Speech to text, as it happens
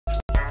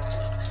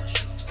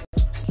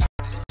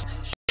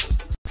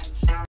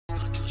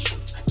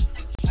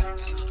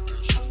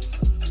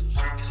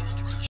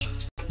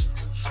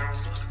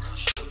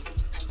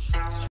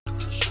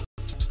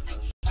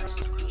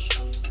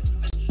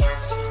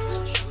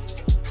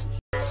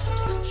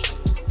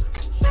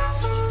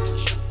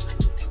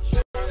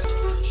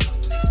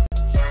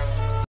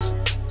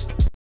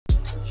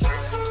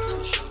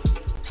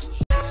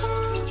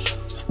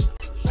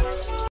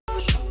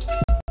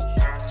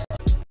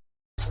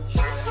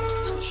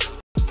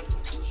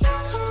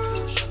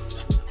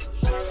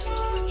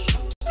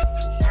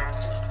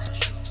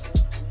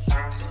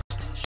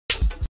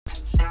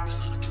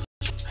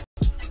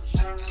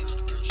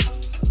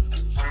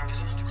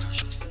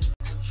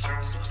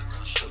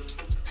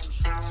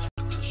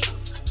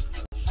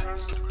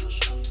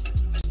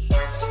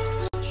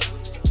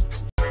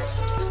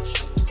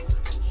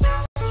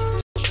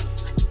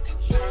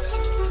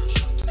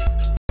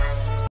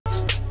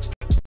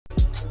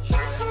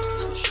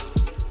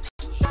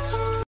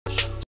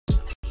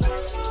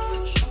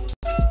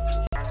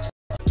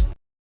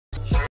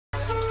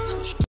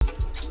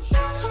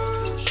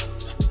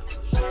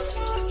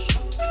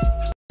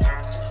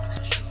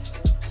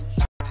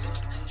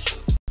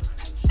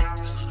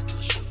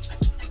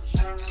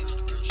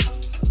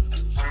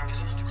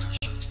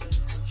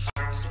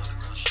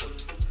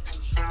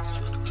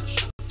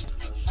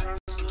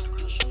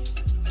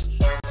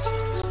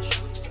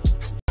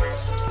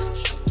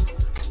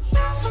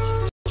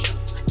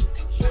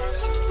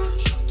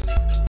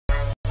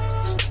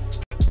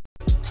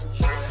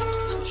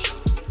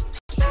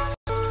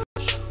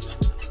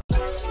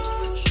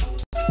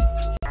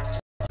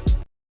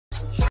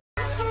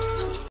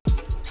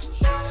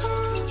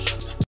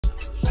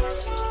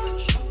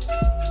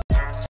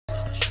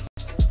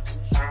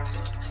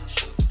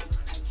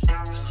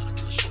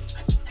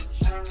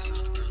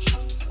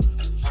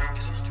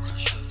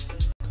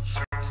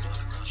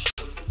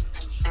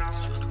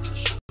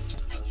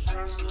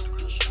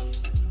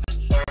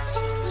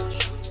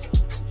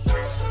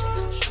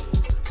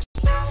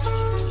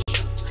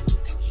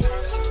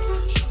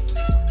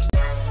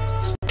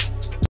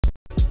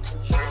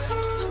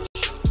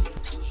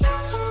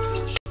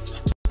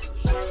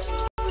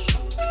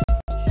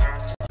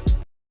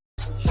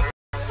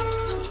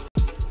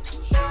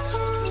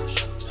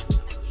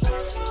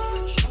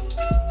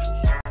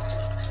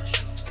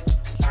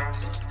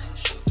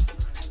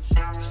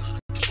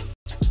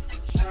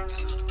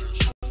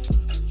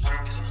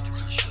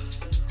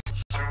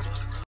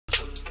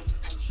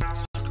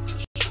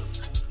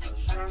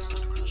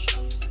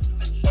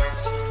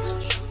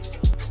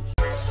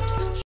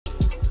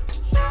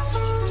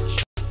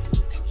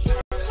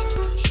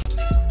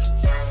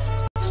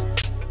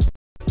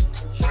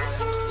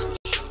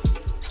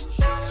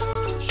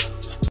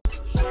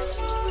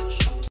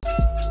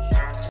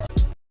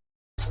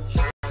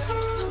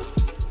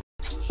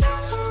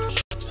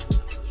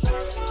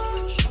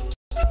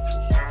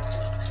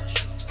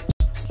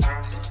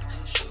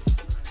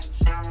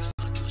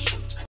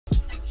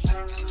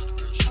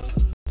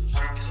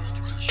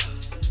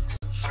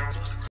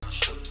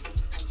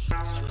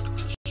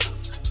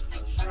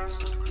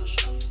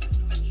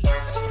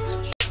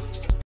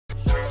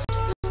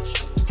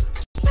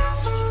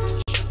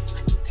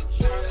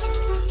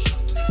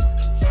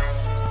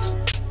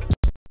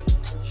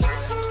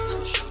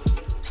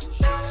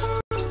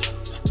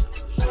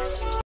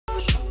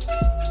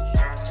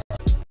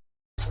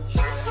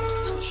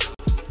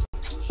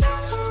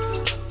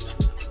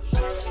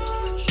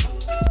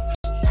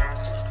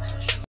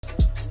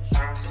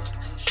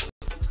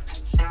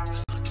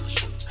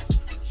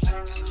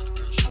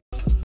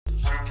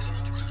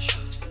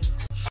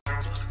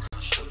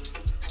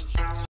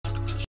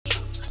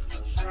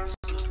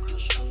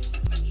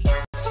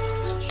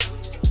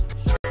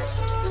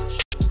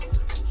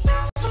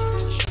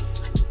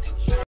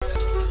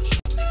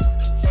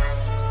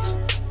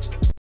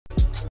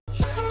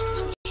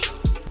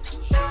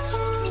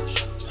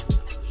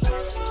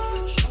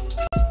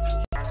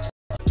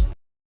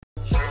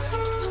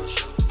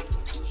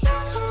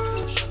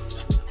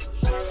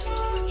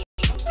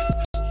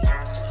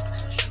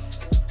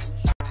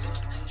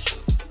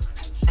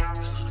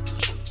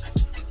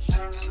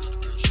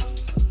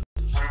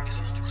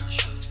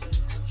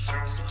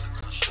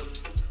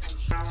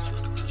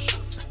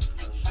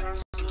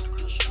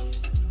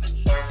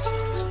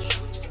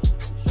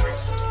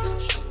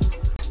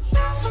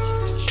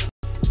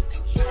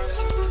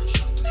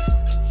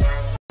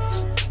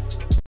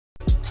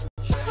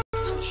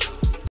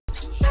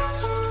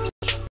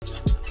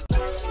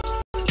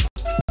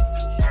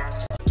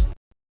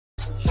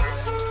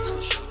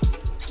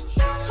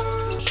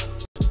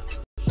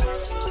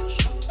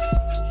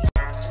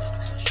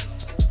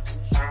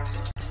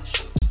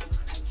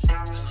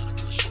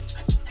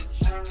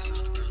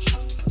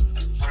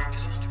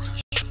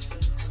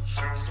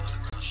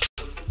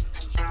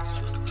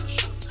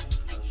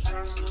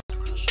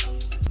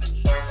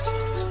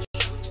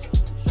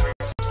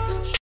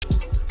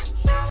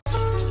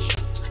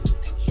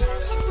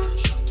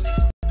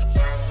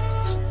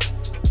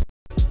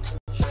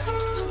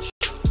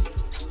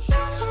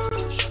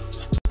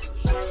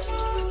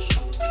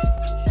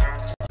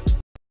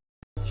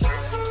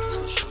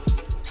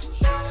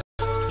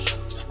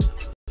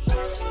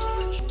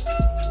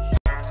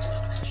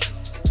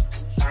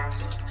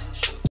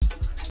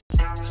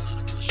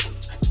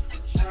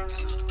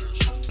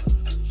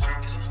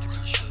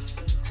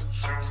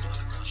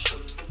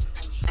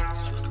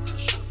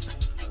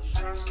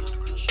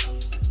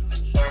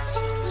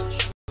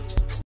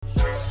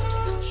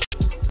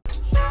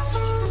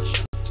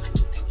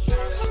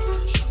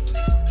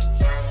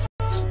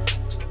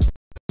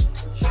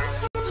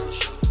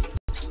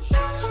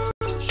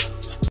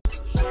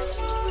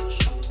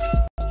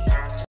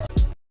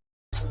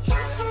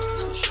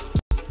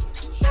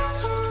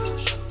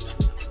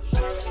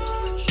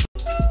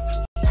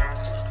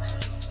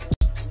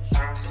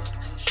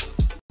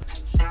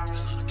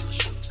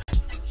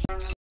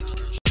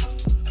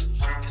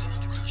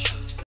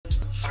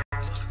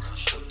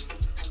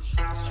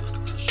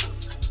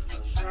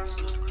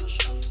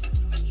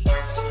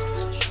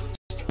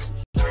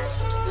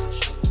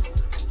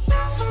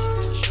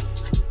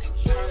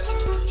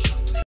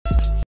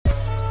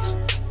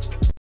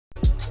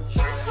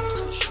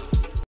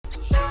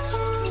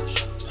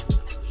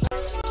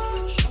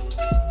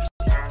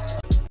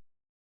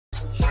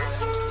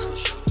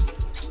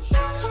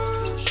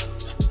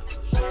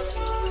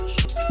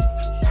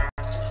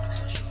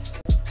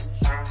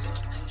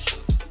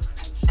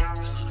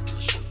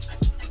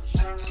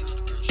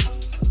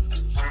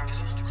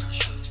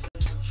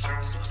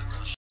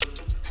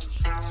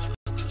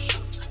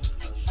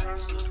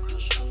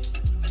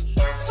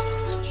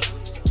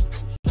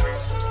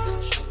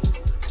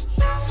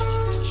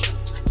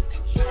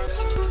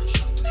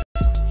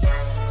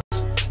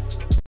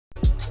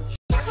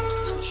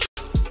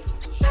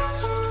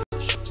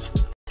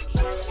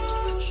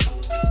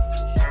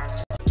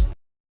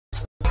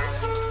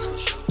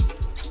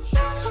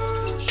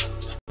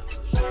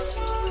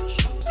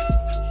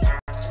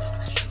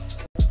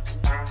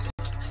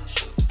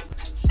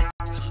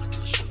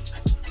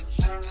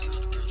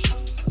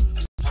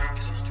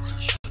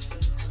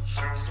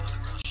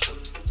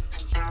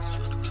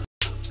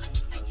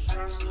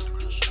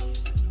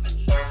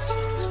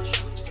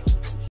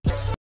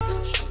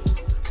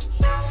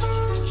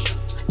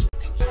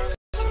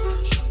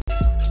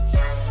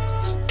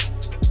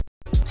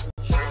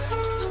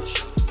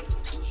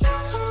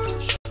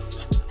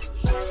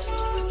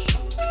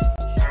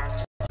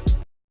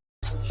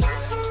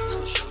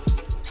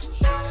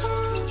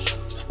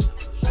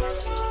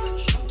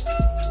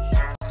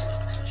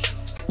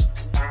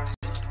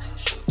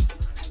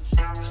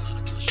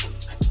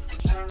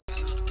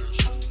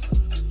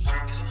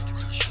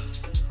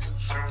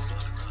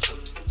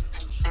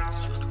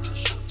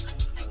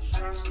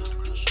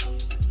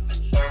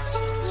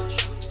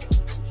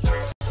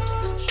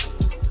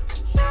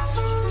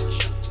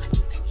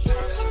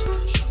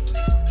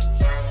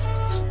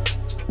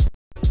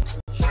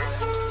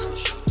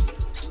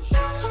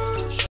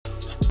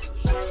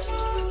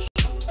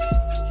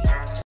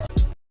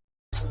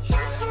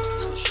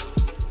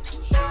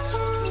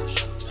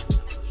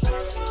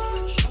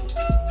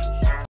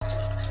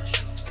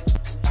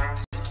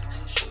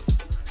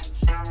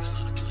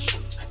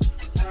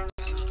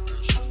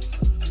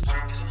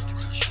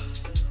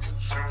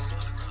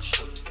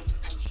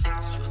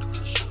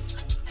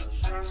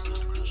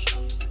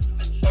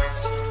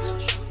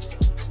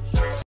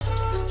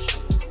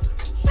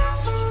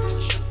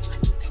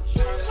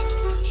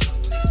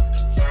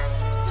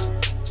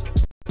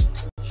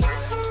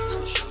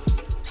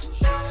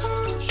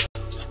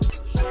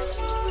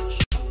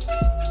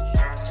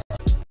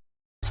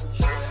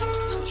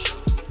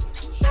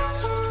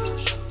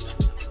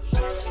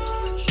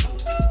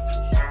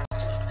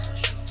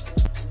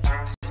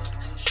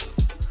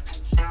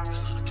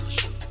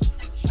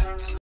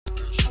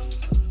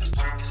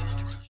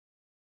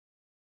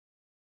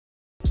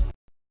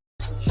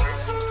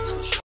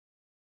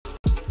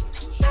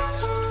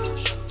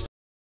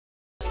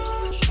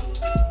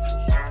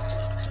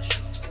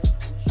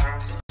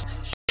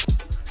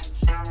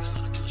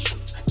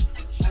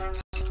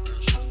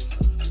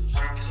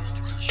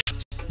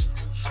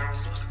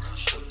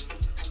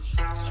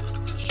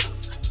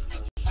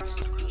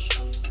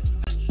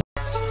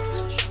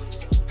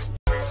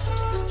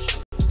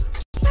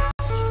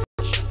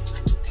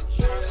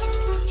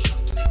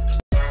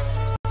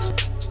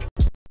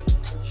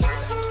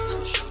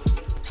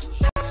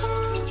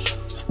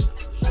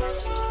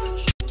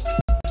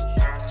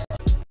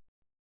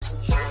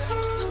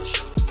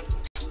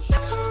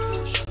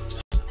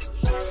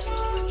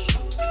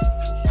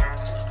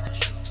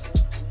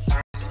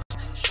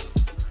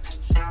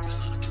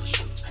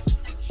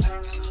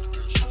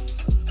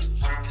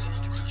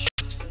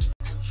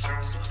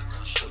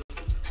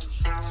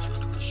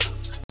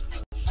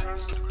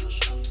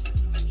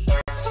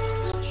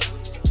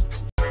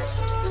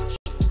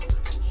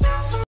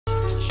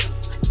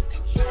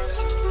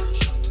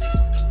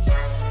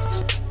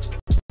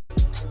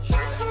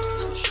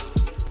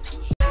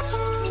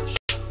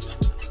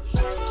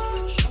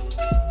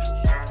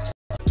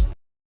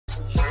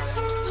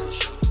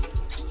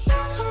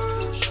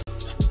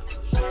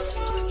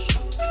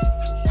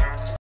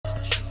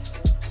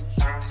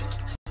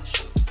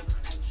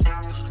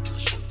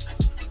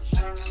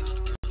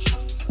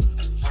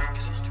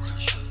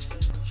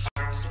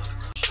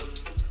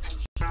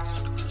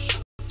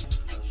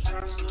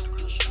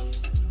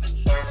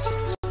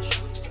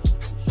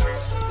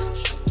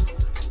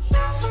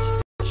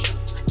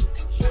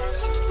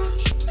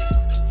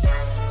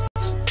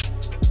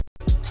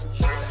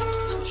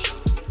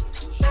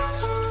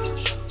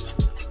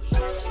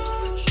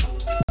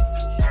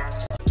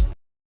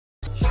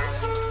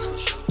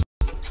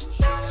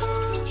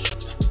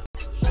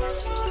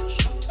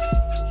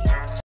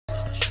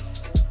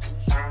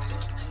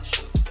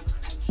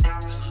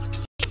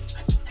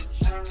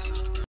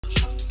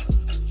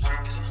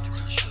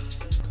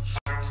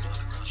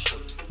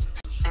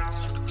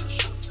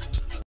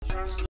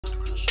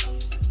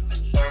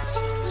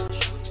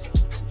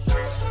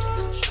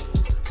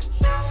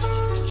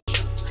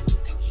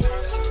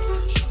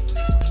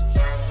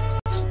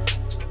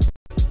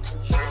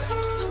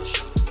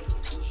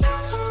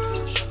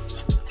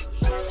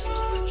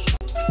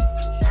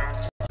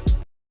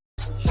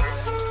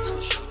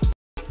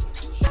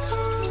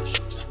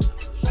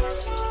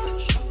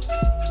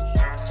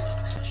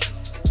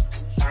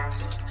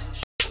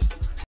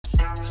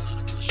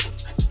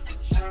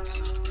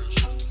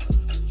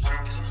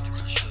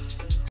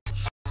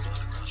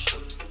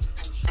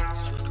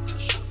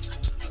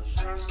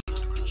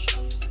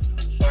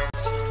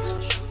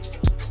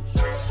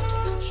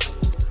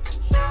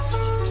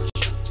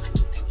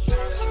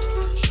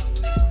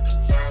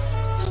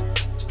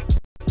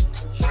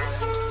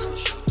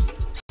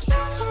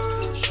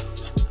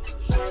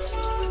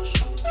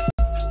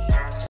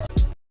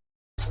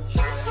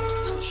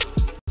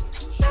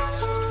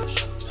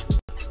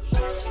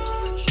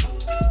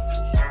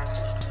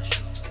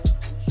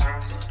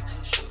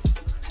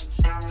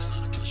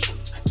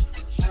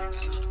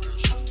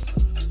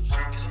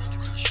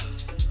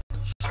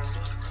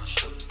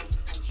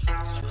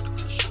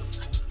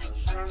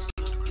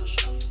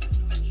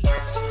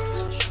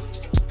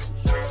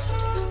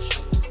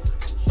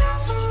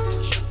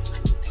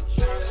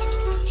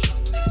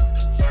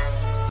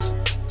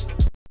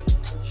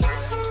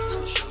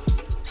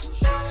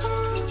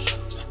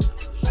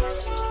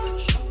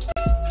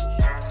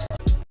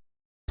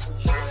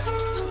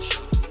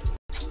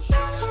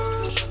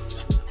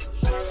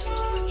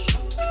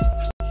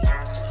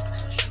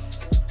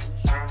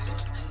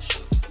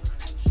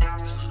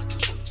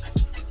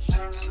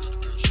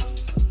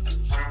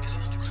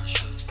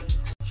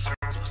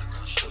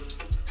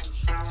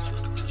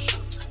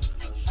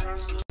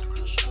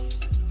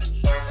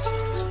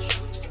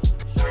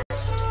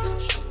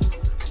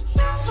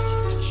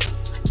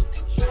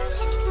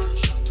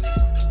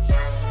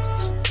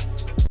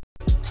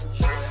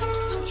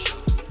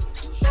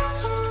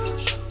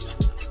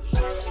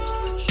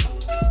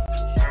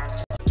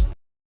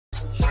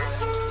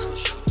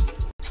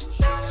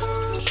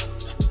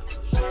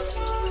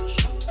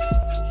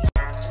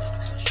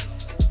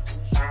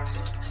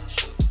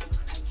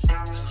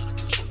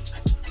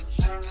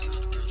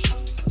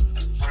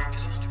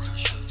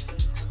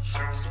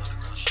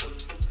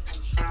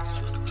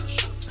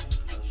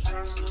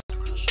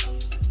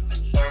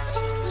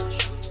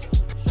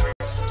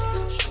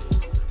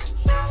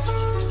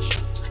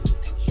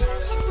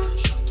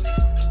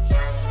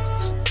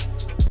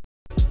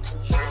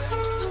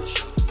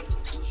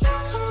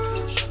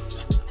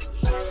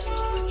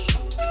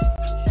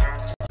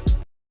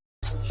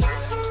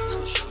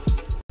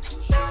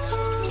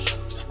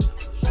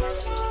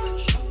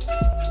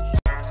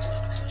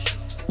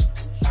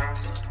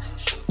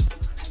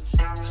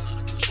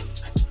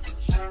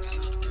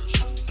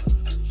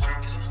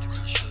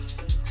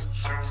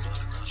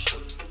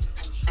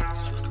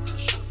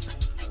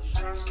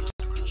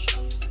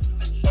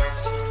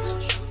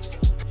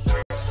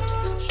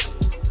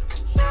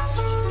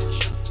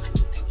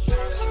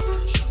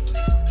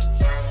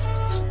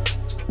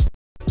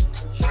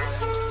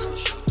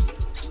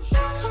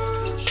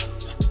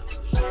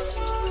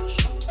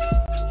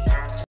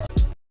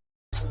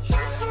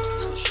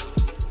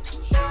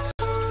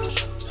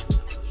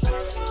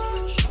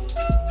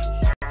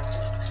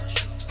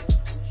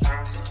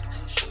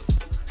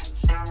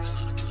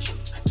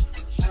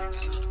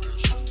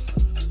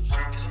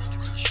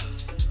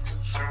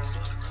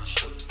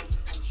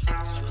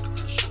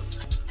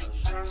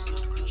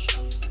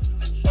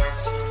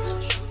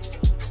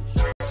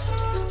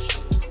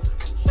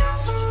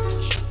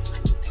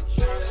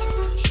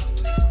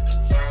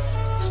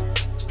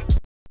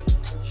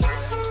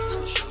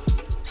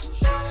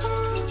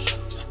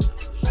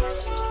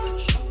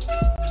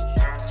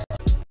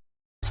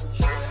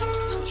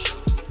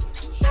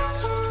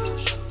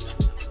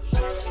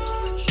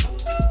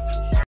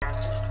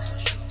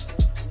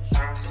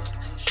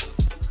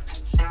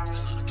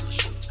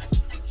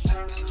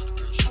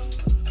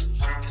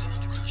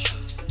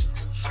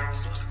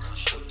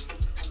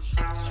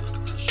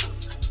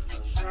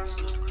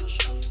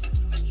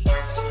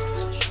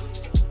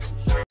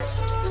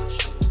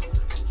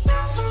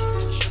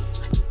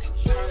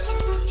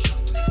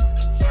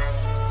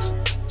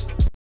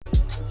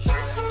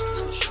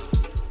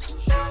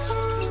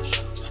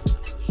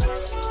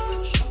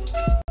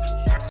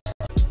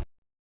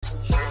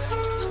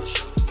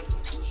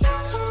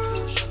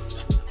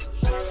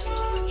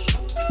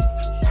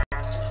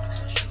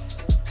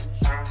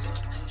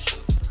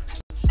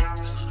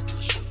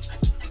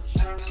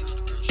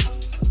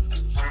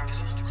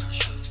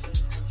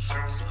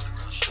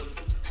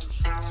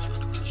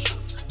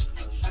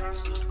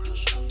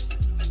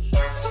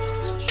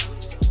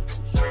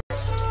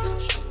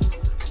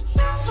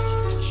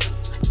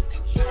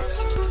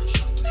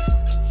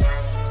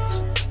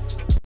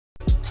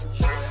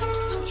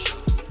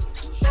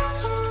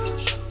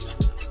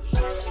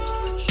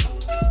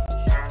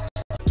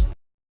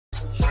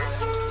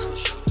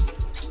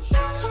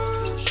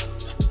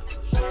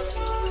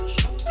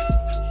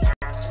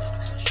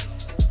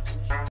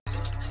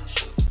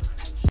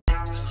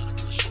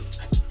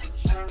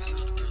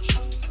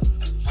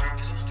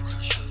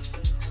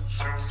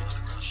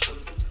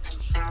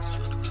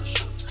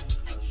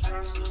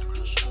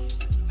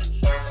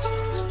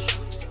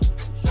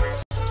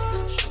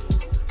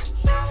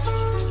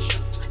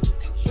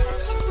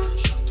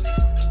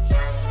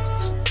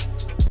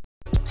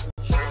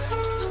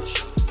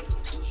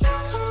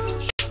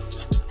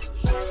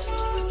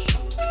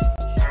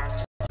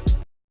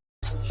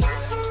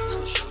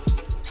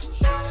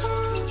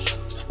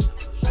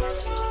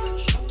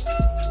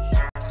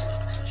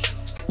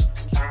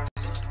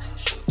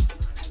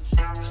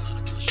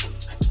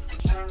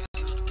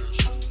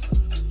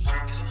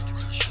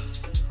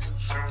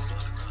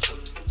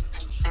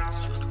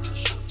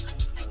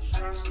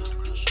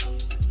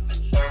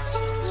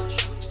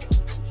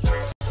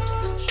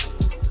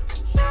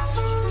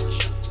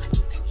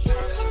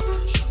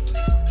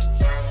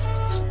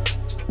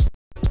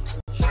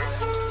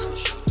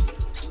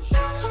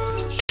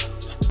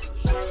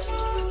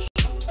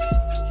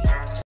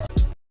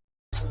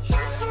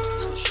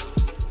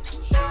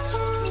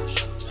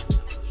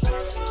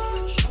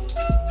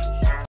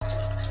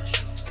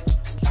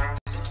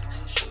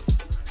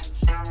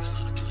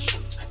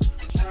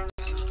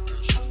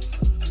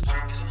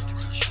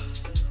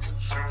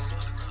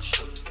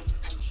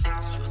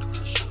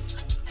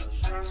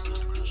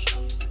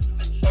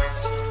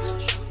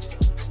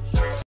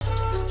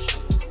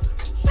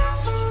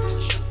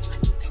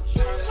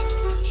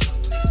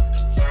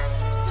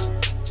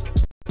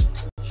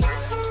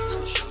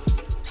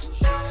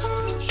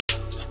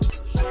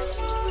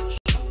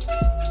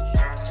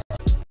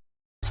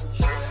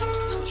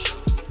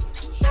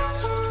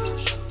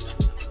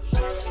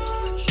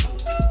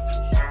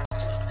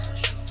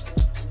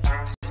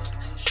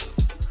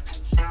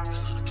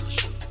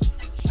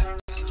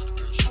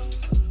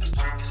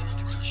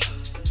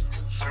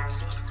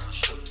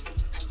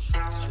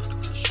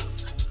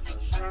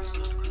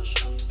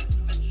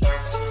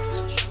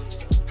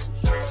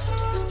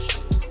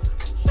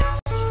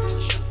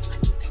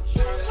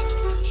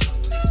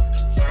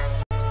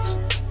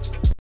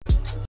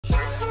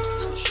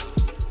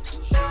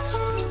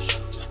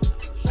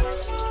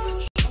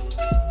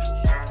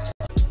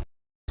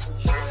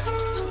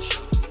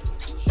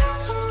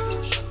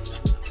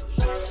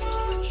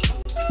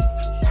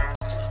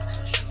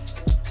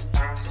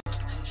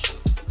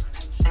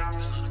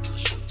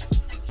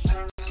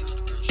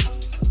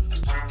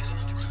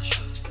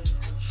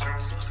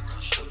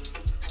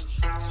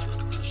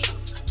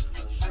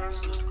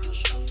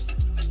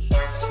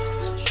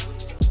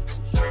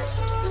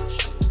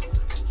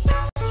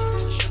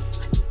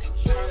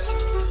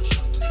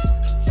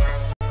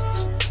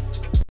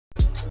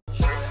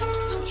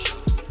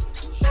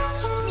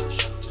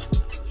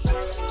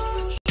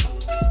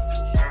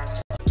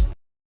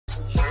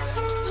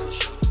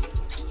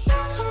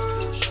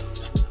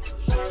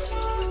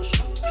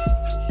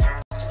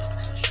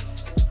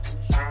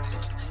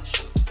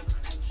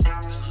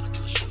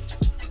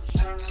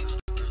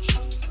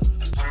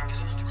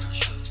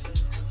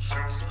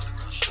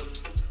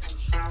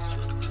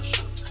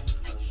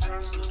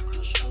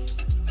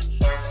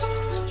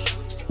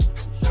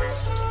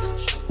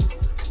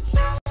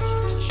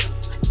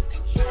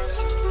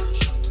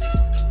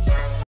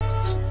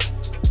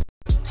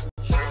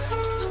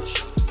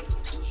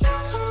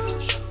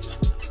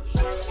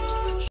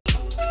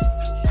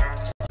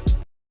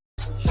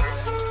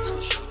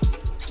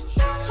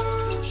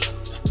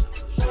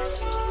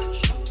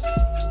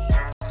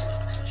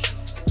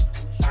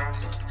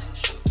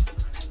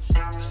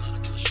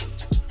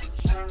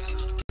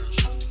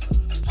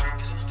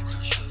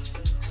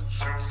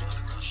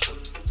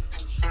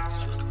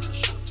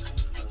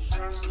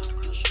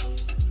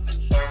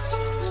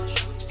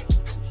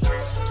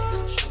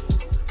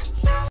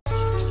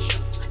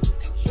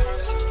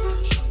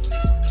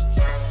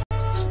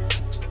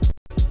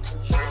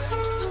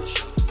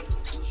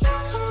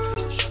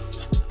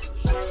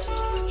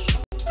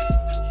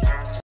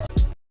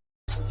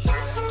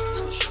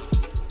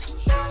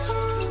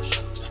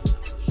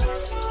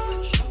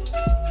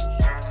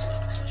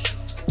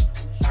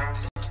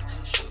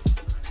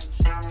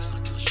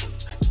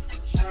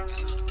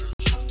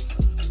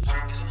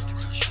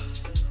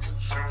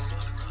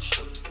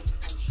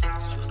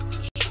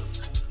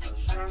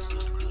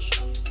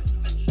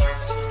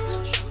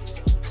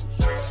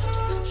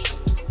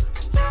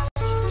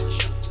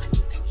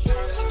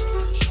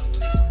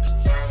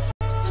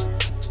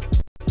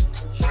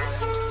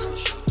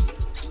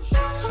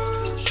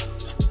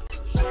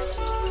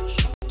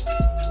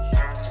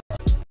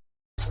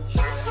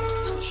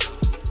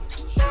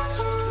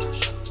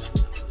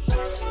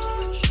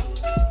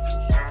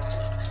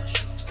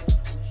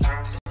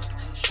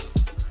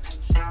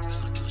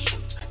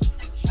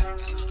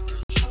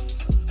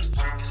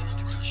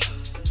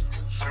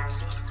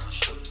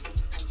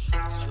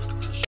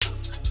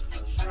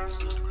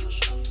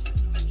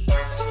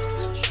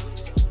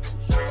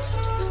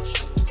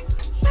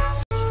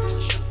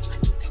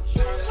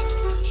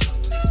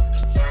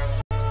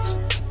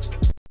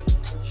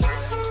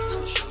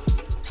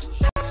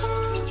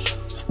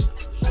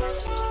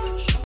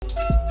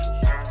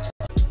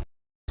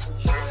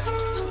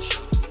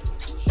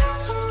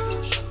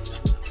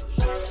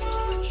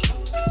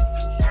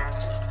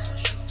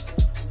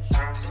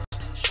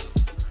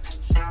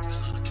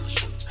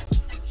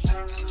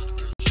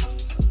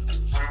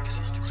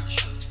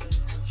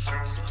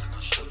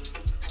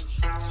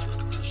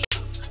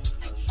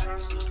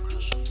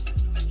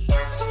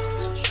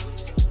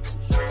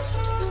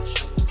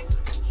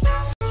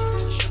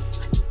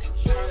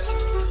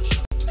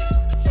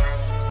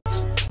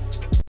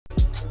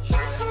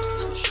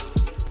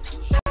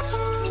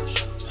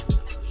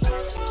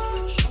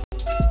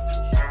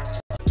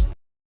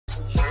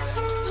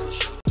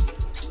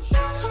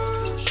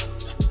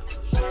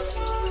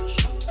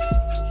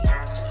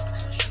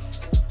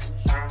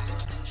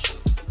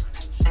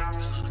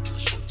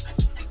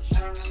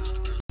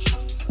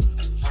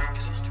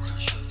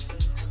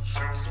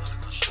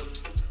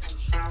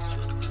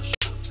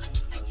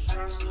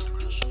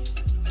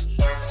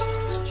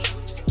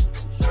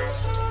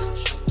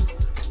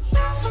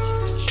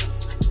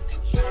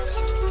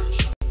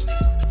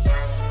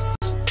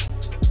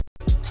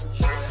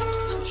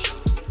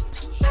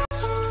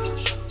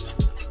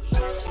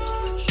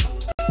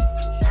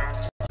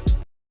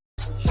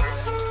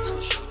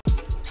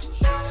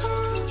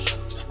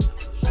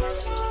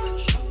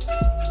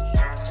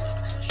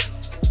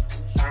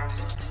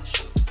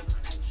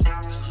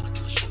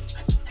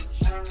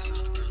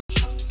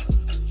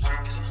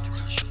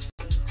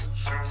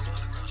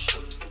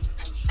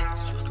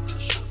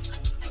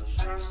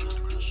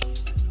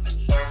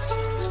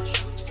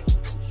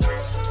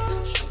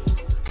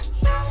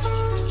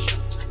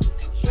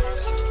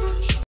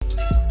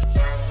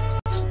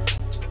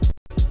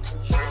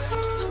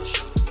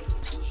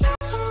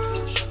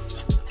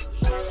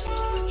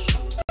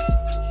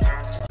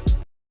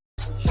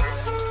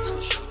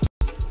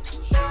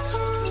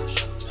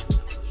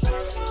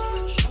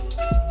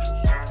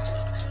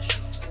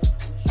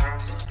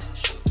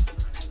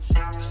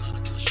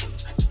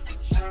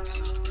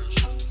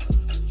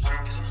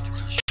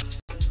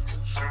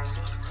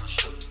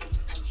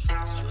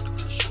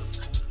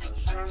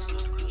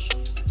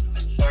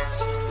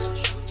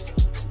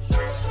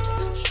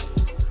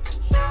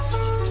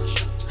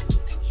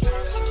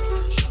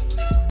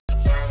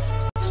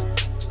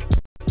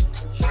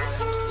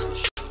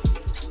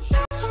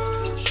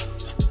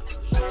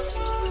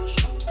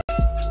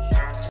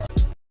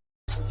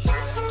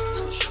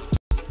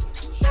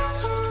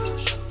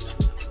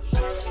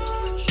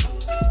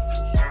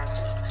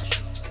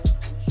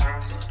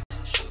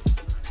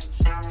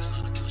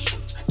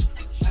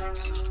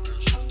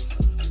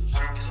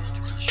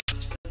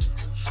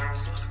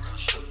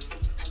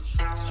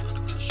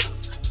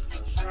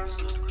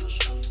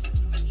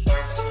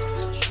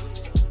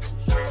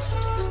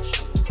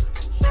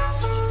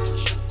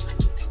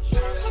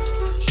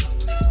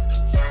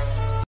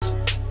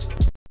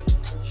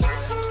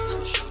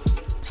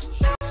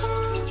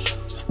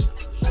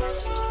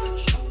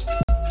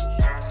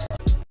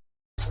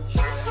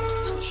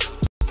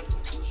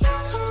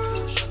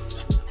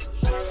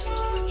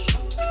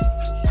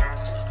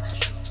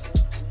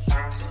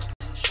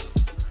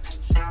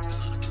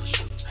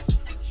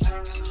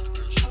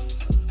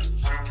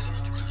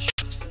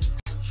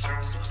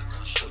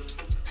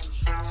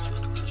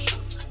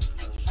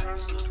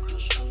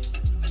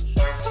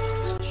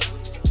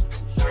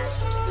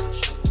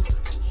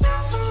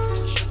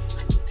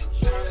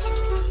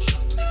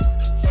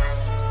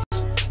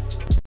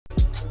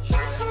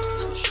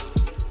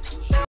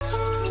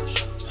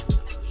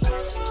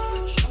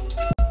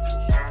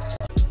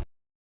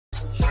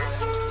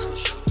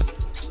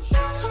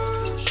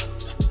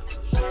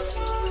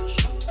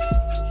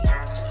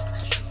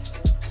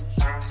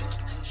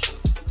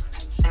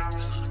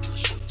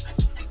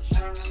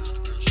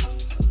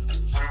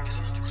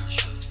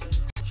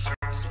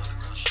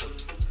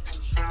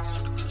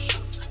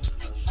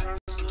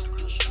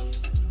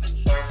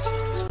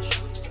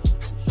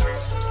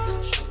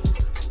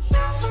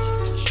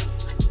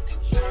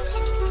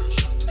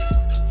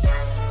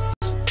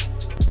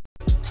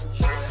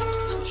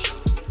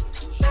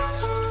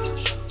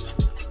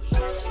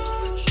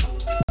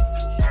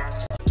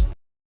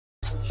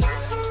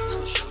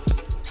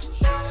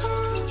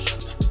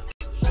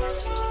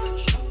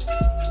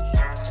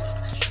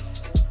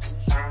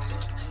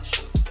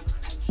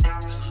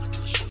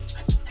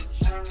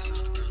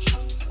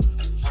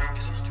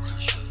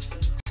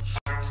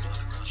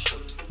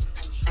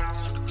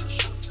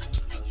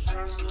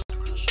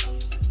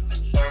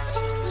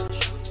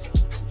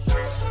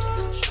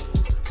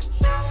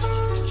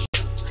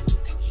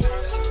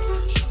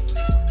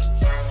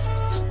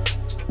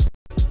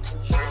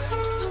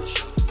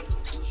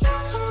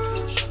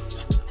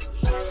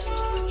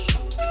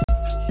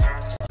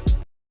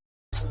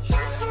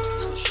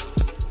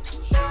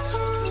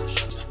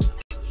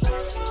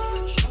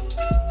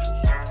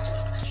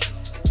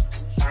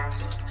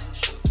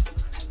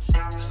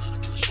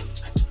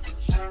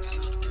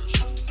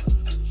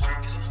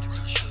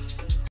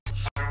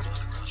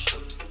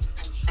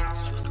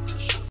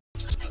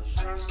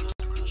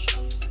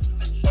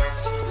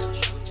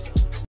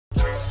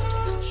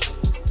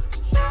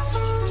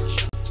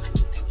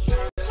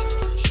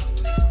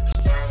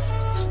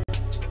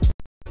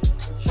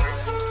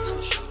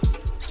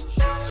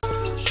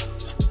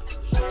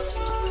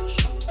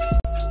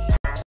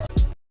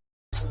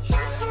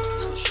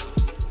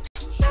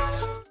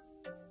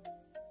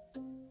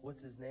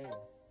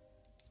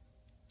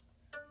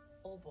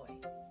boy.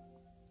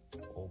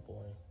 Oh boy.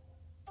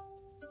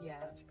 Yeah,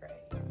 that's great.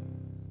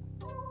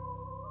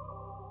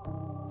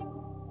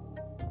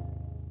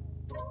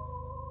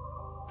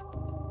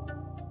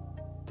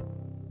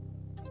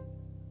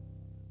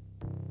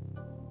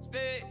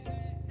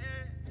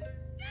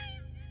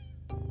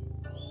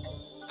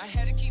 I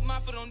had to keep my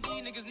foot on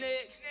these niggas'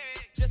 necks,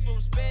 just for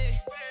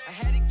respect. I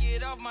had to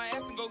get off my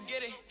ass and go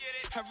get it.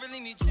 I really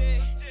need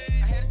check.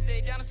 I had to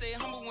stay down and stay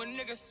humble when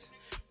niggas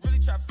really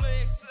try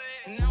flex.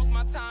 And now it's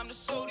my time to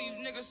show these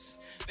niggas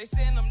they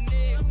saying I'm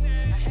next.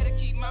 I had to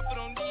keep my foot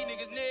on these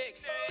niggas'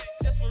 necks,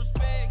 just for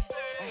respect.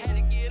 I had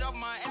to get off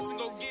my ass and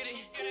go get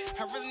it.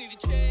 I really need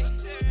to check.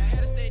 I had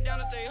to stay down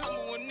and stay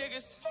humble when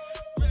niggas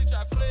really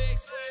try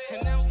flex.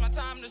 And now it's my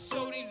time to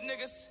show these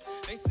niggas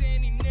they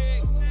saying he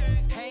next.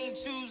 I ain't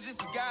choose,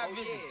 this is God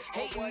vision.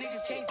 Hating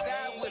niggas can't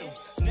side with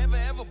them. Never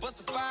ever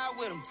bust a fire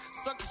with them.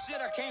 Sucker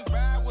shit, I can't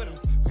ride with them.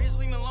 Bitch,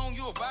 leave me alone,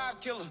 you a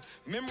vibe killer.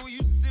 Remember we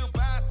used to steal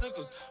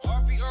bicycles.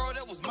 RP Earl,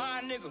 that was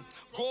my nigga.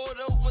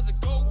 Gordo was a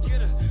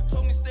go-getter.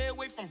 Told me stay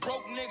away from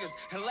broke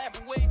niggas and laugh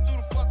away through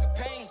the fucking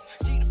pain.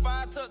 Keep the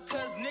fire tucked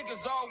cause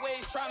niggas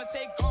always trying to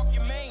take off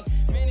your main.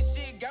 Man, this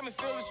shit got me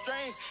feeling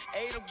strange.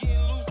 Ate up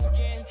getting loose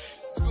again.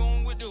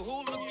 Going with the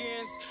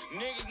hooligans.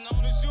 Niggas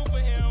known to shoot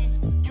for him.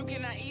 You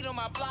cannot eat on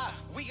my block.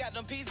 We got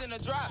them peas in the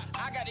drop.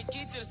 I gotta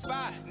get to the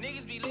spot.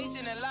 Niggas be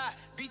leeching a lot.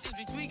 Beaches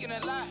be tweaking a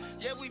lot.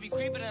 Yeah, we be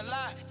creeping a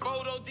lot.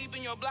 Photo deep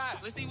in your block.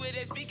 Let's see what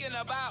they speaking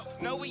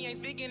about. No, we ain't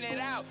speaking it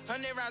out.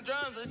 100 round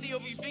drums. Let's see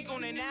if you speak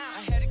on it now.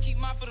 I had to keep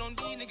my foot on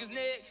these niggas'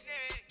 necks,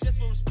 just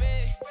for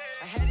respect.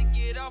 I had to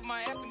get off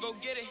my ass and go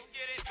get it.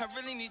 I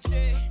really need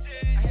check.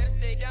 I had to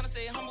stay down and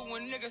stay humble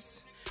when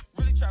niggas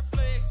really try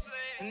flex.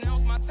 And now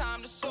it's my time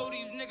to show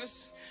these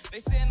niggas they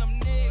saying I'm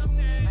next.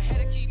 I had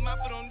to keep my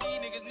foot on these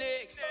niggas'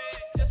 necks,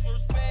 just for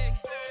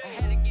respect. I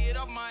had to get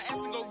off my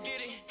ass and go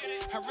get it.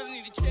 I really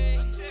need to check.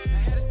 I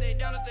had to stay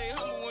down and stay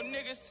humble when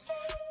niggas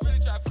really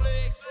try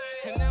flex.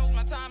 And now it's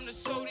my time to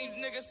show these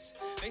niggas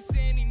they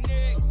saying he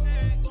next.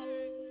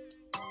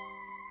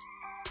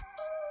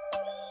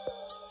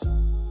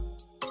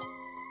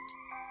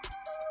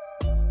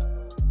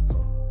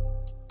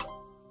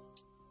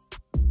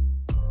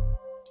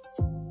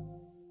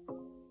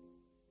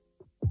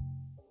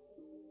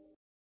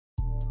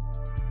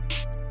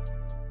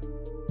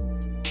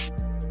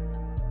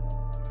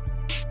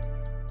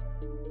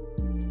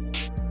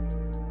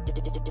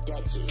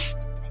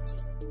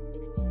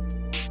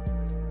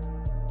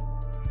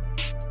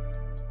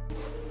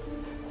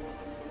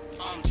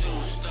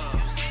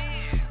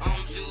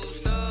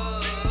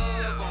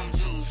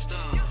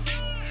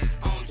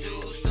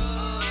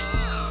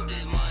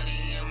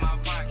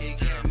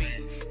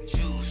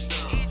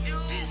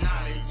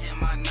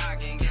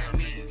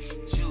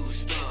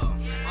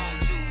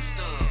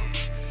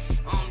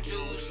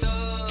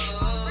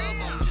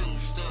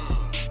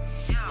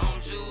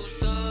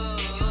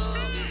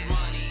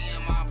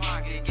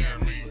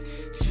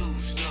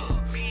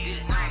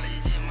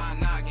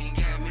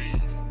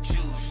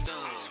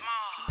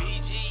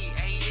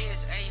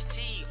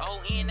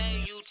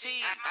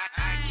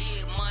 I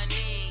get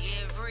money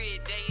every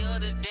day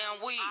of the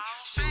damn week.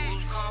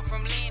 Shoes come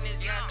from Lennox,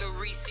 got the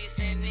receipts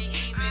and the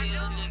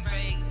emails. If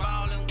fake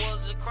ballin'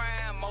 was a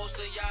crime, most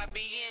of y'all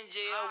be in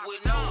jail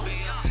with no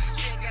bill.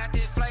 Check out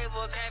this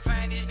flavor, can't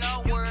find this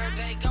nowhere,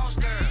 they gon'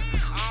 stir.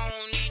 I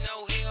don't need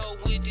no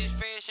help with this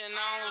fashion,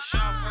 I don't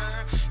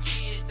chauffeur.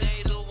 Kids,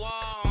 they the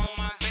wall on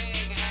my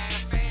bag, high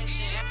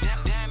fashion.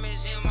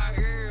 Diamonds in my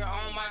ear,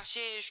 on my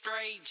chest,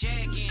 straight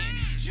jacking.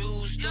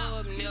 Juiced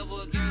up,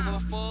 never gave a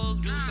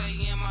fuck. You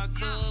say in my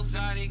cups,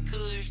 got it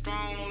good,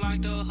 strong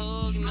like the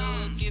hug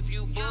nug. If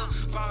you book,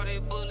 fall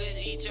that bullets,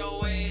 eat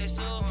your ass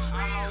up.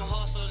 I don't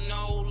hustle,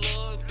 no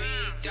love,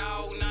 big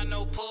dog, not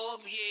no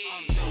pup, yeah.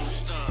 I'm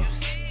juiced up,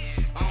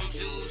 I'm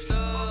juiced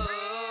up,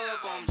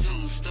 I'm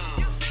juiced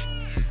up,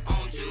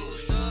 I'm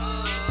juiced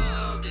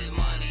up. This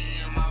money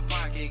in my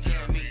pocket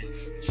got me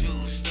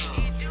juiced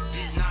up.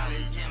 This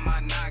knowledge in my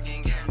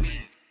noggin got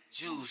me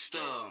juiced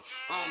up.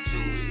 I'm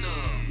juiced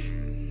up.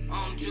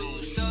 I'm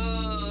juiced up,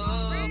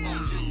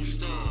 I'm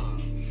juiced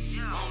up,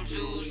 I'm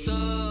juiced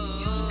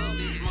up.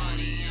 This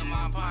money in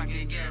my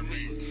pocket got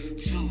me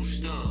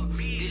juiced up.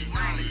 This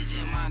knowledge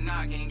in my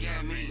noggin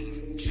got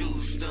me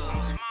juiced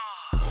up.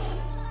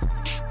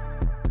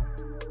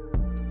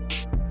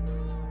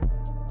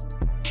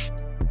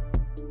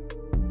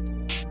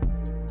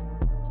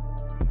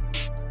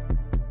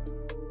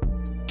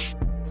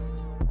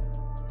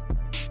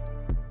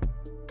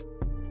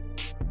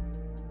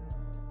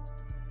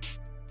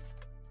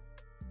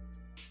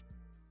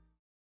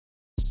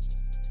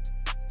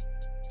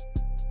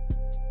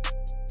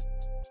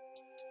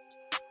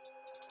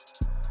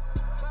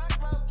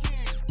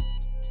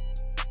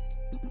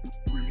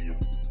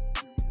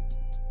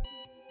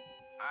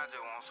 I just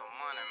want some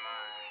money,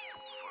 man.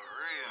 For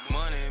real.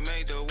 Money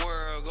make the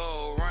world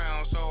go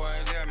round, so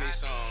I got me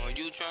some.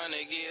 You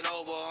tryna get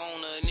over on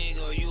a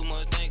nigga, you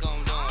must think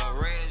I'm done.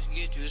 Rats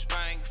get you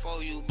spanked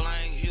before you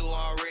blank, you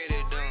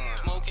already done.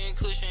 Smoking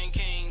cushion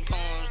king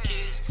poems,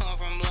 kids come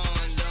from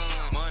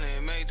London. Money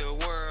make the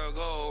world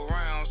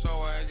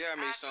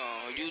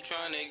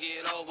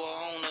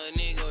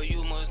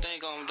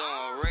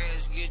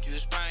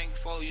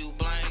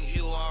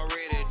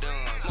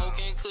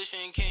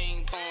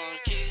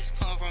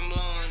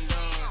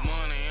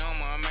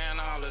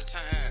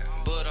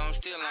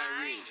still ain't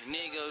rich.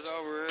 Niggas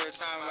over here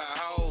talking about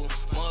hoes,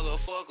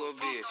 motherfucker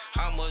bitch.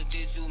 How much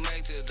did you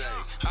make today?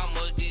 How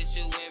much did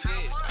you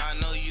invest? I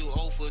know you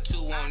 0 for 2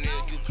 on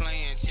there. You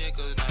playing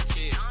checkers, not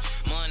chess.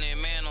 Money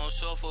man on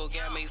shuffle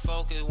got me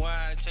focused. Why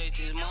I chase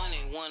this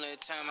money? Winter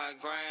time I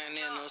grind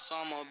in the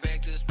summer,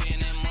 back to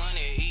spending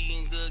money.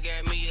 Eating good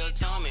got me a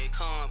tummy.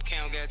 Comp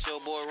count got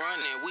your boy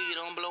running. Weed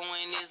on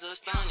blowing is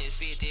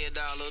astonished. $50,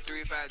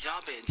 3-5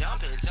 jumping,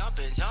 jumping,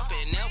 jumping,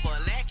 jumping. Never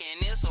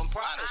lacking in some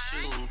Prada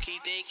shoes.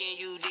 Keep thinking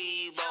you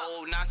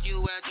Debo, knock you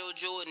out your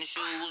Jordan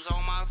shoes.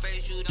 On my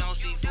face you don't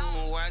see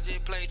fool. I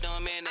just play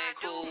dumb and that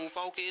cool.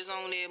 Focus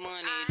on that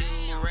money,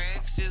 dude.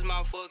 Racks is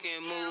my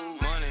fucking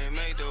move. Money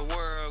make the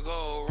world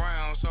go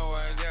round, so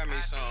I got me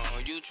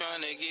some. You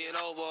tryna get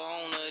over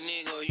on a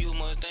nigga, you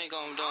must think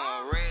I'm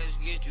done. Rats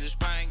get you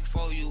spanked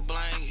before you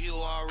blank, you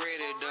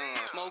already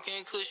done.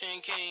 Smoking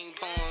cushion king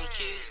pumps,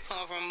 kicks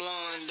come from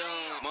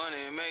London.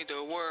 Money make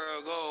the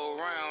world go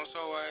round, so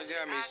I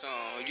got me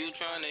some. You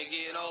tryna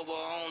get over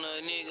on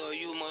a nigga,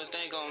 you must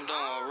think I'm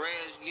done.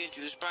 Rats get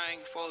you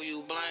spanked before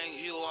you blank,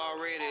 you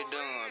already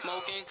done.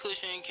 Smoking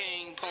cushion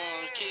king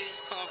pumps,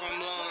 kicks come from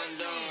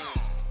London.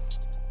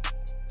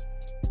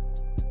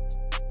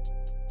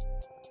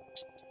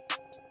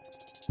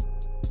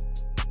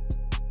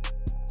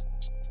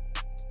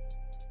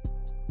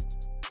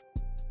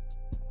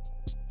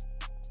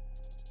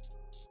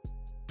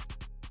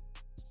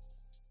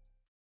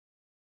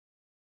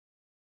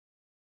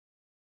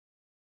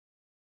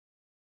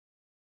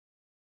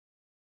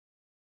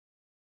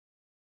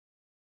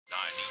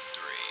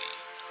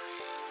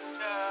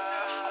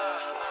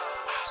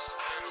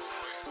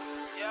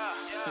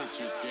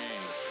 Citrus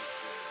game.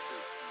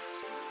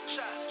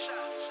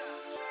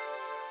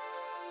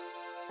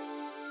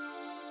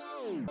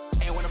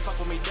 Ain't wanna fuck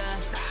with me then,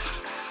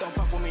 don't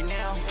fuck with me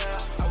now.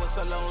 I was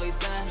so lonely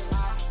then,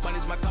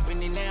 money's my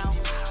company now.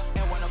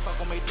 Ain't wanna fuck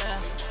with me then,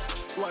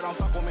 well don't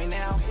fuck with me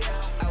now.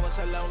 I was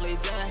so lonely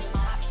then,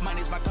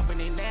 money's my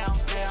company now.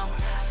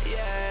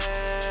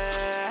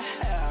 Yeah,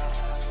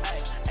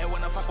 ain't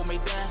wanna fuck with me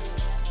then,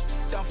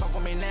 don't fuck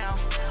with me now.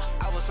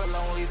 I was so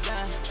lonely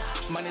then,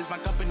 money's my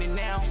company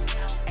now.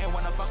 Ain't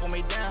wanna fuck with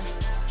me then,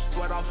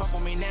 well don't fuck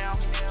with me now.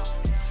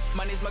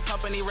 Money's my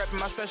company, reppin'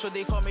 my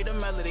specialty, call me the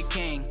Melody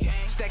King.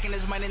 Stacking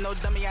this money, no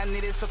dummy, I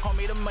need it, so call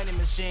me the money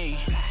machine.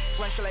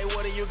 Flash like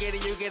water, you get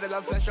it, I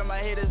flash on my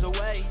haters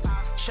away.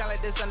 Shine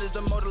like the sun is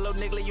the motor, little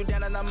nigga, you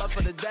down and I'm up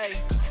for the day.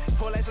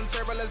 Pull like some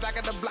turbulence, I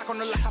got the block on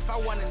the lock if I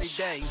want any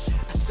day.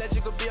 Said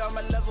you could be on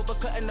my level, but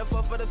cutting the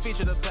fuck for the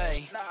feature to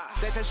pay.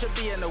 That should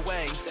be in the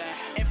way,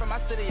 and for my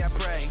city I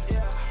pray.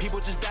 People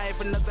just dying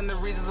for nothing, the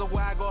reasons of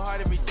why I go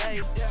hard every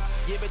day.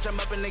 Yeah, bitch, I'm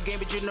up in the game,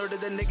 but you know that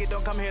the nigga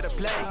don't come here to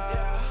play.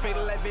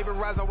 Fatal life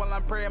vaporizer while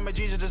I'm praying, my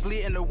Jesus just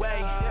leading the way.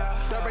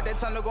 Dark at that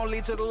tunnel gon'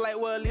 lead to the light,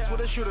 well at least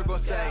what a shooter gon'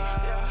 say.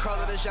 Call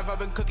it a chef, I've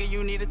been cooking,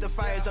 you needed the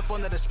fires up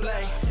on the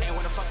display. Ain't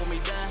wanna fuck with me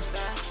then,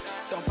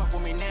 don't fuck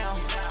with me now.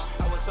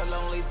 I was so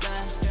lonely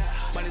then,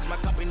 money's my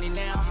company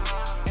now.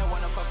 Ain't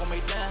wanna fuck with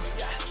me then,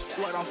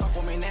 well don't fuck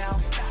with me now.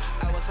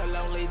 I was so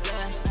lonely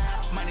then,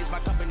 money's my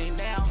company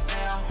now.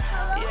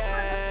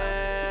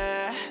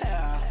 Yeah,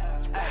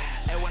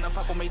 ain't wanna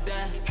fuck with me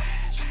then,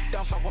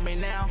 don't fuck with me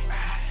now.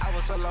 I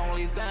was so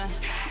lonely then,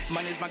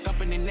 money's my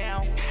company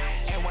now.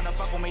 Ain't wanna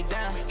fuck with me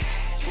then,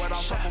 well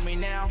don't fuck with me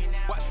now.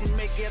 Watch me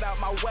make it out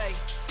my way,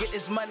 get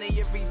this money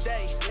every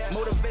day.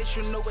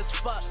 Motivational as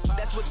fuck,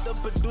 that's what the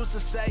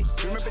producers say.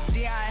 Remember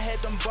Dion had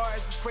them bars,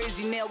 it's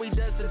crazy now he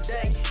does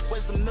today.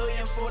 Was $1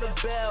 million for the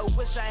bell,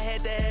 wish I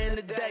had that in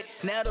the day.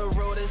 Now the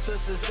road is to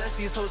success,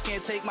 these hoes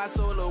can't take my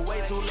soul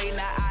away. Too late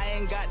now, I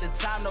ain't got the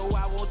time, no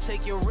I won't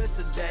take your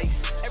risk today.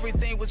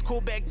 Everything was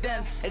cool back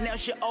then, and now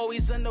shit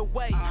always in the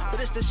way.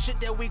 But it's the shit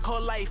that we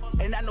call life,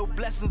 and I know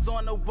blessings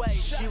on the way.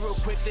 She real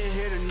quick to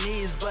hit her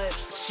knees, but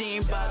she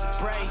ain't about to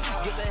pray.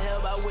 Give a hell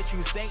about what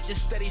you think,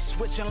 just steady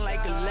switching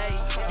like a lay.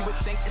 You would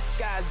think the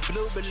sky's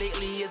blue, but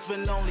lately it's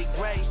been only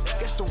gray.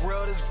 Guess the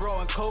world is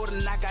growing cold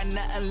and I got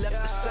nothing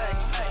left to say.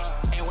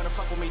 Ain't wanna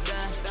fuck with me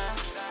then,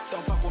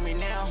 don't fuck with me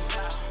now.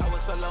 I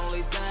was so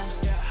lonely then,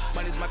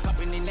 money's my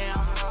company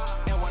now.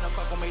 Ain't wanna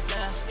fuck with me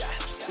then,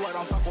 well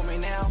don't fuck with me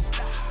now.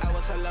 I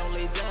was so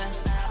lonely then,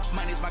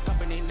 money's my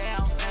company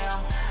now.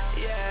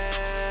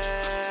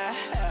 Yeah,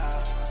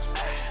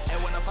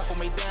 ain't wanna fuck with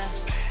me then,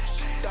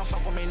 don't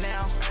fuck with me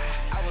now.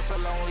 I was so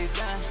lonely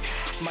then,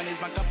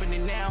 money's my company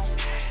now.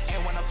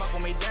 Ain't wanna fuck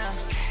with me then,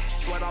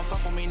 well don't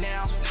fuck with me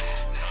now.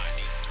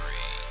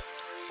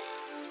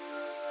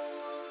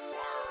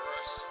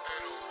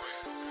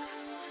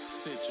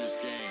 Citrus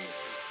game.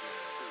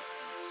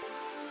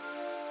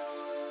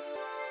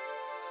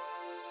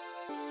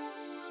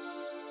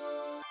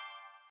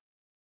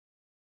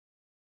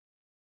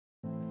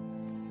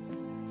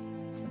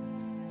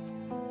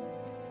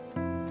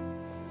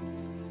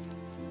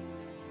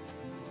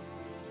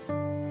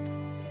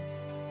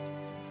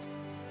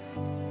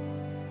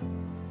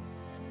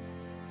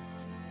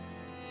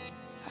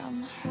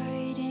 I'm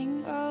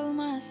hiding all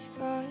my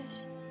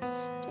scars,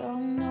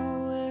 don't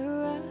know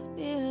where I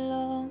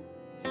belong.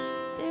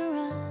 Been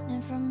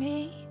running from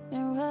me,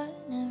 been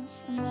running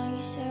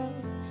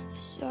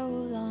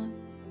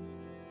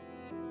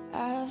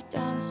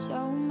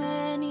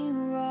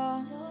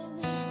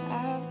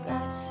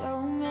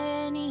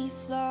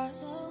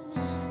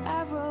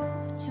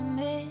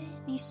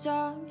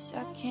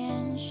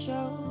can't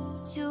show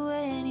to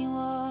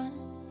anyone.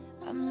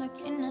 I'm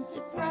looking at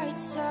the bright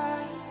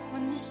side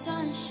when the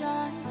sun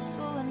shines,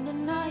 but when the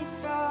night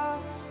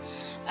falls,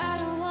 I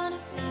don't wanna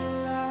be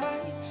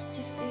alive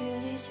to feel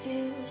these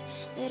feels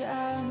that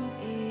I'm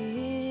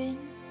in.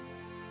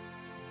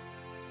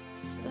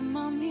 But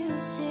my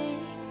music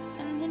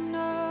and the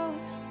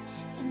notes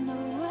and the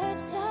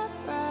words I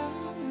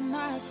write in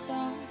my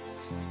songs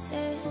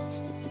says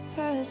that the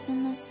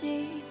person I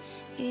see,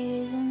 it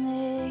isn't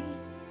me.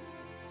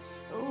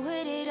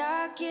 Where did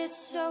I get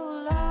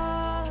so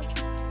lost?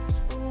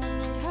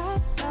 When did I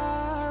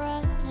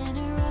start running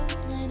and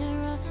running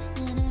and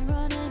running and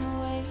running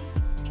away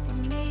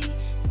from me,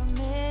 from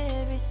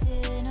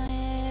everything I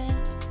am?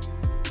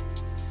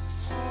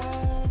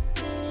 I've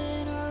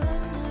been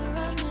running,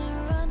 running,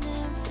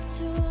 running for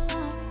too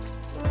long.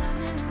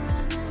 Running,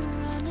 running,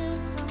 running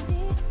from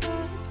these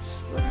doors.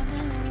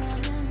 Running,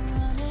 running,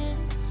 running,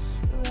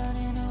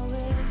 running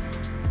away.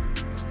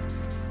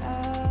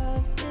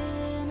 I've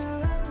been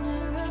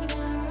running,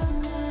 running,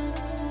 running,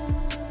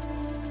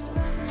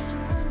 running, running,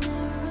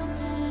 running,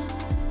 running,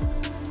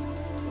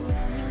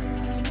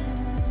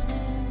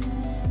 running,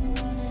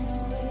 running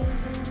away.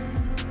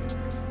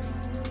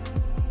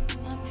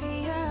 My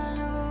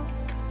piano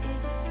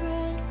is a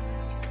friend,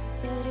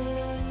 but it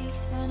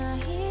aches when I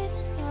hear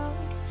the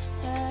notes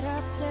that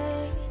I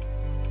play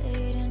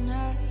late at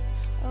night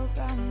all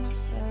by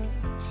myself.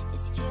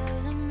 It's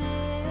killing me,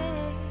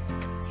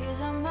 'cause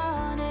I'm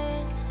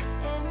honest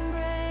and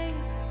brave,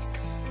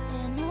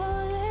 and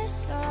all the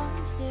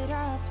songs that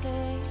I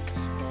play,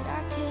 but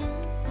I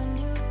can't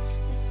undo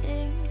the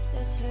things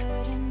that's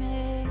hurting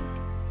me.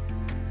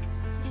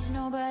 'Cause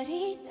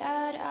nobody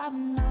that I've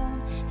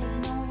known has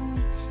known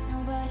me.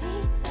 Nobody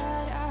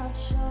that I've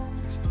shown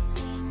has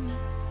seen me.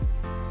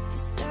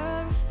 'Cause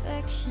the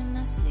reflection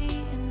I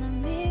see in the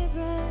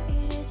mirror,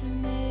 it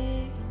isn't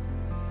me.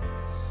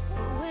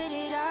 Where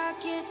did I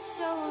get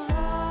so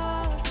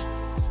lost?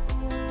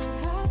 When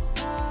did I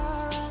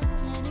start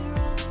running and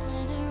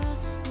running and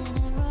running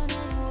and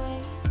running away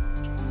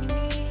from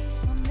me,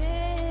 from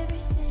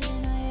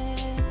everything I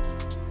am?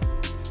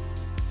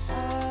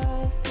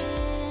 I've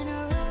been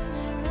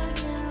running,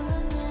 running,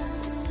 running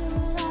for too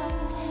long.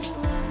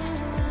 Running,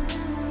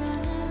 running,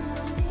 running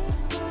from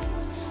these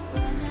doors.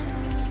 Running,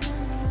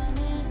 running,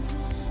 running,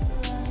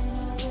 running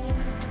away.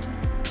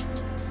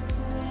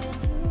 Where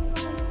do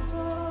I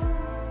go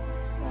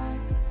to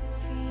find the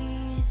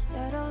peace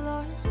that I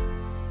lost?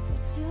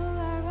 Where do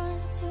I run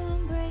to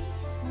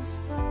embrace my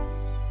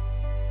scars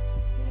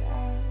that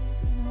I've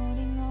been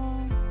holding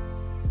on?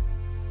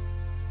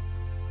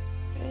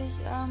 'Cause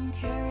I'm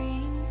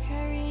carrying,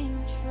 carrying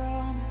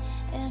trauma,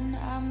 and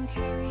I'm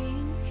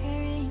carrying,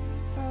 carrying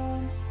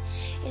karma.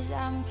 Yes,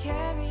 I'm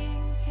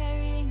carrying,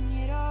 carrying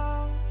it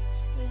all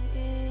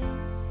within.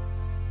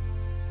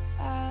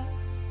 I've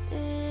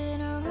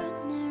been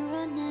running,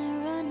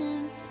 running,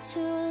 running for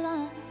too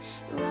long.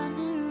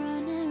 Running,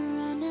 running,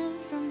 running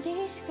from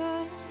these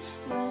scars.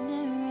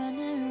 Running,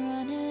 running,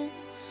 running,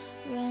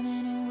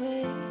 running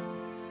away.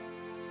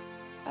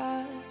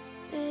 I've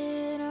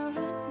been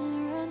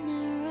running,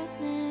 running,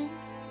 running,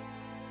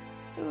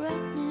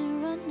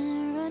 running, running,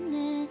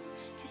 running.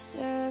 'Cause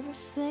the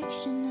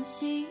reflection I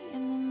see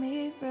in the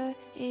mirror,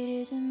 it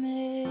isn't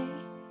me.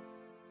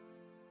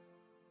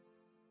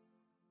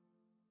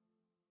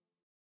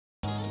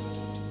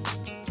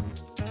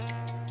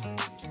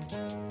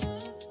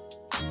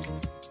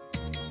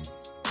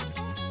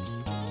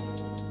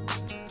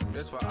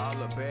 This for all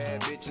the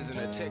bad bitches and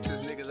the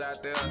Texas niggas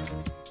out there.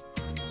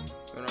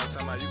 You know what I'm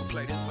talking about? You can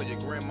play this for your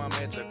grandmama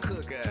at the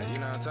cookout. You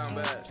know what I'm talking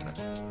about?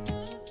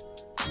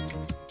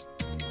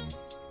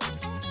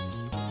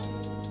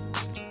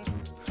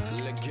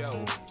 Let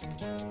go.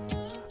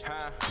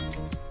 Huh?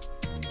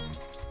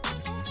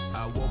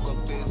 I woke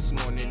up this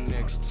morning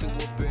next to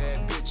a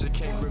bad bitch. I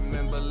can't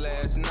remember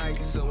last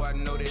night, so I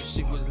know that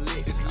shit was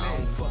lit. I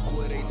don't fuck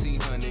with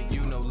 1800,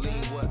 you know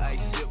lean what I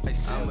sip.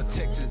 I'm a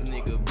Texas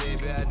nigga,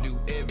 baby, I do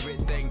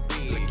everything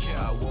big.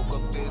 I woke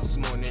up this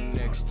morning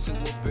next to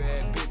a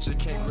bad bitch. I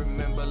can't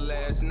remember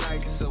last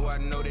night, so I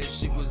know that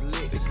shit was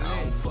lit. I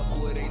don't fuck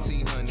with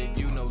 1800,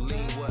 you know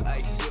lean what I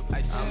sip.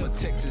 I'm a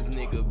Texas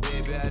nigga,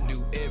 baby, I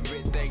do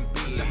everything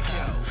big.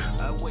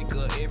 I wake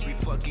up every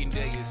fucking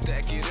day and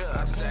stack it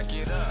up.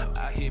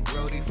 I hit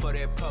Brody for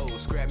that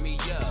pose, scrap me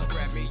up.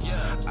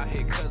 I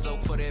hit Cuzzo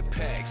for that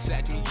pack,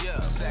 sack me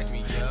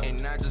up.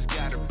 And I just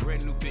got a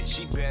brand new bitch,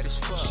 she bad as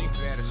fuck.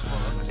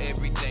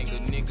 Everything a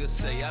nigga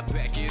say, I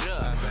back it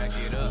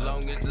up.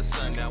 Long as the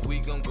sun out, we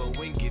gon' go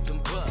and get them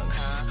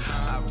bucks.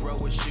 I roll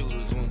with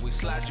shooters, when we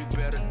slide you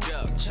better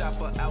duck.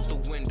 Chopper out the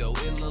window,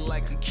 it look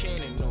like a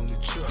cannon on the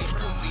truck. These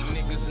pussy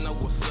niggas know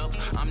what's up,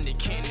 I'm the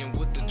cannon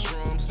with the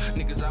drums.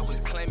 Niggas always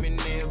claiming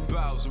their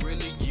bows,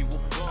 really you a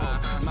bum.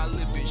 My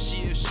little bitch,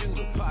 she a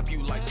shooter, pop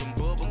you like some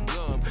bubble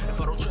gum.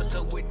 If I don't trust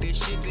her with this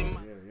shit, then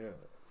my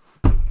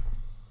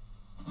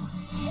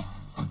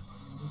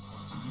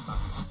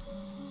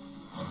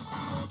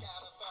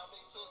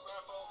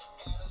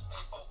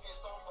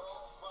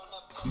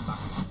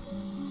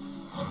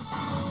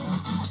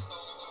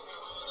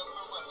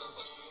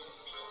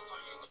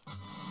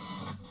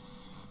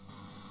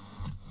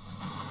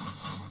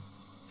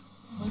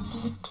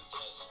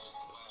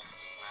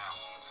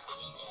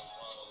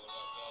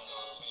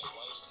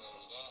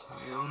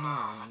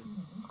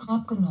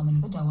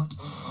aufgenommen bedauert.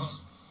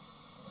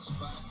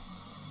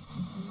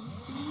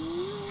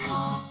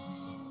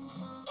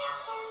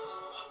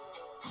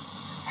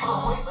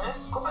 Oh, wait, man.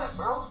 Go back,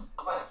 bro.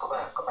 Go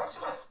back to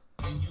that.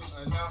 And you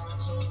are now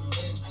tuned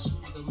into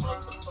the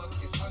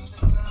motherfucking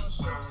underground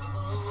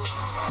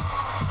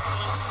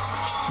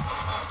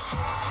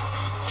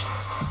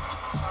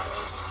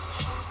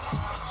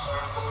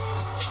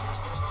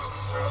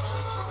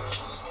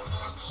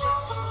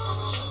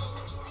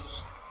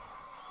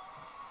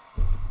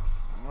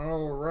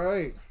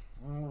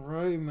All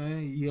right,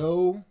 man.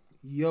 Yo.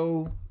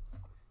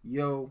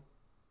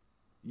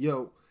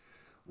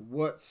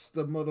 What's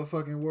the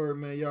motherfucking word,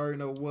 man? Y'all already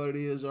know what it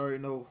is. You already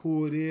know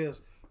who it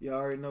is. You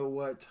already know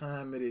what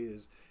time it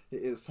is.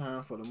 It is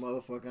time for the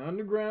motherfucking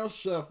Underground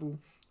Shuffle,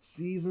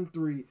 Season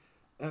 3,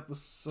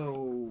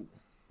 Episode,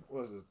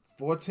 what is it,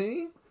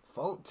 14?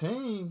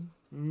 14.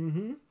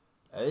 Mm-hmm.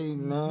 Hey,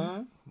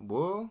 man.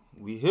 Boy,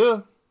 we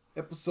here.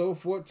 Episode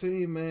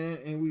 14, man,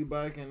 and we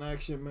back in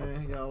action,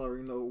 man. Y'all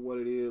already know what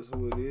it is,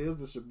 who it is.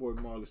 This your boy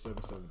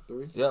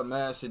Marley773. Yeah,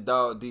 man. It's your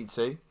dog,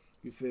 DT.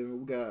 You feel me?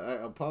 We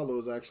got Apollo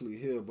is actually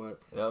here,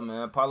 but yeah,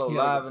 man. Apollo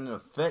live in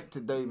effect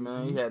today,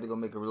 man. He had to go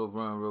make a real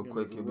run real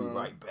quick. He'll be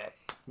right back.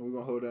 We're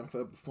gonna hold down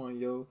for fun,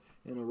 yo,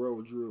 in a row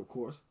with Drew, of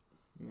course.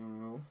 You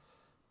know.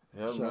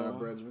 Yeah, Shout man. out,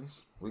 brethren.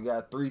 We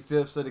got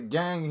 3/5 of the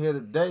gang here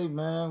today,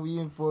 man. We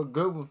in for a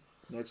good one.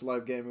 Next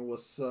Life Gaming,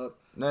 what's up?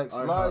 Next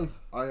Life.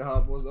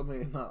 IHOP was, not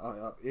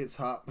IHOP, it's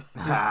Hop.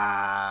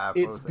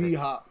 It's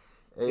B-Hop.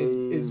 Hey.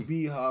 It's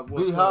B-Hop.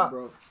 What's B-Hop. up,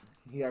 bro?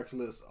 He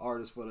actually is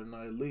artist for the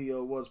night.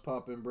 Leo, what's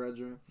poppin',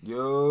 brethren?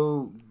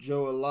 Yo.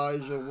 Joe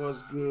Elijah,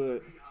 what's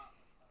good?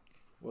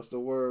 What's the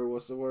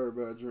word,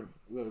 brethren?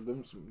 Well,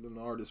 them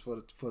artists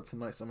for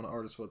tonight. Some of the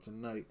artists for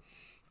tonight.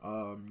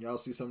 Y'all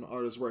see some of the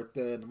artists right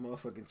there in the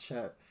motherfucking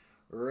chat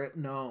right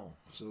now.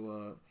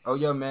 So oh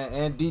yeah, man,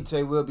 and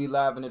DT will be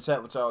live in the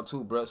chat with y'all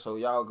too, bro. So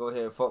y'all go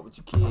ahead and fuck with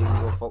your kids. We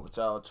go fuck with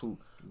y'all too.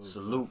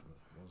 Salute.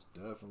 Most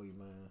definitely,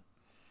 man.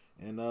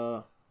 And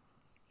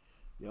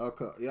y'all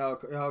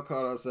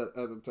caught us at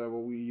the time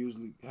where we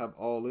usually have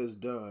all this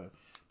done,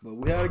 but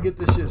we had to get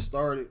this shit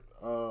started.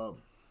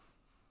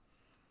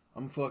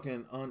 I'm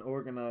fucking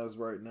unorganized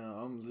right now.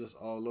 I'm just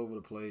all over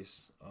the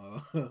place.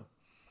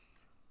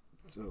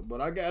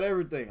 But I got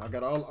everything. I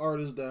got all the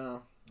artists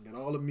down. I got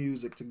all the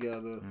music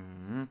together.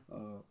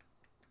 Mm-hmm.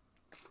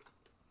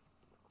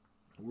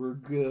 We're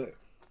good.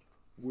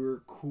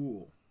 We're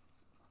cool.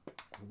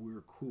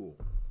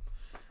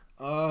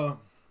 But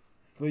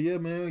yeah,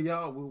 man,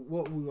 y'all,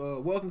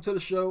 welcome to the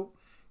show.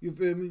 You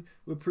feel me?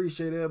 We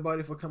appreciate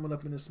everybody for coming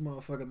up in this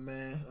motherfucker,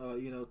 man.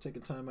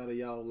 Taking time out of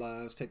y'all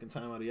lives, taking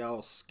time out of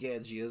y'all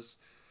schedules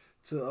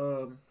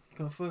to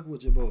come fuck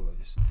with your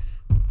boys.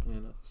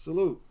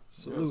 Salute,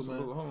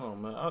 man. Hold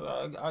on, man.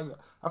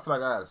 I feel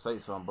like I gotta say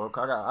something, bro.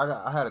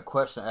 I had a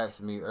question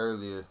asked me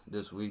earlier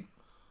this week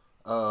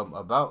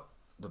about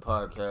the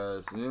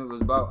podcast, and it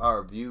was about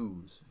our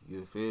views.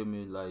 You feel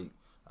me? Like,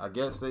 I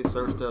guess they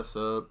searched us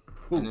up,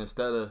 and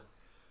instead of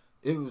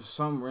it was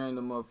some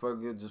random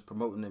motherfucker just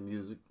promoting their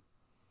music,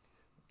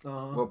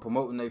 or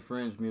promoting their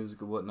friends'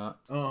 music or whatnot,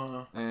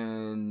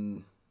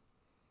 and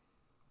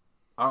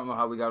I don't know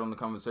how we got on the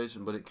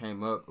conversation, but it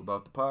came up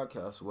about the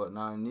podcast or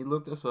whatnot, and he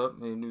looked us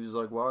up, and he was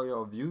like, why are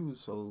y'all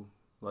views so,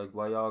 like,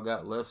 why y'all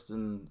got less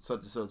than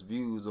such and such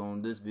views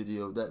on this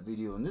video, that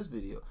video, and this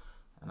video?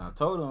 And I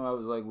told him, I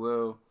was like,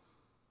 well,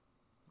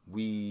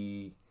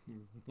 we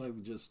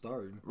just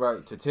started.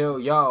 Right, to tell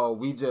y'all,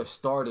 we just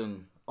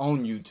starting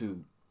on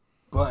YouTube,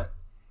 but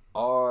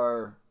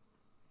our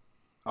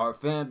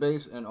fan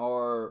base and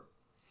our,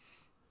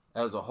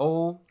 as a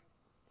whole,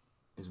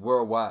 is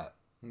worldwide.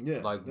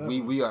 Yeah, like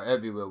definitely. we are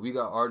everywhere. We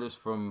got artists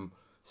from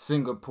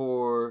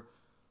Singapore,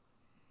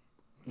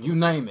 you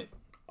name it.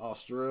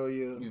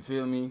 Australia. You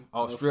feel me?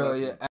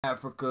 Australia,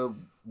 Africa,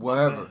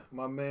 wherever.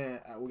 My man,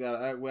 we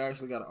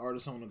actually got an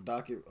artist on the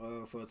docket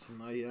for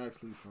tonight. He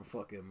actually from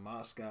fucking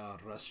Moscow,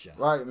 Russia.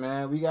 Right,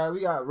 man. We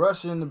got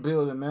Russia in the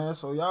building, man.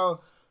 So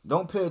y'all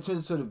don't pay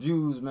attention to the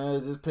views, man.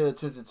 Just pay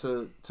attention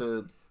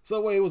to.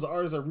 So wait, it was an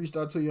artist that reached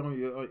out to you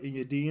in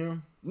your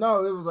DM?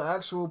 No, it was an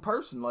actual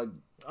person. Like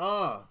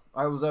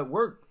I was at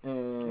work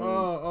and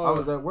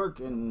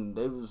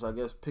they was, I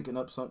guess, picking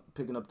up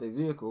their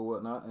vehicle or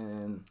whatnot,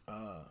 and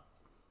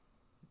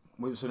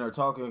we were sitting there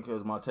talking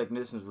because my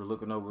technicians were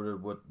looking over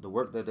the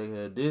work that they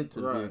had did to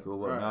the vehicle or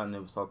whatnot, and they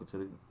was talking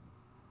to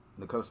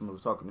the customer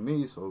was talking to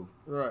me, so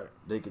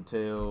they could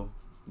tell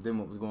them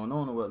what was going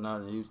on or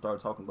whatnot, and he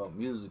started talking about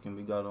music, and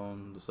we got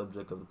on the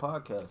subject of the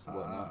podcast and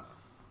whatnot.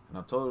 And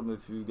I told him,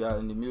 if you got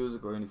any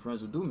music or any friends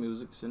who do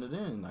music, send it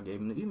in. I gave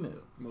him the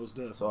email. Most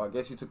definitely. So I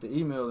guess he took the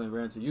email and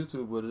ran to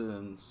YouTube with it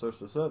and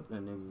searched us up,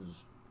 and he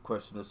was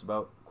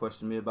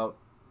questioning me about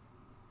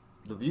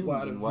the views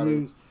and why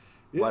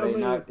they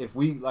not. If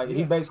we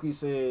he basically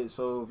said,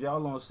 so if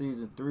y'all on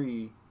season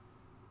 3,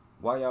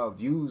 why y'all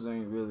views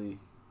ain't really?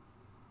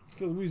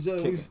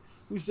 Because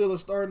we still are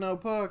starting our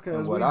podcast.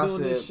 And what we I doing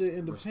said this shit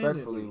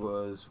independently. respectfully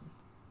was,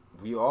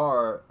 we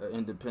are an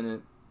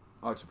independent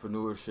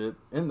entrepreneurship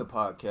in the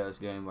podcast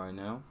game right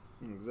now.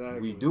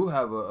 Exactly. We do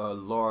have a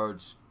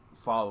large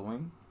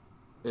following.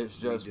 It's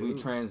just we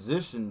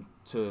transitioned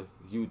to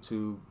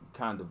YouTube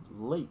kind of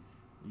late.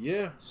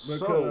 Yeah,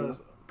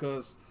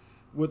 because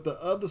with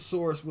the other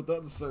source, with the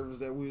other service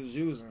that we was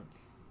using,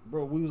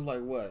 bro, we was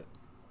like what?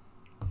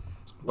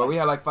 But we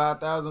had like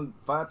 5,000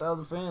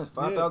 fans,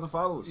 5,000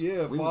 followers.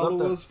 Yeah, we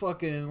followers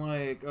fucking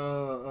like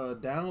the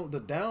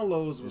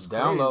downloads was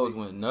crazy. Downloads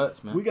went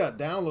nuts, man. We got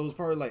downloads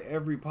probably like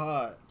every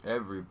pod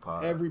Every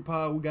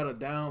pod we got a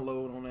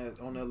download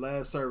on that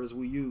last service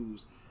we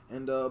used.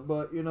 And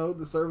but you know,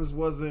 the service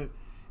wasn't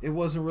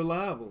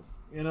reliable,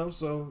 you know.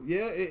 So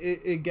yeah,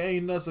 it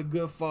gained us a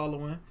good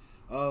following.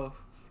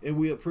 And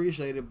we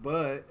appreciate it,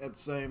 but at the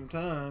same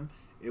time,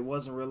 it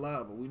wasn't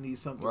reliable. We need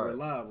something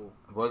reliable.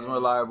 It wasn't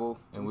reliable,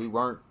 and we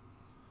weren't.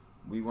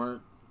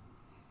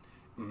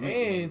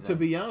 And to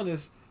be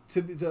honest,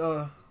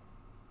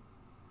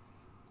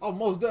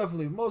 most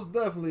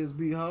definitely is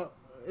B Hop.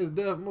 It's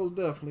most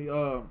definitely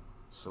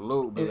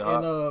salute B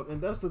Hop.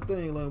 And that's the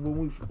thing. Like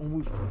when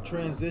we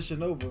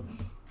transition over,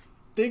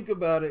 think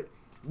about it.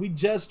 We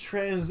just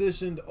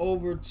transitioned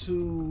over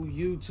to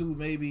YouTube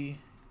maybe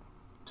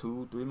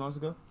 2-3 months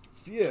ago.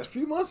 Yeah, a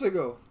few months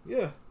ago.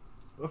 Yeah.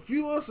 A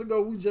few months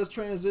ago, we just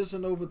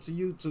transitioned over to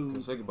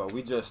YouTube. Think about it.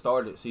 We just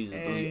started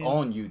season 3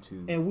 on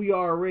YouTube. And we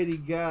already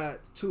got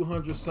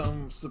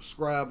 200-something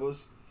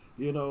subscribers,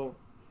 you know.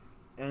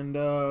 And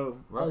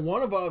on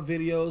one of our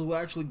videos, we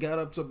actually got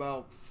up to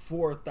about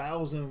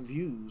 4,000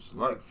 views,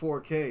 like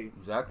 4K.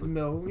 Exactly. You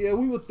know,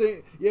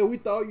 we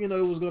thought, you know,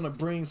 it was going to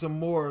bring some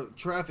more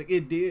traffic.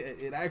 It did.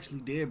 It actually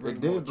did bring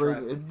more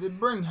traffic. It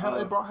brought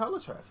hella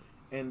traffic.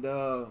 And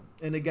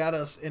it got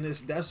us, and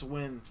that's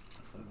when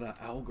the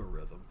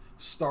algorithm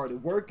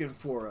started working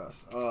for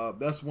us.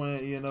 That's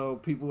when, you know,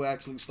 people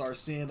actually start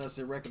seeing us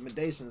in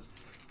recommendations.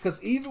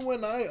 Because even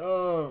when I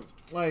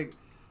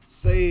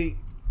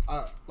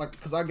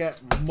because I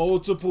got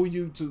multiple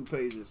YouTube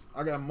pages,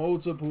 I got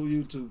multiple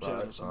YouTube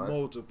channels,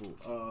 multiple.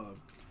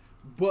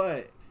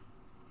 But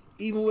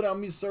even without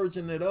me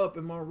searching it up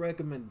in my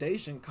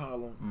recommendation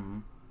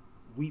column,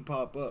 we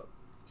pop up.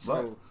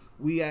 So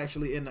we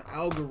actually in the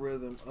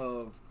algorithm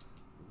of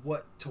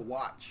what to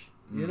watch.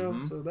 You know,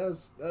 so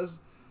that's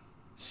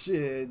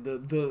shit.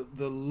 The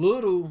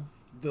little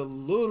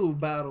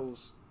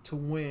battles to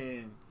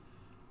win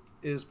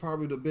is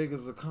probably the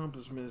biggest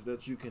accomplishments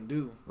that you can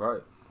do.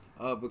 Right.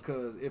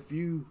 Because if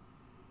you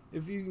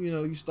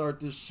you start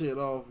this shit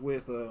off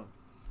with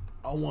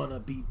I want to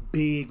be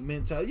big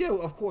mentality. Yeah,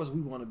 of course we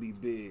want to be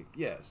big.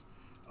 Yes.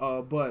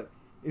 But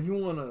if you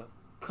want to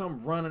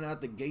come running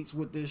out the gates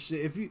with this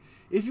shit,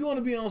 if you want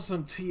to be on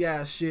some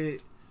T.I.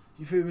 shit,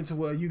 you feel me, to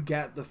where you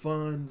got the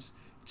funds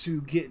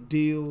to get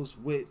deals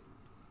with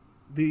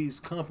these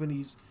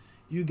companies,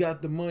 you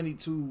got the money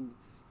to,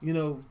 you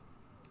know,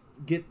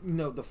 get, you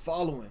know, the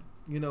following,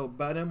 you know,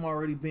 by them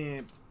already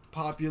being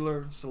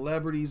popular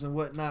celebrities and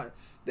whatnot,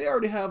 they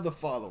already have the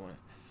following.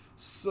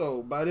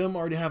 So by them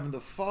already having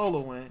the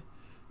following,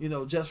 you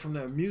know, just from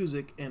their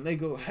music, and they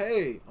go,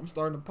 hey, I'm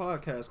starting a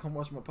podcast, come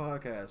watch my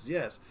podcast.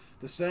 Yes,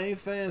 the same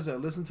fans that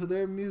listen to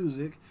their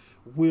music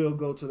will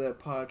go to that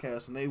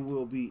podcast, and they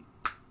will be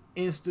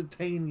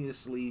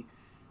instantaneously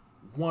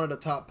one of the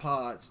top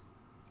pods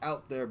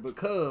out there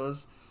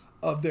because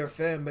of their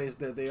fan base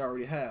that they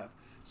already have.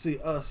 See,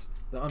 us,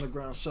 the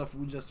Underground Shuffle,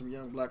 we just some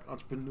young black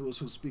entrepreneurs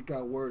who speak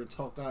our word and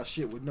talk our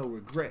shit with no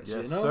regrets.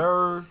 Yes, you know?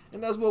 sir.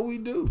 And that's what we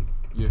do.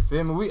 You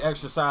feel me? We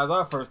exercise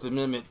our First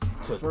Amendment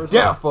to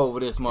death over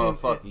this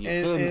motherfucker.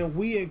 And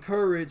we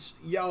encourage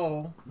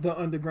y'all, the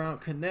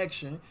Underground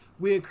Connection,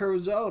 we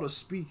encourage y'all to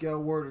speak your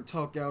word and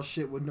talk y'all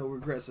shit with no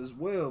regrets as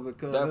well,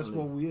 because that's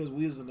what we is.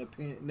 We is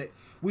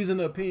an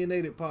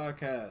opinionated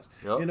podcast.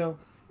 Yep. You know,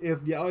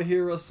 if y'all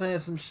hear us saying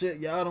some shit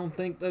y'all don't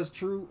think that's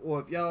true,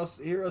 or if y'all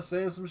hear us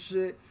saying some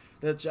shit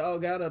that y'all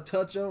got a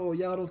touch on, or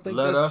y'all don't think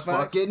that's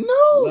facts, fucking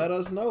know. Let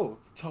us know.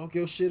 Talk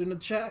your shit in the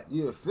chat.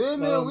 You feel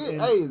me?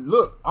 Hey,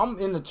 look, I'm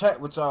in the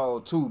chat with y'all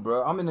too,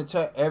 bro. I'm in the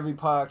chat every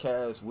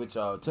podcast with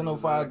y'all.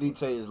 1005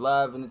 DT is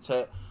live in the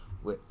chat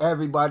with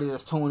everybody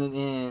that's tuning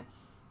in.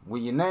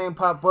 When your name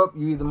pop up,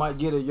 you either might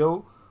get a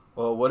yo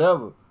or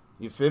whatever.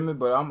 You feel me?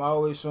 But I'm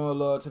always showing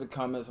love to the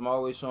comments. I'm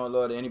always showing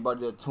love to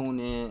anybody that tune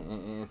in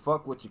and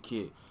fuck with your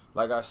kid.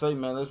 Like I say,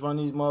 man, let's run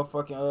these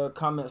motherfucking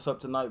comments up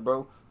tonight,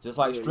 bro. Just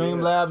like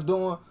Streamlabs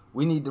doing,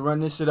 we need to run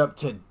this shit up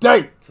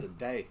today.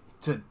 Today,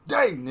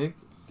 nigga.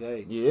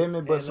 Today. Yeah,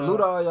 man. But salute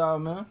all y'all,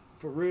 man.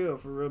 For real,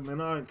 man.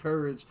 I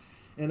encourage,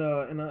 and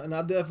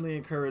I definitely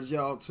encourage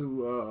y'all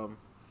to,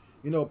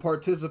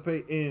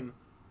 participate in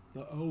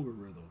the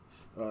algorithm.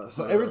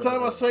 So every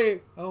time I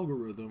say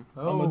algorithm,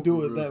 I'm gonna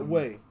do it that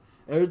way.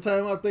 Every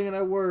time I think of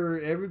that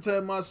word, every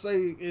time I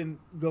say and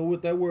go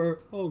with that word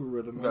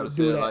algorithm, gotta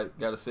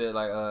say it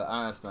like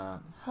Einstein.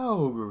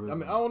 Algorithm. I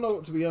mean, I don't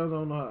know. To be honest, I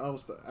don't know how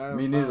Einstein.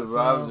 Me neither. Bro.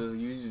 I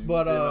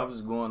was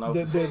just going off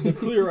the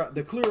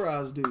clear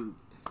eyes dude.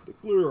 The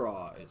clear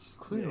eyes.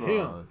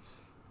 Him.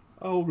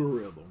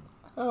 Algorithm.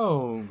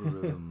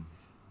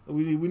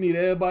 We need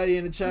everybody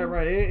in the chat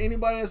right.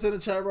 Anybody that's in the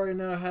chat right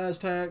now,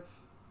 hashtag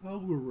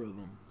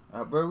algorithm.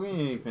 Bro, we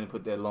ain't finna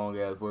put that long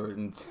ass word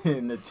in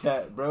the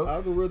chat, bro.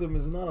 Algorithm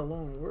is not a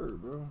long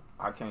word, bro.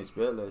 I can't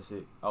spell that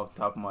shit off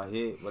the top of my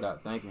head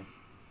without thinking.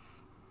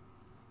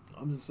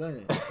 I'm just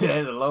saying. That's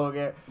a long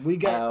ass. We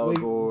got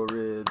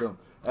algorithm.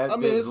 I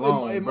mean,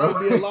 it might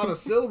be a lot of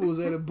syllables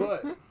in it,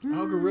 but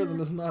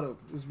algorithm is not a.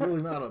 It's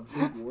really not a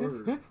big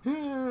word.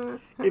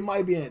 It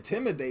might be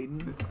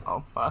intimidating.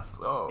 Oh my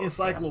soul.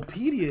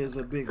 Encyclopedia is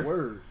a big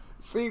word.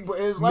 See, but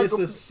it's like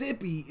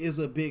Mississippi is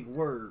a big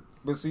word.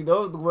 But see,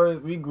 those are the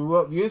words we grew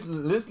up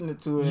listening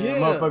to, and Yeah.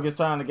 motherfuckers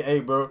trying to get, hey,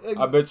 bro,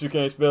 I bet you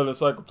can't spell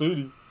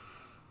encyclopedia.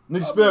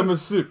 Nigga, spell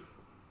Mississippi.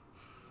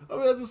 I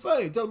mean, that's the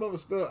same. Tell them how to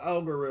spell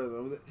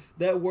algorithm.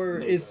 That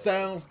word, it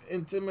sounds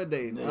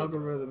intimidating.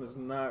 Algorithm is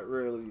not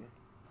really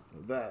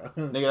that.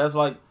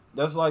 Nigga,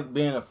 that's like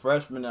being a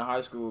freshman in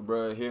high school,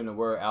 bro, hearing the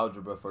word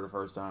algebra for the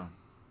first time.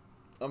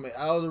 I mean,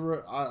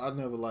 algebra, I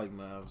never liked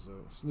math, so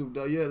Snoop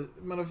Dogg, yeah,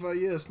 matter of fact,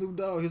 yeah, Snoop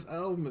Dogg, his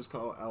album is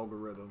called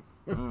Algorithm.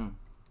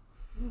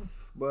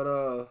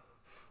 But,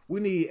 we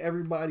need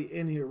everybody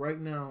in here right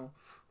now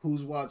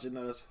who's watching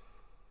us.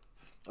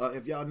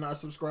 If y'all not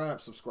subscribed,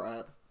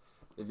 subscribe.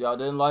 If y'all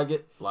didn't like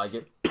it, like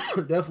it.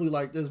 Definitely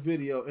like this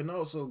video. And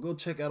also, go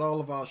check out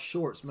all of our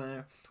shorts,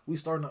 man. We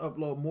starting to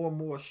upload more and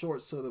more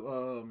shorts to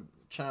the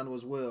channel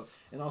as well.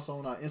 And also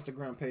on our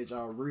Instagram page,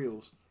 our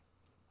Reels.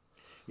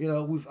 You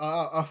know,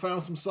 I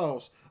found some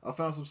sauce.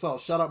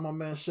 Shout out my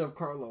man, Chef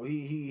Carlo.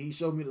 He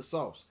showed me the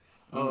sauce.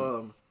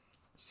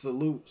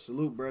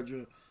 Salute,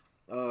 brethren.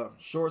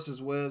 Shorts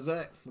is where it's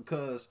at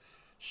because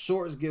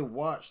shorts get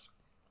watched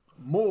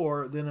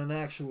more than an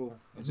actual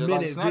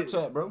minute like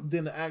Snapchat, bro.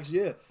 Than the actual,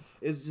 yeah.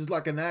 It's just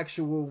like an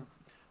actual,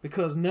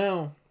 because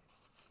now,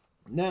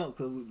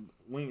 because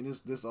we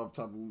ain't this off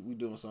topic, we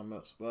doing something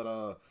else.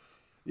 But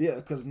yeah,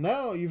 because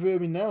now, you feel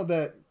me? Now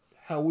that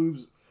how we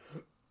was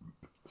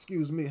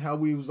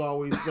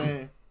always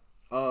saying,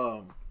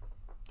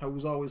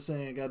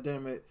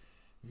 goddamn it,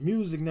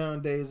 music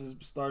nowadays is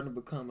starting to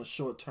become a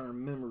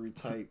short-term memory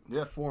type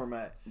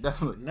format.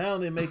 Definitely. Now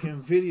they're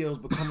making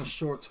videos become a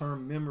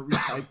short-term memory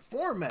type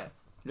format.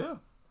 Yeah.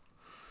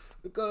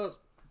 Because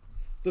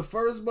the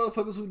first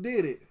motherfuckers who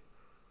did it,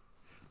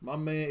 my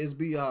man is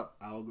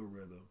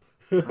algorithm.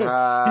 You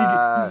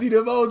see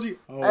the emoji?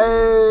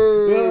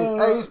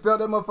 Hey, he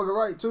spelled that motherfucker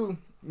right too.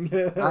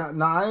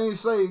 I ain't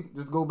say,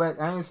 just go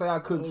back, I ain't say I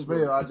couldn't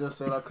spell. I just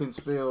said I couldn't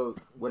spell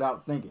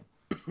without thinking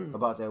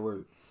about that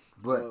word.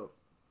 But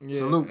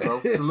salute,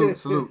 bro.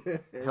 Salute.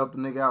 Help the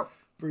nigga out.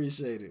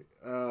 Appreciate it.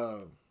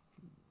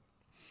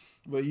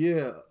 But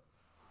yeah.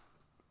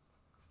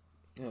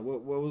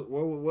 What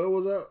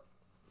was that?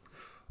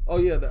 Oh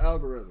yeah, the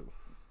algorithm.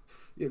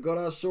 Yeah, go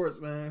to our shorts,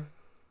 man.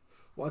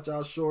 Watch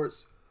our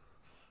shorts.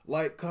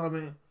 Like,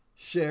 comment,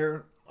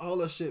 share, all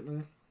that shit,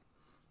 man.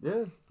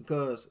 Yeah.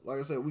 Because, like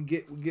I said, we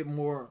get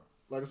more.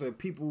 Like I said,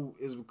 people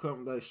is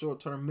becoming that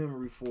short-term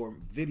memory for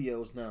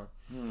videos now.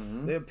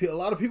 Mm-hmm. A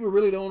lot of people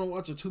really don't want to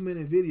watch a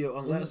 2-minute video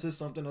unless it's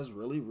something that's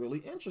really, really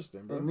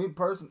interesting, bro. And me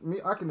personally,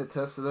 I can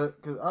attest to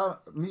that because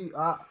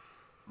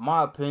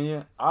my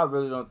opinion, I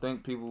really don't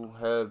think people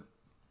have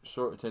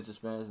short attention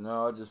spans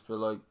now. I just feel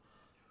like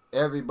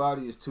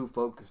everybody is too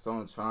focused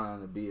on trying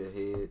to be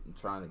ahead and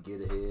trying to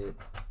get ahead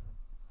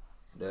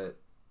that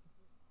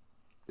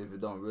if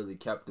it don't really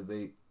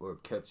captivate or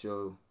catch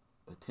your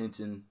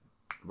attention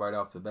right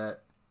off the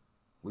bat,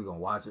 we're going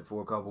to watch it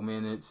for a couple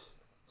minutes,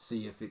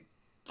 see if it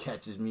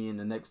catches me in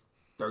the next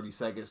 30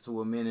 seconds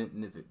to a minute,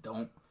 and if it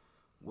don't,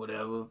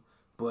 whatever.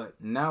 But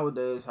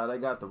nowadays, how they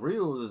got the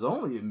reels is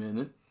only a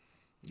minute.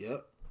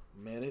 Yep,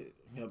 minute.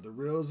 You have the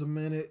reels a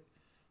minute.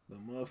 The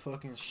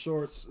motherfucking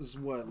shorts is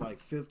what,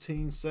 like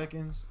 15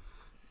 seconds?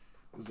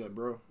 Is that,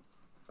 bro?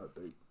 I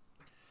think.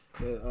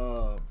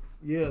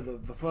 Yeah, the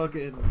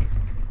fucking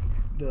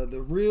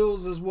the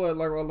reels is what,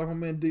 like my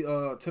man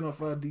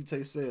 1005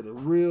 DT said, the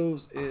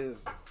reels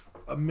is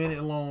a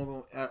minute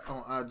long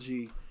on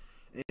IG,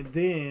 and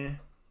then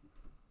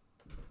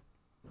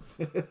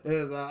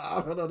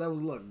I don't know, that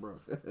was luck, bro.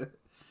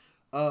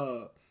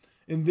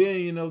 And then,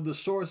 you know, the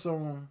shorts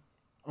on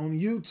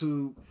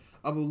YouTube,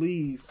 I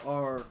believe,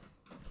 are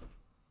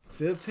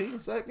 15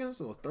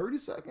 seconds or 30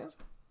 seconds.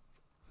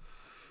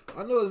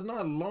 I know it's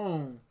not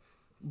long,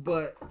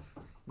 but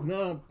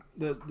now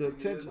the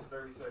attention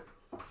 30 seconds.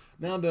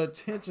 Now the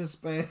attention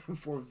span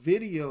for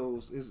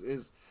videos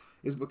is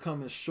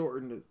becoming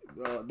shortened.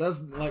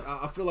 That's like,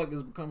 I feel like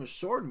it's becoming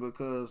shortened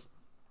because,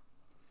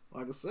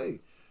 like I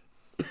say,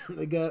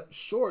 they got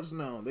shorts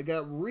now. They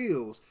got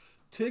reels,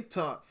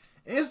 TikTok,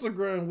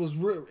 Instagram is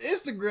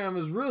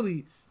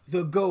really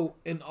the GOAT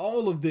in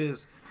all of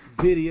this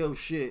video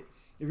shit.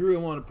 If you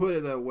really want to put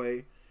it that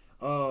way,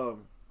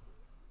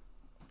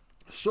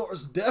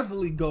 shorts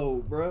definitely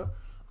gold, bro.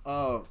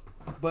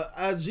 But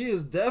IG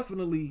is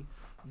definitely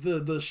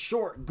the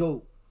short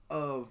GOAT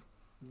of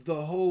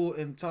the whole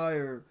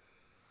entire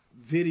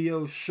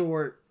video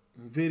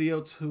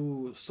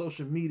to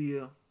social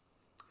media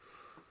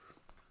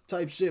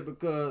type shit,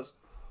 because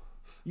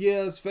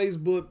yes,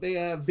 Facebook, they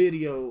have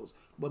videos,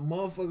 but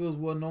motherfuckers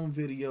wasn't on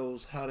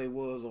videos how they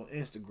was on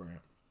Instagram.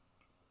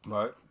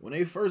 Right. When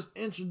they first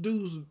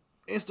introduced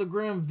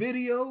Instagram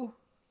video,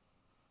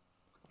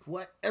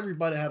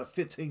 everybody had a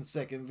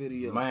 15-second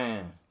video.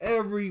 Man.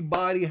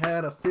 Everybody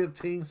had a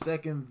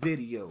 15-second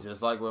video.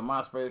 Just like when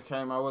MySpace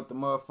came out with the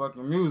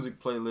motherfucking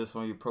music playlist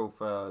on your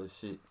profile and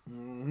shit.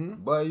 Mm-hmm.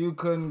 But you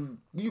couldn't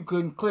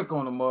click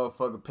on the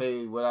motherfucking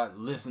page without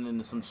listening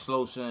to some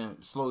slow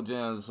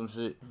jams or some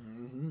shit.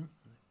 Mm-hmm.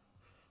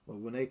 But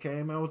when they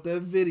came out with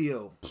that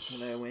video,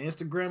 when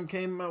Instagram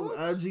came out with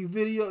IG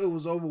video, it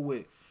was over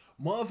with.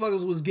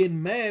 Motherfuckers was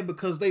getting mad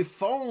because they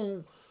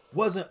phone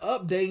wasn't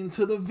updating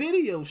to the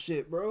video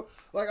shit, bro.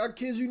 Like, I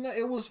kid you not,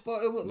 it was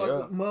like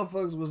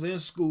motherfuckers was in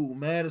school,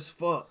 mad as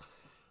fuck.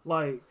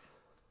 Like,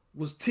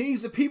 was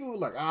teasing people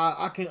like,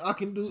 I can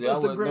do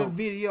Instagram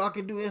video, I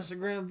can do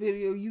Instagram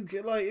video. You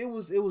can, like, it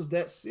was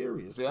that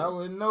serious. See, bro. I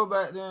wouldn't know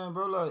back then,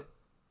 bro. Like,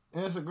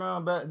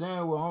 Instagram back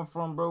then, where I'm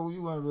from, bro,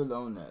 you weren't really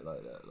on that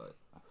like that. Like,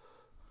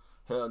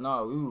 hell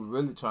no, we were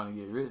really trying to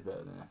get rich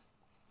back then.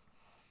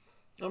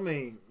 I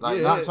mean,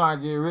 like, not trying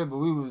to get rich, but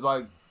we was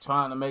like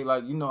trying to make,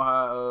 like, you know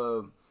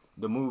how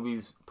the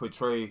movies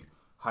portray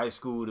high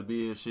school to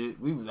be and shit.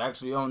 We was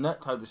actually on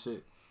that type of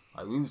shit.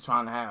 Like, we was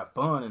trying to have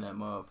fun in that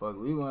motherfucker.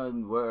 We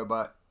wasn't worried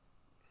about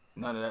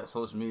none of that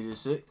social media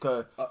shit.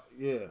 Cause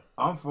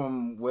I'm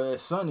from where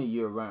it's sunny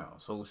year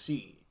round, so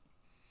shit.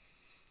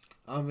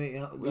 I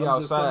mean, we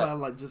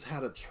outside. Just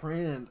had a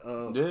trend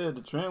of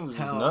the trend was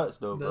just nuts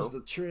though, bro. That's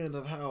the trend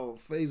of how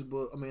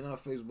Facebook. I mean,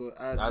 not Facebook.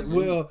 IG.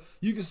 Well,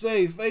 you can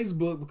say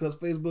Facebook because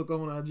Facebook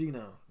on IG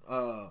now.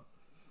 I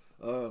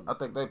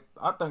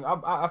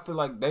feel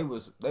like they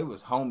was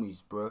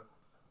homies, bro.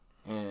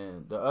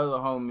 And the other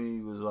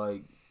homie was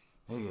like,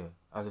 "Nigga,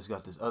 I just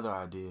got this other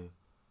idea,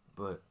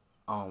 but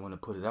I don't want to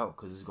put it out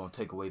because it's gonna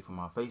take away from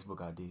my Facebook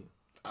idea.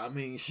 I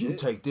mean, shit. You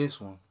take this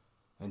one,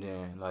 and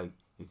then like."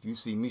 If you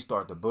see me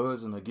start the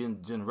buzz and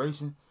again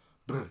generation,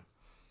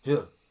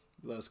 here,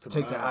 let's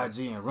combine, take the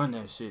IG and run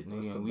that shit,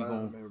 nigga. And we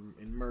gonna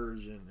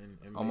merge and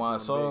on my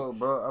soul,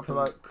 bro. I feel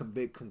like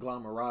big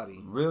conglomerate,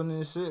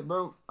 realness shit,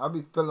 bro. I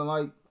be feeling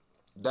like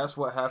that's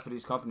what half of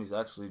these companies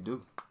actually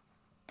do,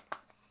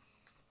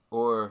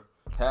 or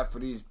half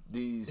of these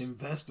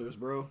investors,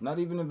 bro. Not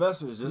even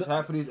investors, just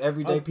half of these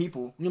everyday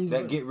people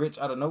that get rich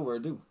out of nowhere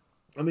do.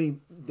 I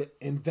mean, the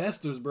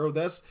investors, bro.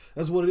 That's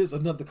what it is.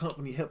 Another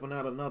company helping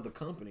out another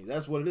company.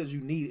 That's what it is.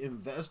 You need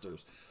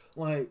investors.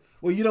 Like,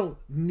 well, you don't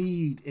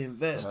need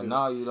investors.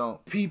 No, you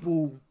don't.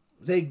 People,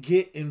 they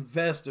get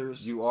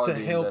investors to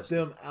help investor.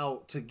 them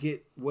out to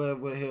get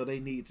whatever the hell they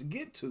need to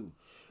get to.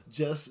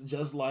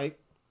 Just like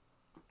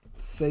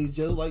how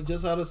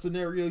the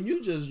scenario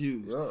you just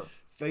used. Yeah.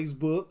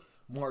 Facebook,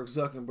 Mark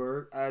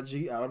Zuckerberg,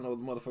 IG. I don't know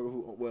the motherfucker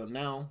who. Well,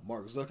 now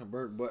Mark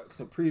Zuckerberg, but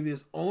the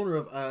previous owner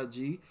of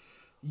IG.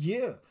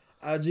 Yeah,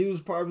 IG was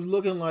probably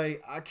looking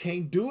like, I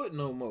can't do it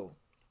no more.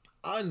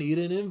 I need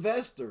an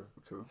investor.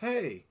 True.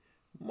 Hey,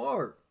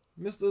 Mark,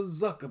 Mr.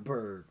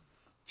 Zuckerberg,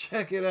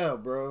 check it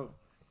out, bro.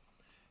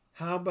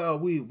 How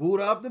about we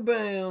boot up the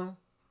bam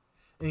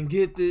and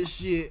get this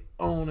shit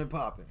on and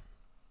popping?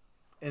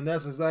 And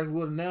that's exactly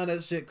what now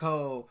that shit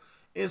called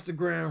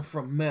Instagram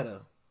from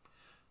Meta.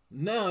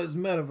 Now it's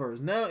Metaverse.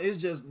 Now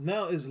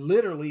it's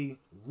literally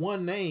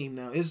one name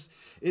now. It's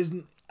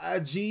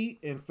IG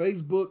and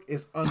Facebook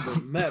is under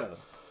Meta.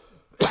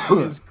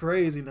 It's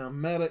crazy now.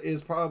 Meta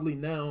is probably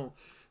now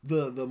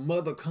the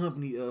mother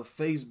company of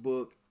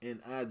Facebook and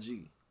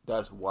IG.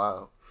 That's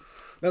wild.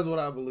 That's what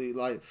I believe.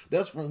 Like,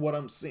 that's from what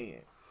I'm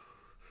seeing.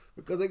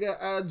 Because they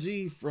got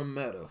IG from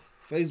Meta,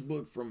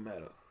 Facebook from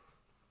Meta.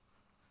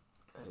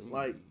 Hey.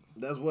 Like,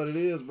 that's what it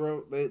is,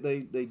 bro.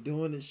 They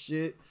doing this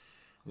shit.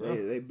 Yeah.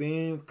 They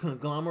being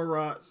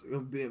conglomerates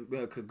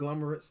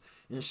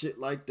and shit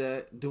like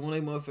that, doing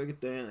a motherfucking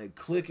thing. They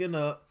clicking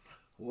up.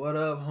 What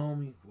up,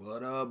 homie?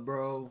 What up,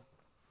 bro?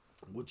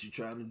 What you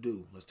trying to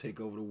do? Let's take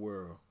over the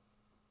world.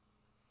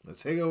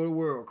 Let's take over the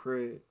world,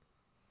 Craig.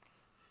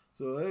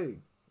 So, hey,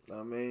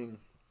 I mean,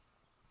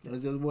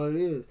 that's just what it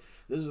is.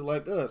 This is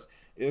like us.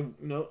 If,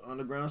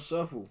 Underground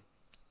Shuffle,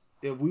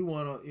 if we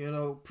want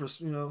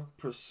to,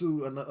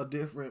 pursue a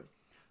different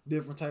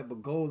type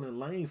of goal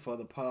and lane for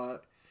the pod,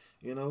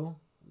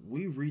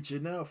 we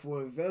reaching out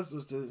for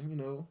investors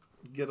to,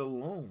 get a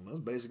loan. That's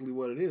basically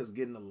what it is,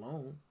 getting a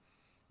loan.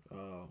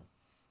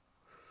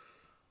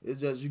 It's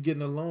just you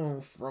getting a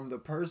loan from the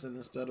person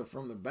instead of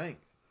from the bank.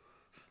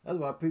 That's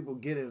why people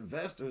get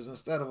investors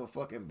instead of a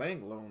fucking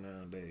bank loan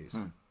nowadays.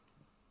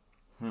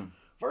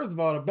 First of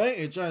all, the bank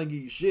ain't trying to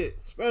give you shit,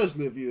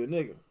 especially if you're a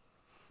nigga.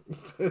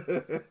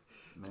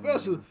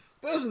 especially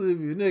if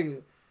you're a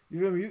nigga. You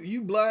feel me?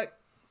 You black.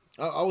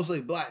 I would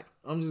say black.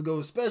 I'm just going,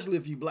 especially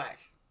if you black.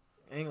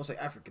 I ain't gonna say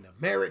African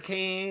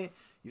American.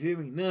 You feel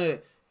me? None of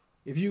that.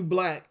 If you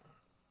black,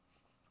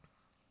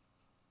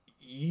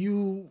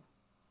 you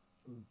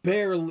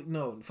barely,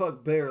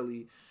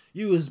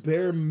 you is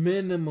bare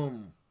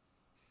minimum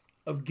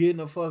of getting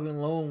a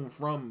fucking loan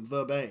from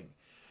the bank.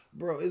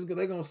 Bro,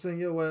 they gonna send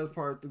your ass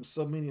part through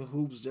so many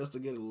hoops just to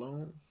get a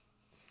loan?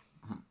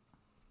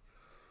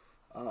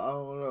 I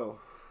don't know.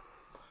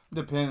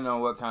 Depending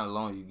on what kind of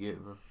loan you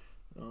get, bro.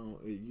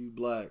 You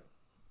black.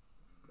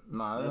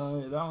 Nah,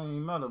 that don't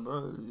even matter,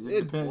 bro.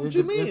 What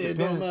you mean it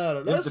don't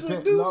matter? That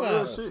shit do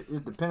matter. Shit.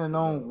 It's depending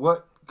on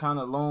what kind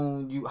of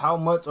loan how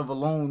much of a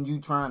loan you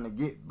trying to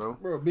get, bro.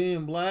 Bro,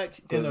 being black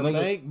in a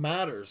bank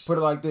matters. Put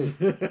it like this: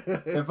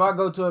 if I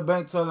go to a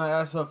bank telling her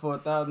ask her for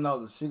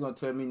 $1,000, she gonna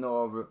tell me no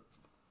over it.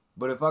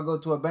 But if I go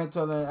to a bank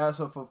telling her ask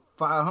her for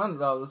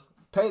 $500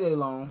 payday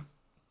loan,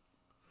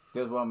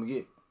 guess what I'm gonna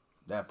get?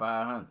 That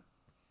 $500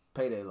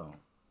 payday loan.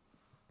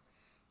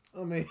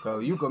 I mean, so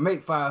you can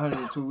make $500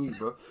 in 2 weeks,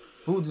 bro.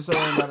 Who just say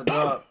I ain't got a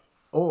job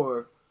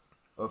or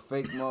a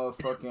fake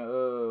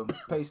motherfucking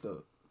pay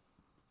stub?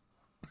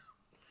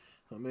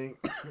 I mean,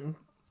 I'm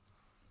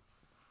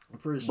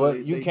pretty sure.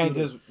 But you can't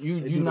just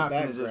you not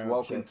finna just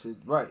walk into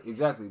right,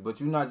 exactly.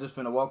 But you're not just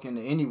finna walk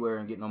into anywhere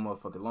and get no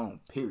motherfucking loan.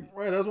 Period.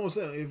 Right, that's what I'm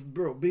saying. If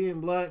bro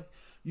being black,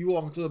 you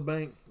walk into a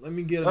bank, let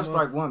me get that's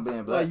strike one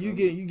being black. Like you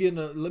getting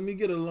let me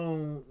get a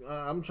loan.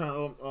 I'm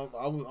trying.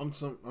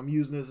 I'm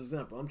using this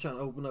example. I'm trying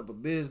to open up a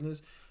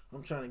business.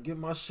 I'm trying to get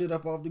my shit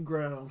up off the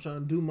ground. I'm trying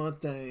to do my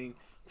thing.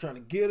 I'm trying to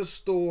get a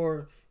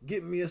store,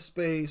 get me a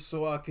space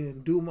so I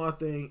can do my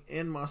thing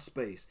in my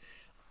space.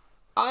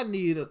 I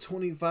need a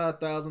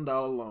 $25,000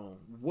 loan.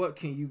 What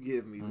can you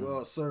give me?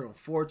 Well, sir,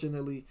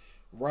 unfortunately,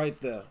 right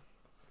there.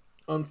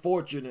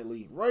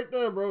 Unfortunately, right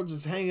there, bro.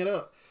 Just hang it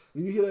up.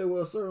 You hear that?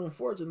 Well, sir,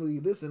 unfortunately,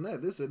 this and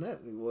that.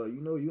 Well, you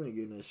know you ain't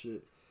getting that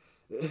shit.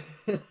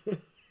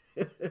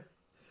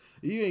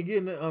 You ain't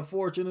getting it,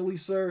 unfortunately,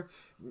 sir.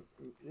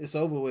 It's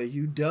over with.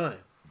 You done.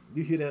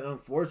 You hear that?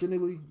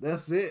 Unfortunately,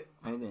 that's it.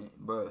 Ain't it,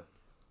 bro?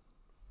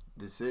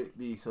 The shit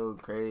be so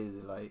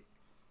crazy. Like,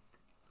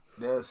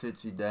 they'll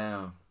sit you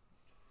down.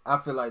 I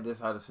feel like this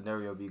how the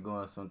scenario be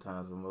going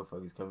sometimes when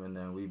motherfuckers come in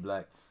there and we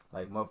black.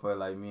 Like, motherfucker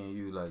like me and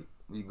you, like,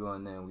 we go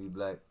in there and we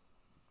black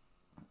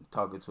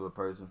talking to a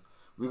person.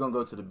 We gonna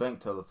go to the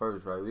bank teller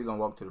first, right? We gonna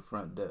walk to the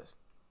front desk.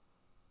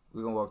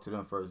 We gonna walk to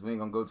them first. We ain't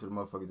gonna go to the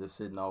motherfuckers that's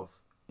sitting off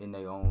in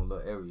their own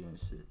little area and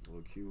shit.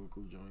 Little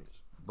cubicle joints.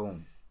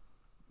 Boom.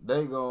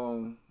 They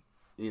gon'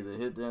 either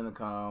hit the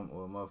intercom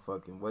or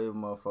motherfucking wave a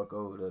motherfucker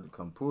over there to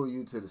come pull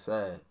you to the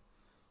side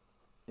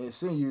and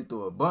send you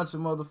through a bunch of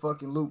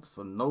motherfucking loops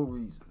for no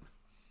reason.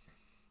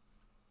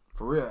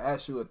 For real,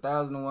 ask you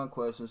 1,001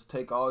 questions,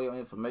 take all your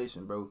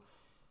information, bro.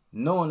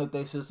 Knowing that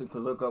they system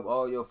can look up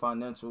all your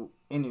financial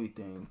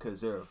anything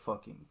because they're a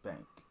fucking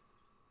bank.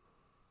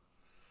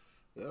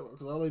 Yeah,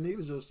 because all they need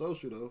is your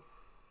social, though.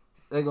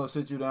 They gonna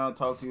sit you down,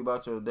 talk to you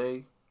about your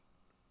day,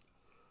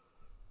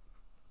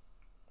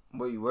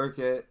 where you work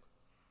at,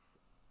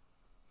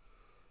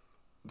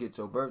 get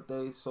your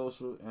birthday,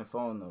 social, and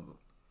phone number.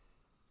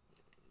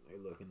 They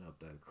looking up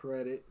that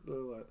credit. They're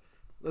like,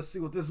 let's see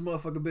what this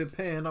motherfucker been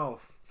paying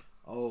off.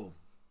 Oh,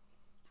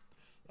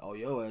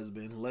 your ass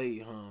been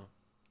late, huh?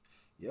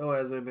 Your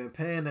ass ain't been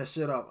paying that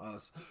shit off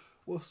us.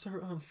 Well,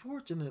 sir,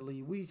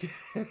 unfortunately, we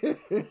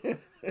can't.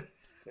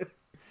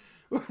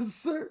 Well,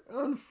 sir,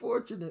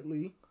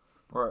 unfortunately.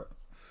 Right.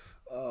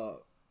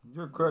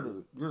 Your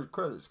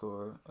credit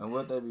score, and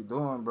what they be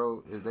doing,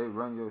 bro, is they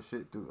run your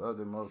shit through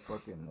other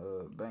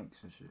motherfucking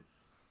banks and shit.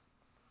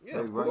 Yeah,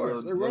 of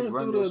course. They run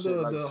through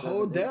the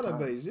whole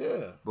database,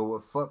 yeah. But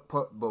what fuck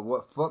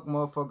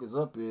motherfuckers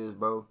up is,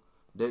 bro,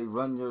 they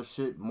run your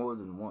shit more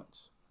than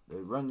once.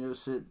 They run your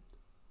shit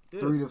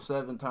 3 to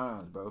 7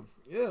 times, bro.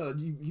 Yeah,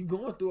 you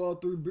going through all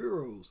 3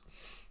 bureaus.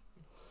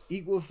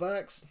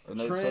 Equifax,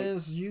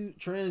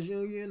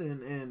 TransUnion,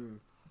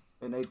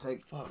 and they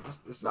take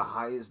the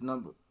highest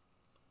number.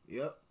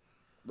 Yep.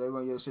 They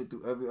run your shit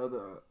through every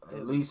other,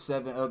 at least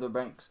 7 other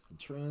banks.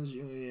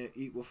 TransUnion,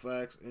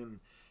 Equifax, and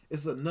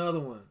it's another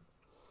one.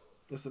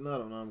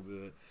 I'm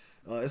good.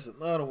 It's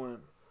another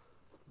one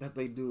that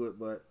they do it,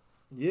 but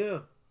yeah,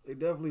 they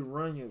definitely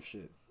run your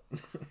shit.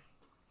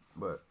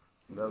 But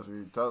that's what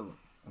you tell them.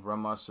 Run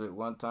my shit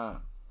one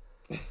time.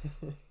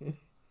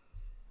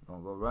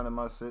 Don't go running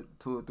my shit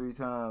 2 or 3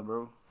 times,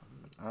 bro.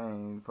 I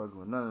ain't fucking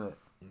with none of that.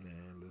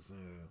 Man, listen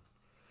here.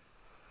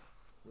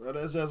 Well,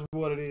 that's just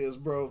what it is,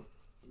 bro.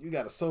 You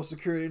got a social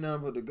security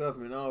number, the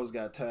government always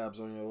got tabs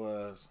on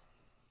your ass.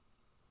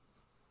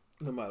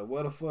 No matter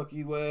what the fuck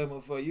you at,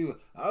 motherfucker, you.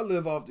 I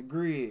live off the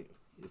grid.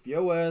 If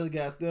your ass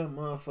got them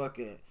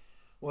motherfucking,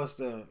 what's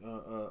that?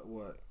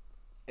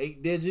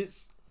 8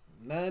 digits?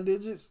 9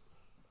 digits?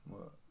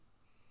 What?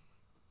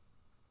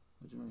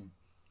 What you mean?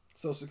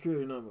 Social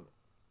security number.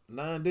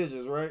 9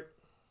 digits, right?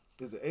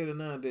 Is it 8 or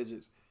 9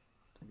 digits?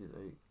 I think it's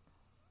 8.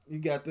 You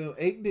got them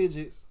 8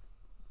 digits.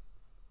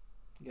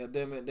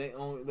 Goddamn it, they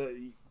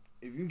only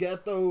if you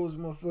got those,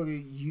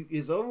 motherfucker,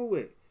 it's over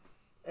with.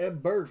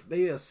 At birth,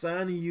 they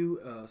assigning you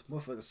a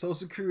motherfucking social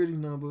security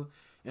number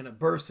and a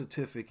birth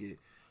certificate.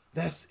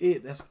 That's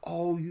it. That's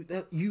all you.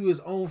 That you is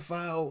on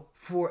file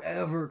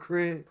forever,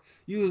 Craig.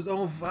 You is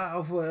on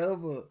file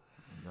forever.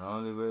 The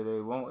only way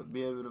they won't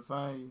be able to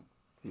find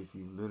you if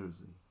you literally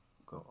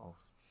go off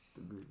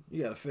the grid.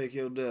 You gotta fake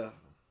your death.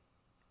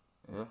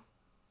 Yeah.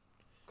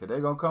 Cause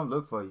they gonna come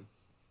look for you.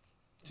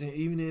 See,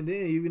 even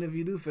if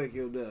you do fake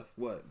your death,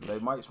 what? They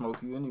might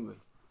smoke you anyway.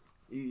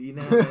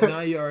 Now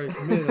you already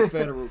committed a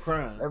federal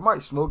crime. They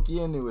might smoke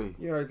you anyway.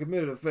 You already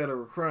committed a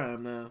federal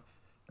crime now.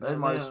 They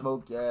might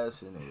smoke your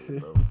ass anyway,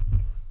 bro.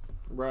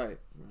 Right.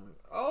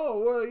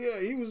 Oh, well, yeah,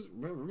 he was,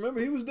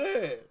 remember, he was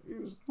dead.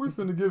 We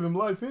finna give him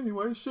life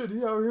anyway. Shit,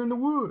 he out here in the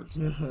woods.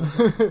 He's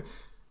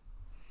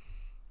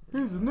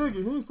a nigga.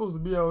 He ain't supposed to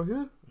be out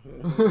here.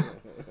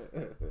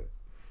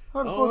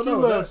 How the fuck he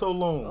last so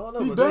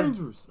long? He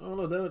dangerous. I don't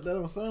know. That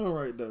don't sound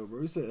right, though,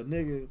 bro. He said a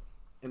nigga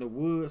in the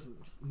woods.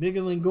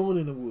 Niggas ain't going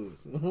in the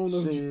woods. I don't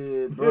know.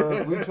 Shit, bro.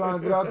 If we trying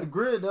to get out the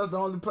grid, that's the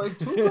only place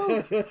to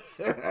go.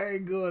 I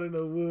ain't going in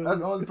the woods. That's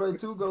the only place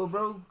to go,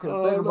 bro.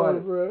 Cause think about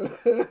it, bro.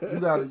 You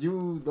gotta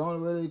use the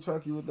only way they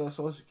track you with that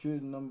social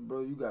security number, bro.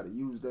 You gotta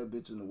use that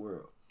bitch in the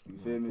world. You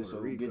feel me?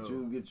 So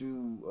get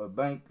you a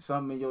bank,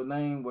 something in your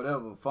name,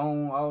 whatever,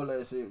 phone, all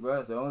that shit, bro.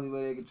 That's the only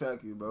way they can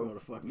track you, bro.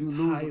 You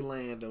lose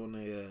Thailand on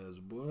their ass,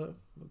 boy.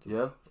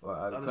 Yeah, or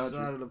out of the country.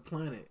 Side of the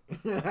planet.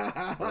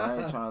 I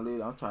ain't trying to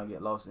leave. I'm trying to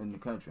get lost in the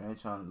country. I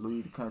ain't trying to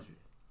leave the country.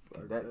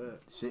 That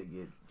shit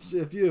get.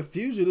 Shit, if you're a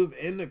fugitive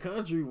in the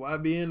country, why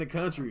be in the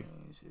country?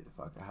 Man, shit, if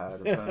I could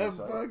hide in plain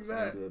sight, fuck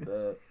that. That'd be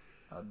bad.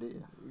 I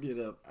did. Get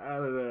up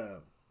out of there.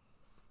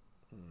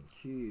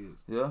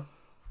 Kids. Yeah.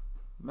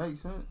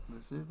 Makes sense.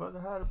 Let's see if I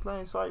can hide in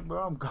plain sight,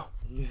 bro. I'm gone.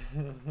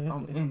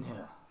 I'm in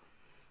there.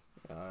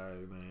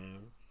 Alright,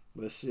 man.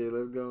 But shit,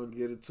 let's go and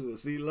get into it.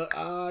 See, look,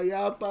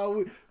 y'all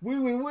thought we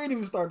didn't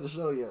even start the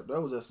show yet.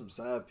 That was just some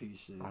side piece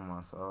shit. Oh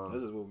my soul.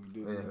 That's just what we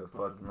do. Yeah,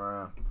 fucking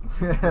around.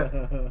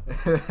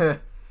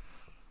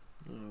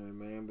 Alright,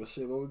 man. But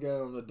shit, what we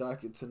got on the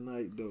docket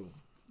tonight, though?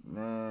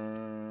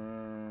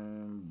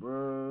 Man,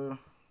 bro.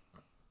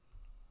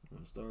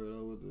 Let's start it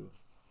out with the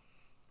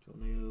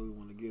tornado. We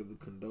want to give the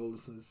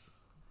condolences.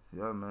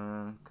 Yeah,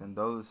 man.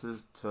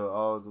 Condolences to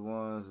all the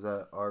ones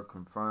that are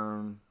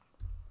confirmed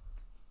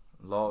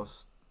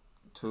lost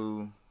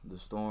to the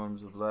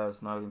storms of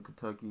last night in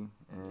Kentucky.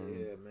 And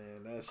yeah,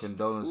 man. That's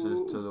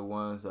condolences to the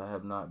ones that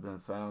have not been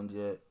found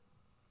yet.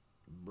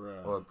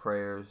 Bruh. Or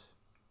prayers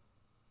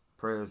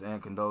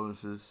and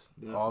condolences.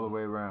 Definitely. All the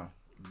way around.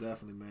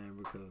 Definitely, man,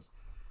 because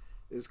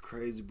it's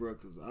crazy, bro.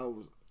 Because I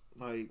was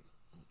like,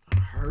 I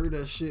heard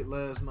that shit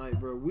last night,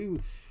 bro.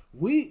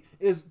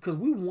 It's because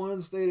we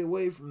one state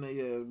away from that,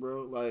 yeah,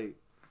 bro. Like,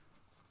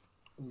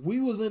 we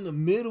was in the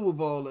middle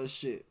of all that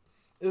shit.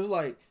 It was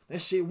like that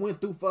shit went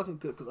through fucking,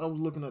 because I was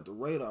looking at the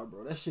radar,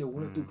 bro. That shit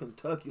went through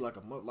Kentucky like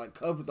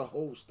covered the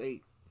whole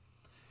state.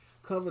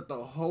 Covered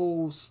the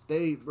whole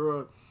state,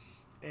 bro.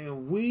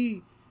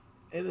 And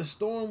the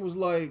storm was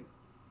like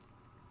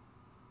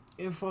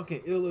in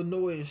fucking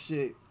Illinois and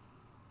shit,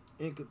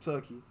 in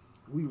Kentucky.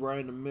 We right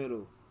in the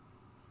middle.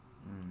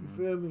 You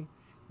feel me?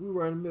 We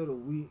right in the middle.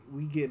 We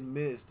get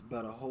missed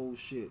by the whole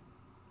shit.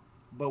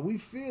 But we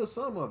feel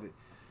some of it.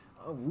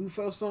 We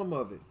felt some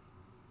of it.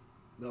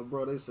 Now,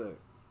 bro, they said,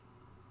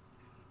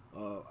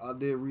 I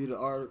did read an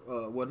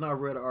article, not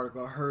read an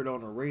article, I heard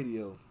on the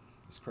radio.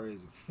 It's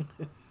crazy.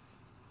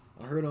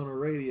 I heard on the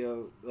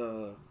radio,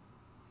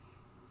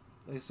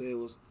 they say it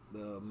was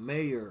the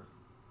mayor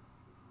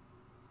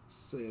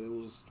said it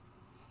was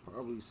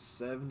probably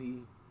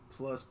 70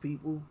 plus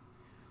people,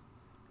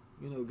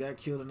 got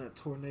killed in that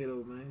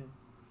tornado, man.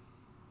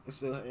 It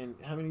said, and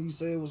how many you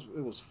say it was?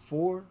 It was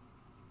 4?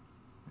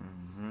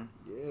 Mm-hmm.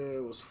 Yeah,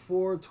 it was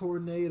 4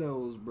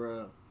 tornadoes,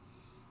 bruh.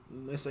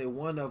 And they say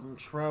one of them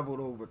traveled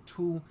over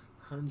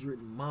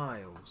 200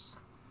 miles.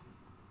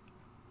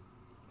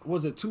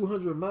 Was it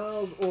 200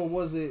 miles or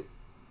was it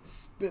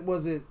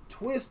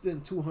twisting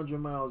 200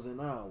 miles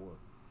an hour?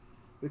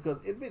 Because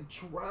if it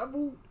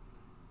traveled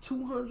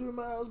 200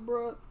 miles,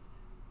 bruh,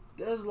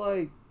 that's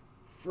like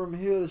from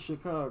here to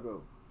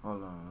Chicago.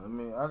 Hold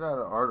on. I got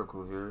an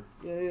article here.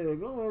 Yeah.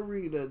 Go ahead and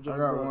read that, John. I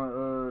got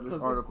one.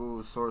 This article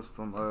was sourced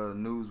from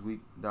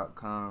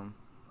Newsweek.com.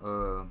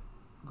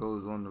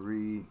 Goes on to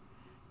read,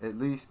 at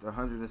least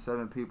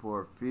 107 people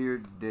are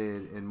feared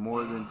dead and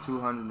more than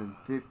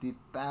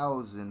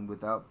 250,000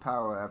 without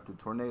power after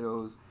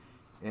tornadoes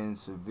and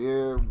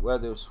severe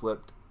weather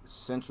swept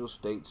central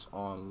states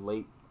on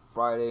late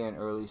Friday and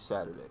early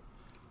Saturday.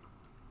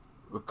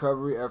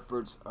 Recovery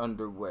efforts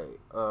underway.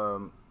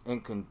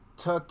 In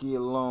Kentucky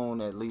alone,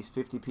 at least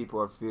 50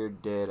 people are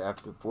feared dead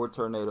after 4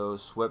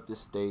 tornadoes swept the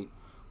state,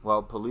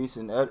 while police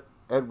in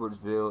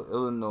Edwardsville,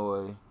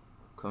 Illinois,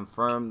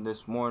 confirmed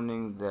this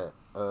morning that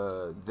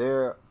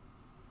there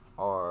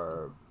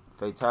are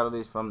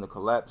fatalities from the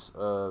collapse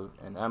of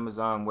an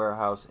Amazon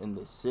warehouse in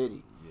the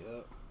city.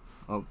 Yep.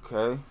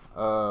 Okay.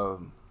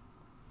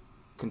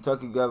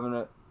 Kentucky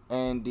Governor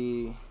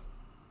Andy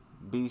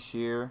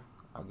Beshear,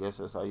 I guess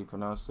that's how you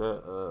pronounce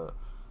that,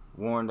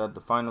 warned that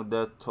the final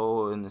death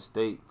toll in the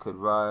state could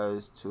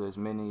rise to as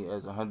many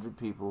as 100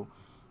 people,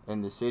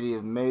 and the city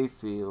of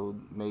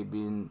Mayfield may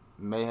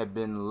have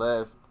been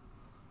left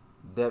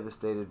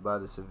devastated by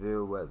the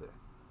severe weather.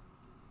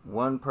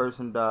 1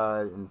 person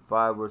died and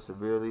 5 were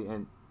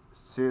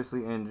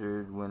seriously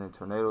injured when a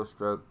tornado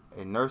struck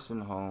a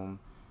nursing home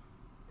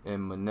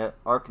in Manette,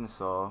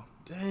 Arkansas.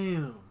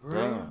 Damn, bro.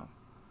 Damn.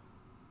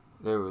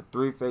 There were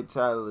 3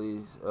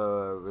 fatalities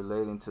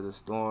relating to the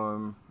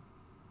storm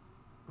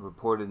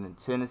reported in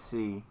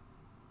Tennessee,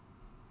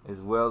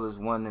 as well as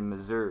 1 in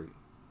Missouri.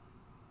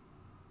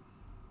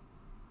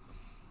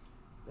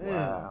 Damn,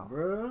 Wow.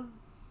 bro.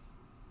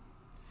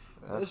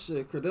 That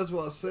shit, that's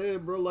what I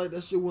said, bro. Like,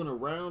 that shit went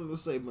around,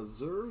 let's say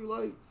Missouri,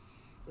 like,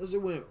 that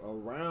shit went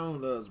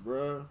around us,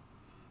 bro.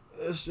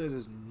 That shit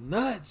is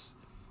nuts.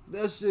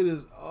 That shit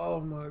is, oh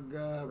my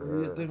God,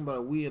 bro. You think about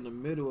it, we in the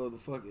middle of the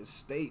fucking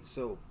state,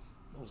 so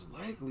most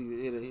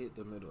likely it'll hit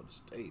the middle of the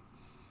state.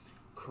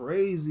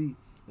 Crazy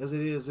as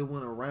it is, it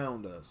went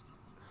around us.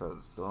 So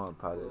the storm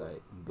probably,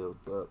 like, built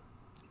up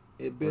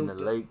It built in the up.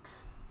 Lakes.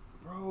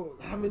 Bro,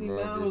 how many And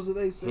then miles did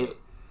they say? hit.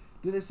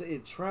 Did they say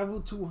it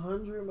traveled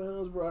 200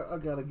 miles, bro? I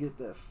gotta get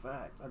that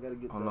fact. I gotta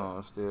get Hold that.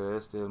 on,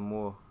 there's still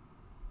more.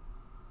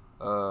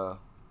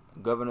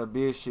 Governor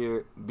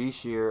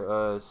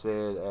Beshear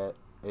said at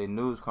a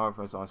news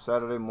conference on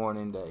Saturday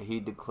morning that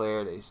he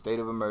declared a state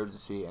of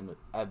emergency and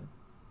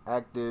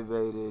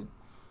activated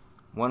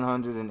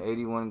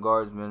 181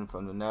 guardsmen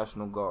from the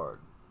National Guard.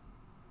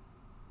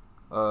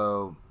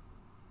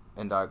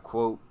 And I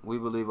quote, "We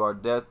believe our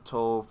death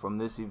toll from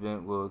this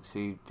event will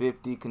exceed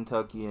 50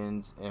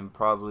 Kentuckians and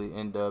probably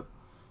end up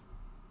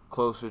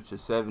closer to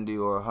 70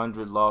 or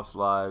 100 lost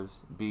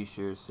lives,"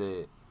 Beshear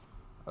said.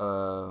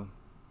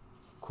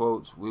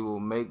 Quotes, we will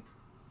make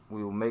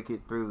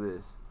it through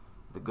this.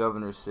 The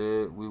governor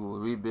said, "We will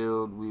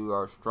rebuild. We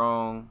are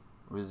strong,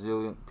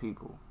 resilient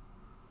people."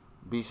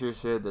 Beshear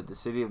said that the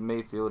city of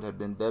Mayfield had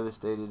been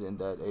devastated and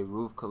that a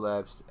roof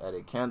collapse at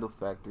a candle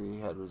factory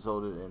had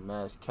resulted in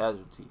mass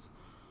casualties.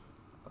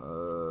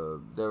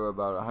 There were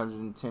about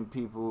 110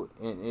 people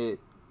in it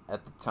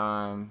at the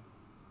time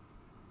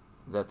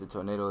that the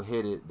tornado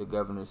hit it. The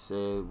governor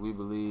said, "We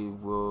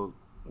believe we'll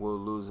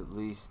lose at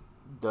least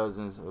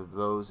dozens of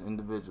those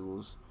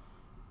individuals."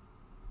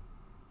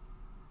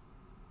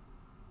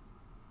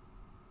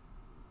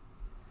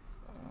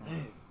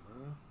 Damn,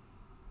 bro.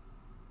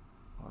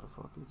 Why the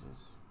fuck you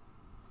just...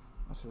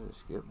 I should have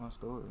skipped my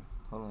story.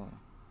 Hold on.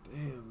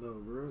 Damn, though,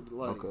 bro.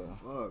 Like, Okay.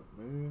 fuck,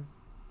 man.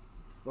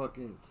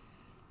 Fucking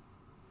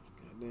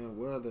goddamn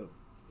weather.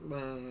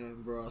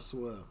 Man, bro, I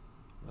swear.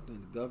 I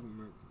think the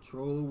government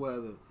control the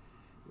weather.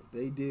 If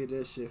they did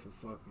that shit for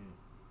fucking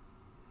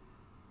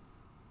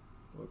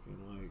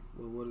like,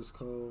 what it's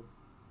called?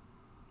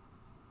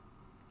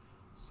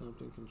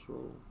 Something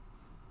control.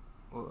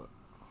 What?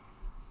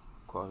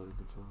 Quality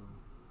control.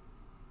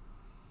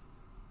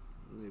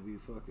 Maybe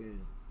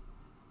fucking...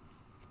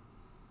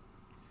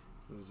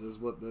 Because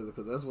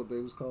that's what they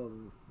was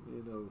calling,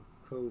 you know,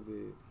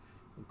 COVID.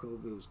 When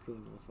COVID was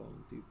killing off all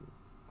the people.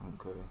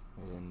 Okay,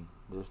 and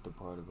this the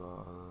part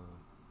about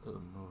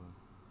Illinois.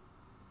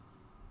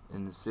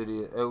 In the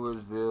city of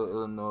Edwardsville,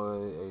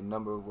 Illinois, a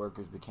number of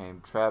workers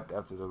became trapped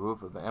after the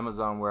roof of an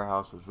Amazon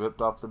warehouse was ripped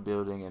off the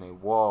building and a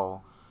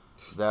wall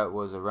that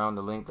was around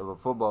the length of a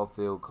football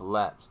field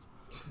collapsed.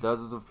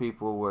 Dozens of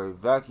people were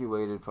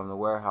evacuated from the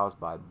warehouse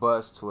by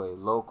bus to a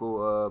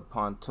local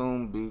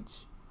Pontoon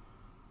Beach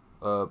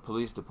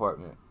police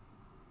department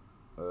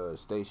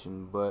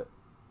station, but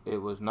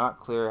it was not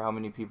clear how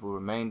many people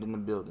remained in the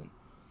building.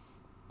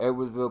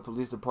 Edwardsville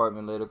Police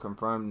Department later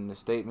confirmed in a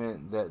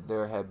statement that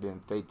there had been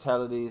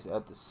fatalities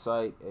at the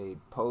site,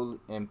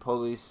 and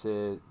police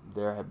said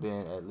there had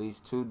been at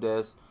least 2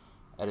 deaths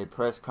at a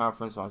press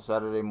conference on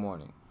Saturday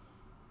morning.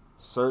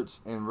 Search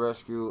and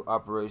rescue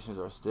operations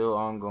are still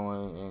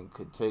ongoing and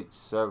could take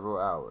several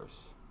hours.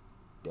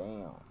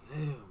 Damn.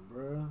 Damn,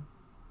 bro.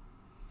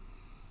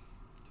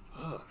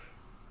 Fuck.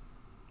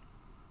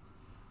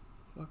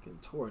 Fucking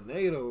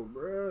tornado,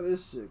 bro.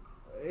 This shit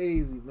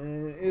crazy,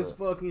 man. It's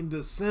fucking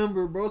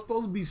December, bro. It's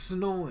supposed to be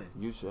snowing.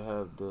 You should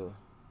have you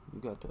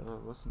got the,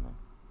 what's the name?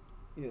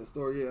 Yeah,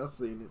 story, yeah, I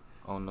seen it.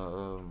 On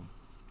the,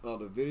 Oh,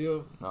 the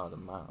video? no, the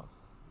mouse.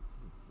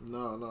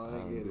 No, I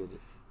ain't get it.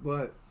 it.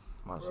 But,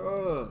 My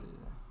bruh,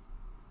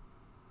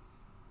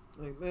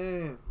 like,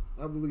 man,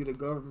 I believe the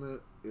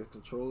government is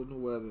controlling the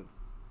weather.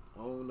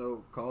 I don't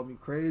know. Call me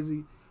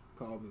crazy.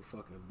 Call me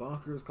fucking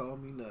bonkers. Call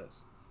me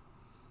nuts.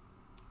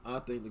 I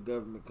think the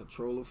government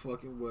control the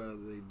fucking weather.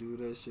 They do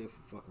that shit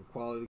for fucking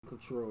quality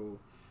control.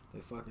 They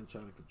fucking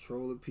trying to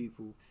control the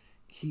people.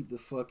 Keep the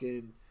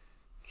fucking...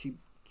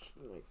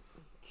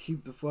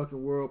 Keep the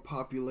fucking world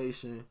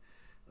population...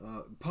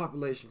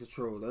 population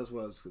control. That's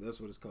what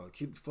it's called.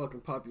 Keep the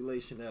fucking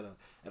population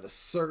at a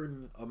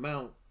certain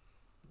amount,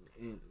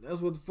 and that's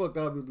what the fuck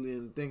I be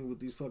thinking with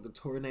these fucking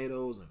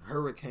tornadoes and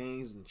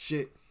hurricanes and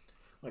shit.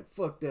 Like,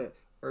 fuck that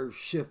earth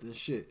shift and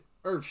shit.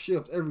 Earth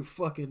shifts every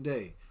fucking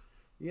day.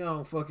 Y'all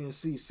don't fucking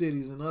see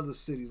cities and other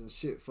cities and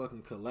shit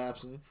fucking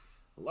collapsing.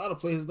 A lot of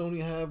places don't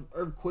even have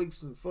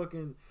earthquakes and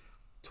fucking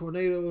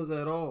tornadoes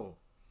at all.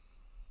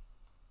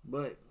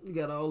 But you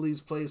got all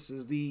these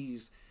places,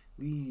 these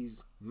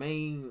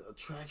main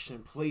attraction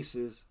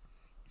places,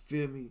 you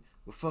feel me,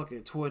 with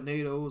fucking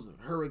tornadoes and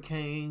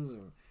hurricanes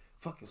and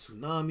fucking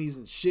tsunamis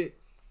and shit.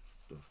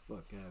 Get the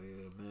fuck out of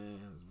here, man.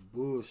 It's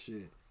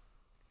bullshit.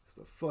 It's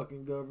the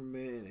fucking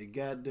government and a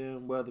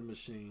goddamn weather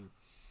machine.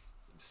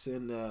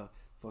 sitting there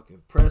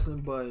fucking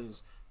pressing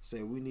buttons,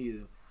 say we need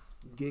to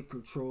get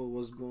control of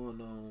what's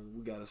going on.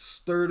 We gotta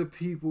stir the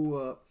people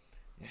up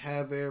and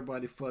have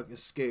everybody fucking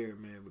scared,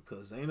 man,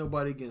 because ain't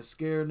nobody getting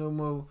scared no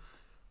more.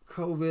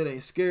 COVID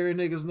ain't scaring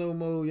niggas no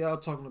more. Y'all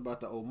talking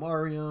about the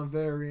Omarion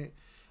variant.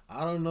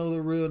 I don't know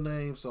the real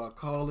name, so I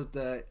call it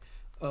that.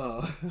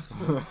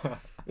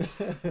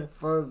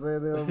 First say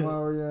the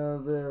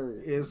Omarion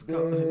variant. It's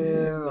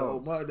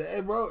called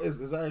hey, bro,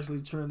 it's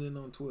actually trending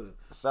on Twitter.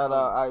 Shout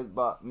out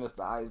Icebox,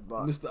 Mr.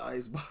 Icebox. Mr.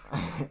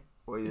 Icebox.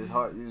 Where his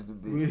heart used to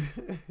be.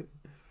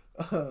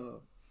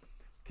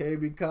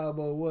 KB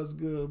Cabo, what's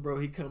good, bro?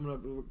 He coming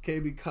up with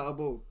KB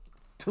Cabo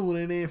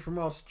tuning in from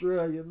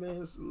Australia,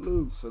 man.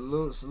 Salute.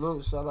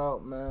 Shout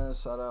out, man.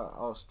 Shout out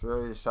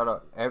Australia. Shout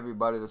out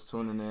everybody that's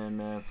tuning in,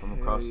 man, from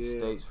across the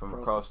states, from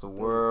across the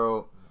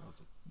world.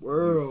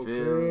 World,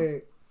 you feel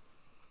me?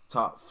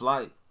 Top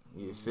flight.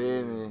 You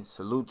feel me?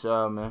 Salute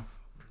y'all, man.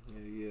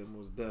 Yeah,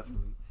 most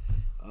definitely.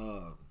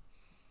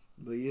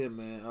 But yeah,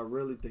 man, I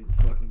really think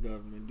the fucking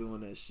government doing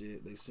that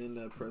shit. They send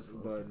that pressing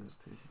buttons.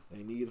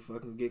 They need to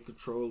fucking get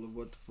control of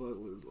what the fuck.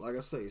 Like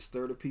I say,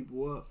 stir the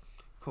people up.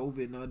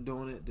 COVID not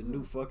doing it. The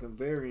new fucking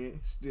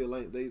variant still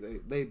ain't.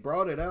 They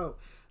brought it out.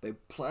 They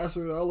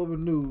plastered it all over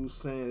the news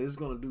saying it's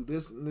gonna do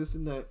this and this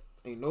and that.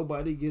 Ain't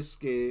nobody get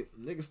scared.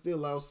 Niggas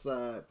still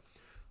outside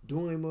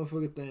doing their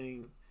motherfucking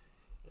thing,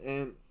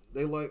 and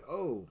they like,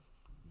 oh,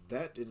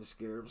 that didn't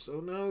scare them. So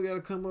now we gotta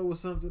come up with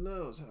something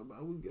else. How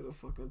about we get a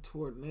fucking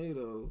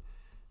tornado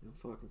in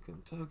fucking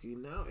Kentucky?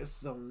 Now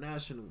it's on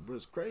national. But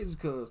it's crazy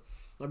because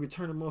I be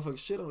turning motherfucking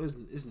shit on.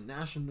 It's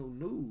national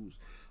news.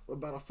 What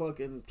about a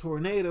fucking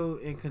tornado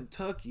in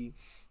Kentucky?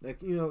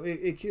 Like, you know,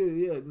 it killed,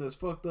 yeah, it's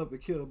fucked up.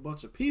 It killed a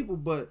bunch of people,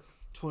 but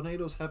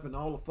tornadoes happen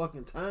all the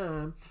fucking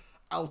time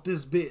out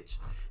this bitch.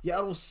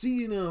 Y'all don't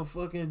see them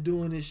fucking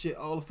doing this shit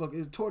all the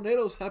fucking.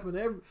 Tornadoes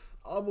happen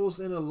almost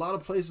in a lot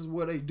of places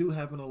where they do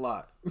happen a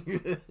lot.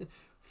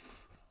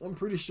 I'm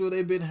pretty sure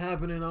they've been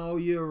happening all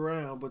year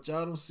round, but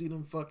y'all don't see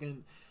them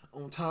fucking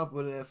on top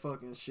of that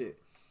fucking shit.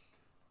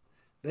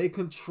 They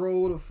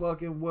control the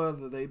fucking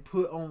weather. They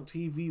put on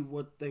TV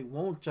what they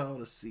want y'all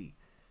to see.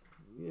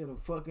 Yeah, the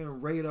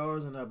fucking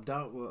radars and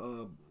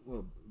odometers,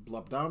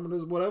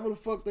 whatever the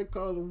fuck they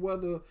call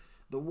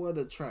the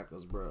weather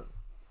trackers, bro.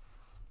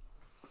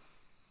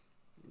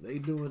 They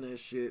doing that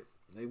shit.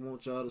 They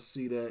want y'all to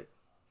see that.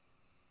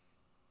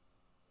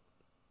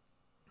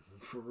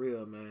 For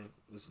real, man.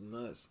 It's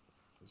nuts.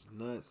 It's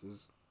nuts.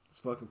 It's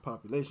fucking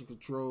population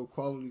control,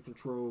 quality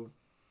control.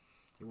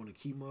 They want to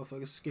keep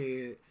motherfuckers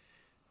scared.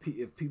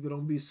 If people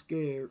don't be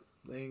scared,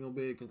 they ain't gonna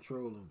be able to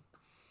control them.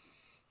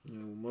 You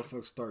know,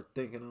 motherfuckers start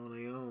thinking on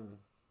their own.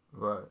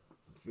 Right.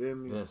 Feel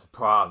me? That's a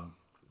problem.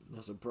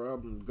 That's a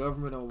problem.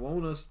 Government don't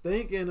want us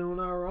thinking on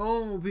our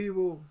own,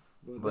 people.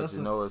 But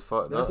you know it's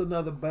fucked up. That's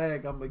another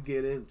bag I'm gonna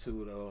get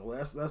into though.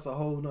 That's a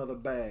whole nother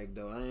bag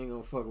though. I ain't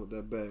gonna fuck with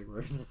that bag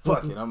right now.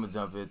 Fuck it, I'm gonna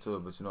jump into it.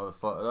 But you know it's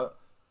fucked up.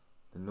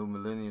 The new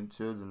millennium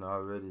children are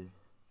already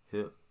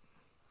hip.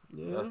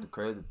 Yeah. That's the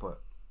crazy part.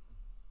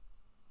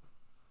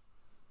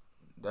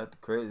 That's the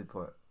crazy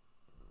part.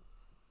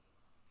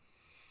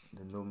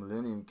 The new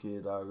millennium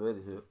kids are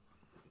already hip.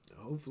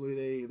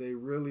 Hopefully they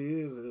really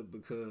is hip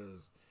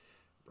because,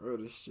 bro,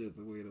 this shit,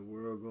 the way the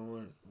world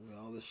going, the way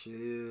all this shit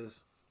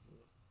is,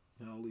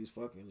 and all these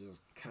fucking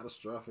just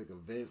catastrophic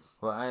events.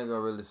 Well, I ain't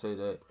gonna really say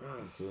that.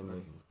 You feel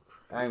me?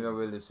 I ain't gonna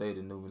really say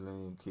the new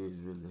millennium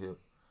kids really hip.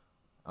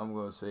 I'm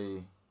gonna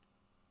say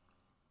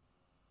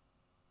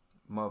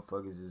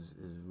motherfuckers is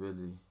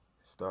really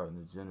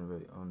starting to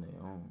generate on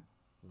their own.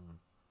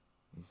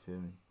 You feel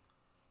me?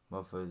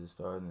 Motherfuckers is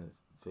starting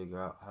to figure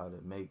out how to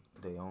make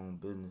their own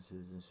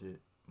businesses and shit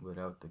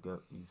without the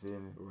gut. You feel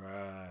me?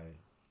 Right.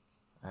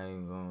 I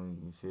ain't gonna,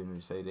 you feel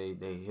me, say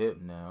they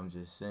hip now. I'm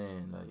just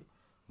saying, like,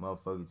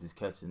 motherfuckers is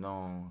catching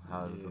on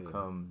how to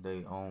become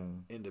their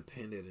own.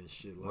 Independent and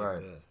shit like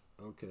that.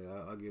 Okay,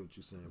 I get what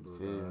you're saying, bro. You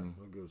feel me?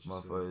 I get what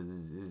you're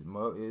saying.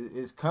 Motherfuckers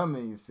is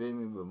coming, you feel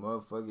me? But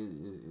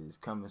motherfuckers is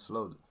coming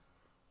slowly.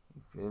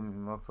 You feel me?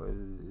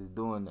 Motherfuckers is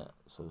doing that.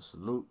 So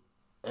salute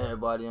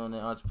everybody on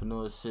that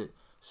entrepreneur shit.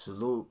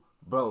 Salute,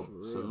 bro.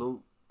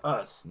 Salute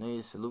us.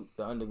 Nigga, salute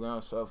the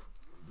underground stuff.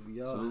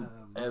 Salute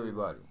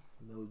everybody.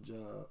 No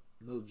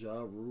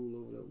job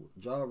rule over there.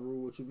 Job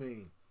rule, what you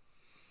mean?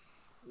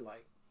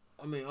 Like,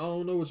 I mean, I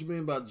don't know what you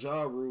mean by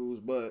job rules,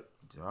 but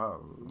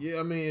job rules. Yeah,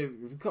 I mean,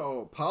 if you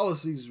call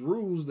policies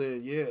rules,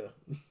 then yeah.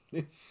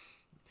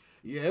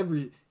 Yeah,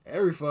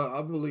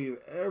 I believe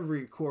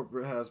every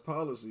corporate has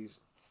policies.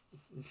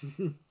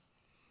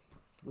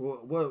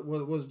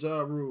 What's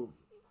job rule?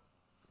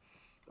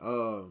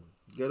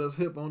 Get us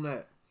hip on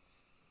that.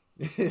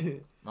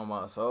 On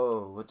my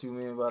soul, what you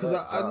mean by that?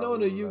 Because I know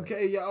in the UK,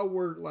 like, y'all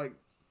work like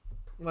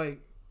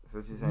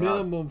so saying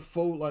minimum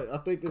 4, like I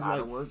think it's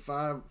like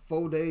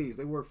 4 days.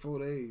 They work 4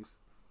 days.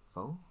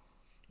 4?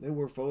 They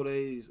work 4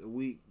 days a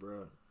week,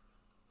 bro.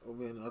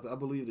 Over in, I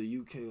believe the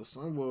UK or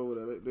somewhere over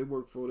there, they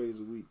work 4 days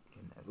a week.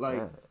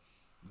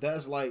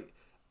 That's like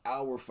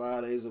our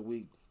 5 days a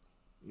week.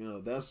 You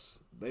know,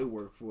 they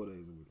work 4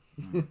 days a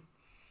week.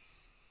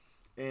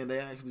 and they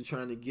actually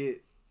trying to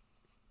get.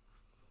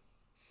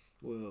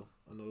 Well,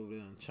 I know over there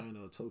in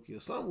China or Tokyo,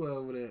 somewhere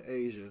over there in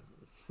Asia,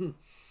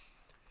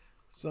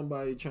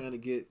 somebody trying to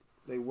get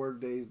they work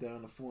days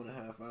down to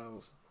 4.5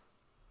 hours.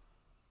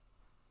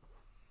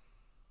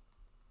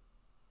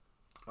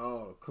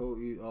 Oh, the code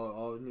you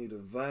all need the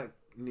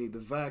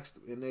vax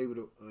to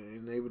enable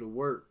to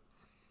work.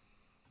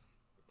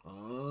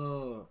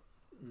 Oh,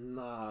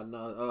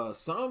 nah.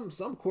 Some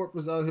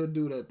corporates out here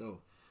do that though.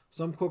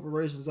 Some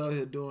corporations out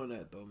here doing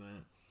that though,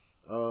 man.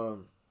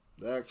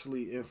 They're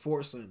actually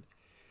enforcing.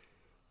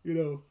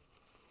 They're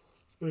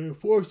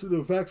enforcing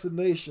the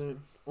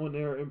vaccination on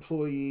their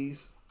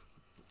employees.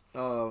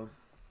 But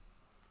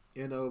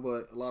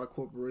a lot of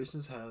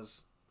corporations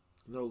has,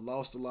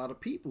 lost a lot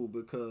of people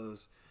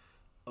because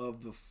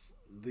of the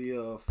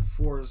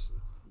forceness.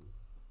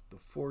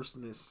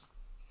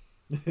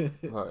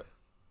 Right.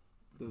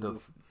 The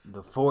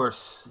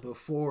force. The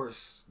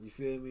force. You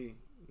feel me?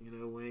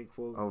 We ain't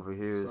quoting. Over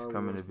here is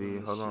coming to be.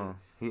 Hold shit. on.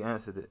 He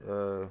answered it.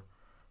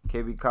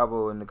 KB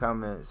Cabo in the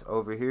comments.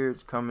 Over here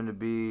it's coming to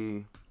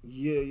be.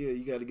 Yeah.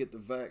 You got to get the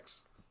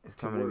vax. It's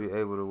coming to be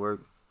able to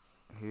work.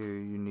 Here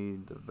you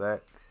need the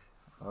vax.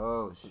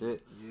 Oh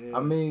shit. Yeah. I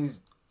mean,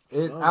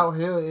 out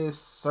here is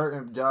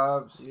certain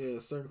jobs. Yeah,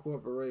 certain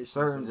corporations.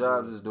 Certain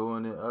jobs is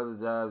doing it. Other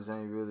jobs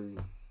ain't really.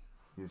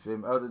 You feel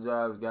me? Other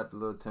jobs got the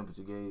little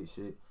temperature gauge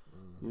shit.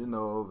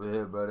 Over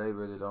here, bro, they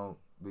really don't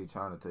be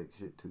trying to take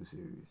shit too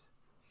serious.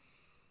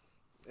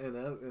 And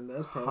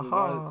that's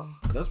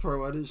probably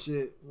why this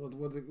shit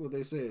what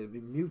they said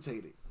it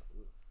mutated.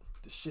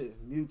 The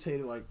shit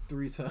mutated like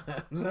 3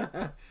 times.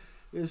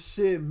 This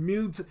shit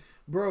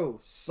bro.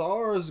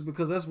 SARS,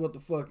 because that's what the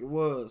fuck it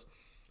was.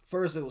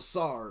 First it was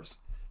SARS.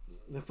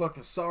 The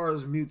fucking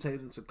SARS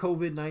mutated into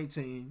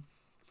COVID-19.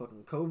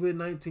 Fucking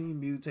COVID-19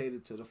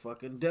 mutated to the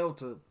fucking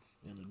Delta,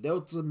 and the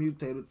Delta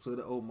mutated to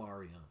the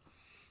Omarion.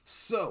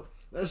 So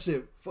that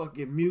shit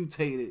fucking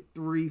mutated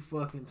 3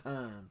 fucking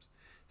times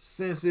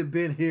since it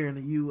been here in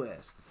the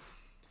U.S.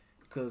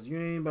 Cause you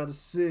ain't about to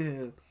sit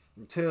here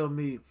and tell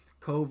me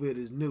COVID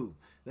is new.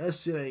 That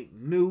shit ain't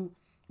new.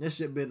 That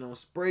shit been on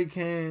spray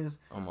cans.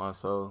 On my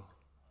soul.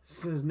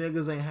 Since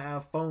niggas ain't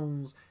have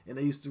phones and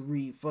they used to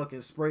read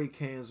fucking spray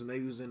cans when they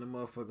was in the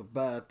motherfucking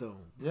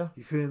bathroom. Yeah.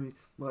 You feel me?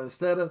 But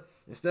instead of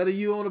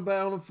you in the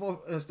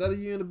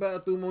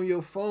bathroom on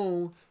your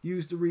phone, you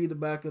used to read the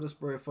back of the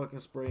spray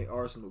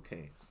Arsenal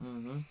cans.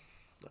 Mm-hmm.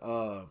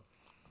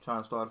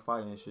 Trying to start a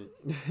fight and shit.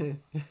 I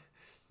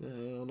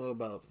don't know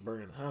about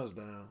burning the house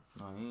down.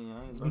 No, I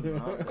ain't burning the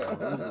house down.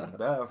 We was in the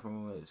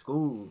bathroom at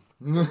school.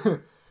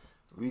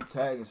 We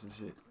tagging some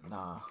shit.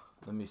 Nah,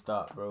 let me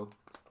stop, bro.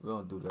 We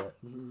don't do that.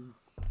 Mm-hmm.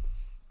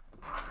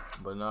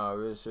 But nah,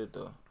 real shit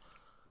though.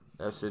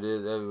 That shit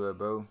is everywhere,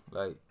 bro.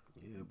 Like,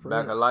 Yeah,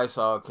 back of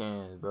Lysol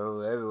cans,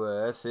 bro.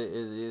 Everywhere. That shit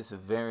is a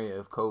variant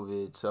of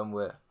COVID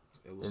somewhere.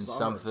 It was in SARS.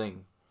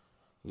 something.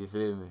 You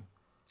feel me?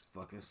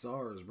 Fucking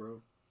SARS,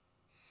 bro.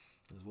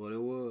 That's what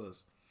it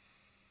was.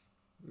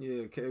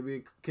 Yeah,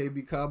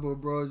 KB Cabo,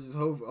 bro. Just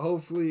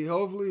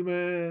hopefully,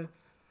 man.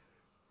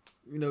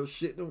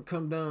 Shit don't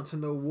come down to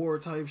no war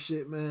type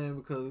shit, man.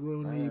 Because we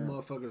don't need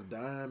motherfuckers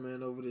dying,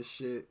 man, over this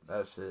shit.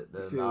 That shit.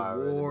 That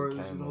wars,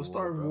 really became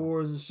starting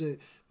wars and shit.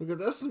 Because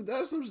that's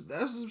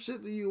some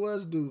shit the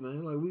U.S. do,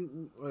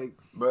 man. Like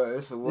bro,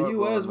 it's a war. The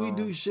U.S. we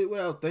do shit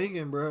without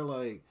thinking, bro.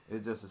 Like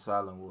it's just a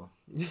silent war.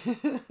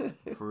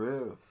 For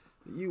real.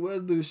 The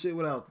U.S. do shit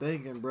without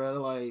thinking, bro.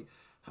 Like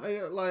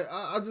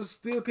I just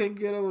still can't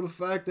get over the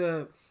fact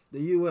that the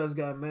U.S.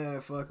 got mad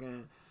at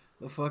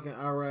the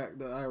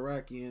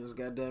Iraqis,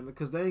 goddamn it,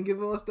 because they ain't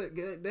give us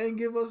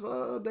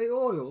their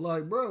oil,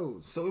 like, bro.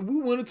 So we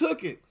wouldn't have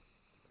took it.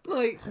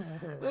 Like,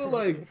 they're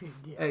like,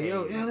 hey,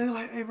 yo, yeah, they're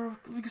like, hey, bro,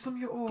 let me get some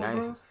of your oil,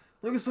 bro.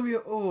 Let me get some of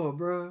your oil,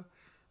 bro.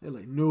 They're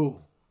like,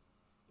 no.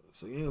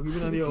 So you ain't gonna give me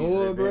none of your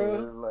oil,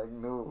 bro? Like,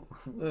 no.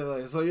 They're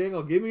like, so you ain't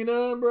gonna give me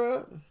none,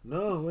 bro?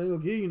 No, we ain't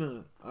gonna give you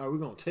none. All right, we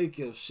gonna take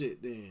your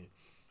shit then.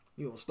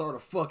 You gonna start a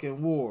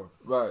fucking war.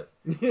 Right.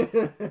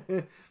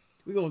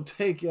 We gonna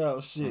take y'all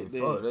shit,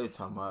 then. Fuck, they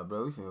talking about,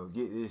 bro. We finna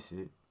get this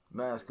shit.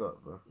 Mask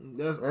up, bro.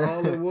 That's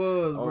all it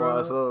was, bro. On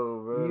my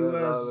soul, bro.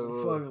 U.S.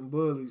 some fucking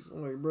bullies.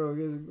 I'm like, bro,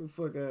 get the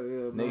fuck out of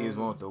here, man. Niggas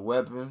want the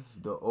weapons,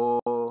 the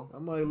oil. I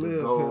might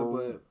live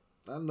here,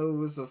 but I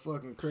know it's a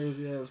fucking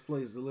crazy ass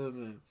place to live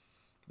in.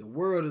 The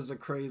world is a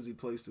crazy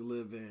place to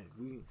live in.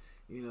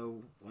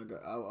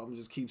 I'm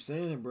just keep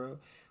saying it, bro.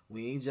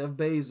 We ain't Jeff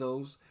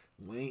Bezos.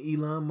 We ain't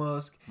Elon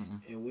Musk,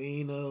 and we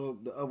ain't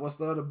what's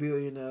the other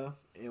billionaire,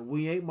 and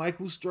we ain't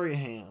Michael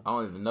Strahan. I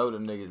don't even know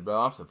them niggas,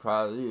 bro. I'm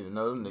surprised you even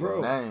know them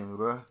niggas' names,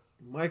 bro.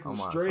 Michael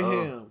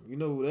Strahan, you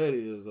know who that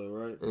is, though,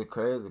 right? It's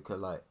crazy, cause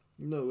like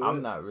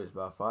I'm not rich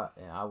by far,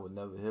 and I would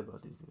never hear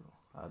about these people.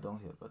 I don't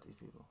hear about these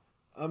people.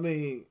 I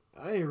mean,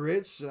 I ain't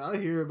rich. I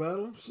hear about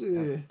them.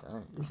 Shit.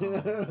 Dang,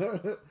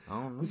 I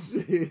don't know.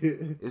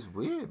 Shit. It's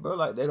weird, bro.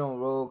 Like, they don't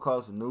roll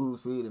across the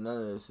news feed and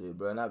none of that shit,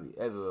 bro. And I be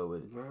everywhere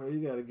with it. Bro, you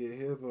gotta get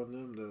hip on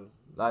them, though.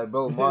 Like,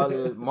 bro,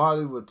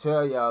 Marley would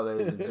tell y'all,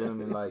 ladies and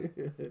gentlemen, like,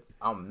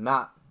 I'm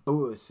not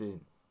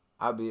bullshitting.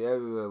 I be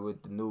everywhere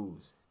with the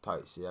news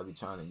type shit. I be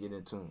trying to get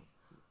in tune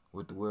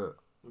with the world.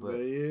 But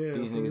yeah,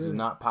 these niggas do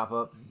not pop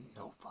up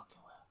no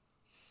fucking well.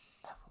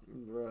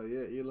 Ever. Bro,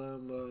 yeah,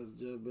 Elon Musk,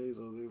 Jeff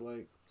Bezos, they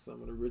like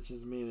some of the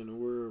richest men in the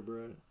world,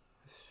 bro.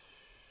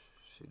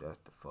 Shit, that's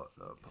the fucked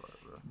up part,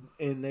 bro.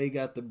 And they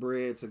got the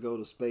bread to go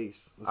to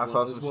space. I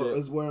saw some shit.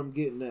 That's where I'm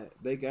getting at.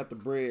 They got the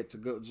bread to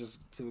go, just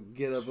to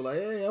get up and like,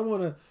 hey, I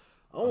wanna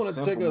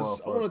take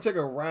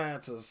a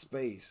ride to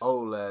space.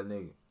 Old ass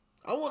nigga.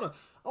 I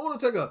wanna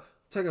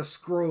take a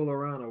scroll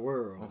around the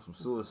world. On some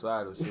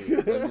suicidal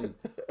shit.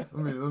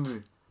 Let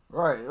me.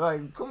 Right,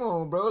 like, come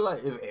on, bro.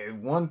 Like, if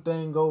one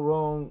thing go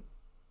wrong,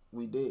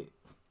 we dead.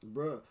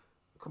 Bro.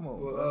 Come on,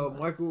 well,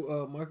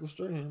 bro. Michael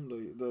Strahan,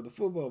 the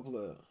football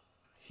player,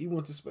 he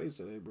went to space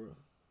today, bro.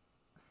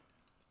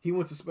 He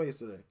went to space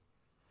today.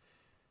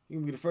 He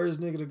can be the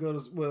first nigga to go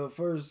to,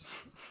 first,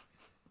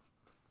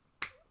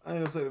 I ain't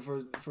gonna say the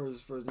first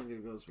nigga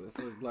to go to space,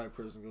 first black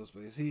person to go to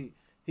space.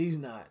 He's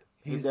not.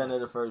 He's down there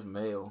the first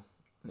male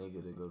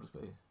nigga to go to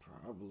space.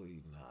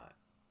 Probably not.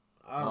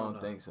 I don't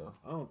think so.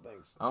 I don't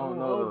think so. I don't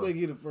know. I don't think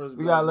he the first.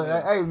 We gotta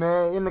look. Hey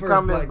man, in the first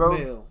comments, bro.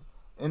 Male.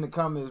 In the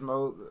comments,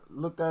 bro.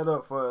 Look that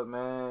up for us,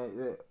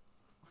 man.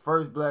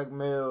 First black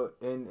male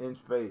in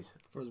space.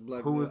 First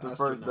black. Who male was the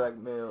astronaut. first black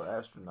male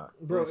astronaut?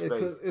 Bro, in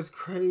space? It's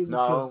crazy.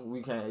 No,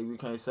 we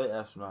can't say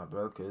astronaut,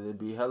 bro, because it'd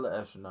be hella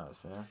astronauts,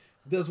 fam.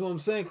 That's what I'm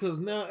saying, because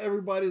now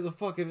everybody's a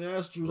fucking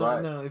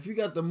astronaut Right. now. If you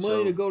got the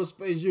money to go to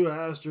space, you're an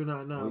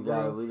astronaut now,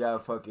 We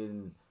got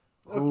fucking...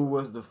 Who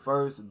was the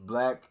first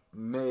black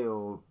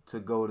male to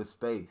go to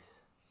space?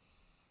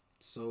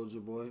 Soldier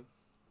Boy.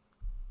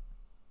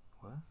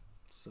 What?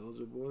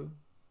 Soldier Boy.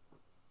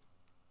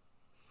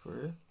 For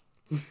real?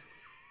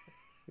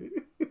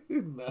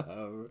 Nah,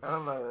 bro.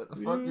 I'm like, what the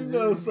fuck You is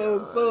know, you?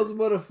 Soldier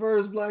Boy the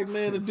first black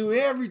man to do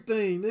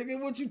everything, nigga.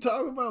 What you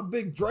talking about,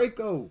 Big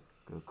Draco?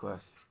 Good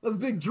question. That's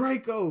Big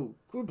Draco.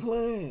 Quit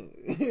playing.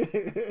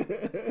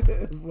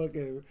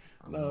 Fucking.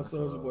 Nah,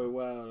 Soldier Boy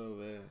wild though,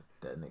 man.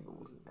 That nigga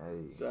was...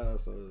 Hey. Shout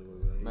out Soldier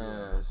Boy,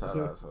 Man, shout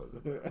out Soldier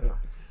Boy.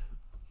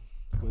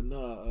 But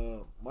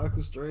nah,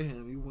 Michael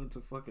Strahan, he went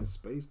to fucking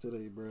space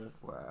today, bro.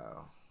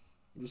 Wow.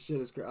 This shit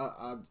is crazy.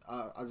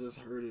 I just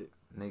heard it.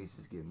 Niggas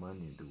just get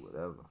money and do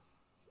whatever.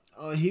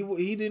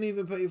 He didn't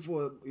even pay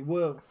for it.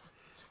 Well,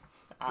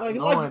 I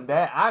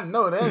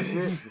know that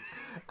shit.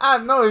 I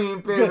know he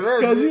ain't paying for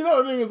that shit. Cause you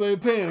know niggas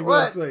ain't paying to go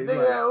to space. Nigga,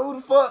 like, who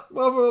the fuck?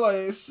 Motherfucker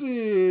like,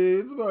 shit,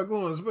 it's about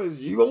going to space.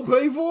 You gonna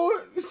pay for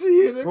it?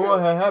 Shit, nigga. What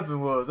had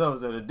happened was, I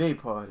was at a day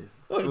party.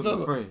 With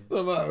my friend.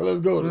 Talking about, let's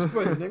go to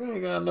space. Nigga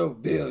ain't got no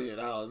 $1 billion.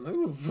 Nigga,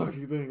 who the fuck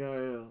you think I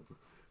am?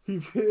 He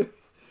feel.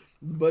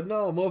 But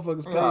no,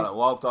 motherfuckers paid. I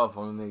walked off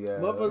on the nigga.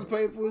 Motherfuckers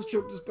paid for his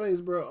trip to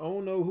space, bro. I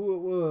don't know who it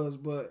was,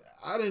 but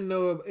I didn't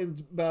know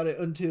about it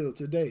until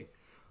today.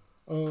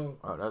 Oh,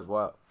 that's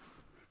wild.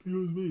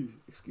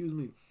 Excuse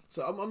me.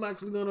 So I'm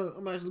actually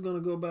gonna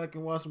go back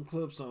and watch some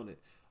clips on it.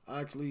 I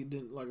actually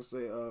didn't, like I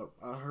say,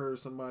 I heard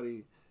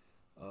somebody,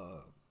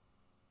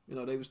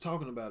 they was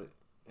talking about it,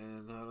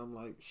 and I'm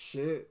like,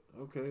 shit,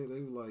 okay.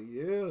 They were like,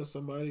 yeah,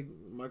 somebody,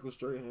 Michael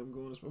Strahan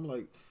going to space. I'm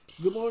like,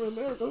 Good Morning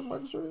America,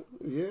 Michael Strahan.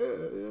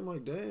 Yeah. I'm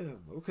like, damn,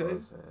 okay.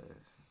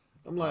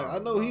 I'm like, I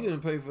know he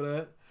didn't pay for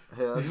that.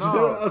 Hell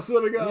no. I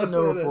swear to God, you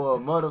know for a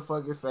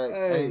motherfucking fact,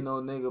 Hey. ain't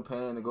no nigga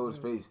paying to go to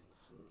space.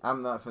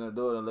 I'm not finna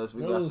do it unless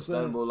we got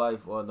sustainable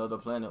life or another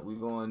planet we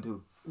going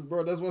to.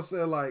 Bro, that's what I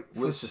said. Like,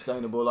 with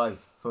sustainable life.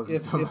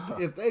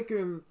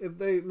 If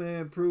they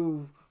man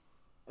prove,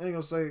 I ain't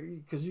gonna say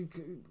because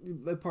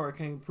they probably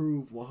can't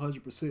prove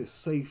 100%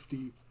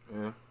 safety.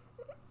 Yeah.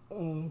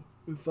 In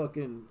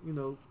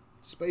fucking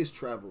space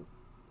travel,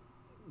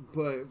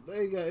 but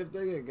if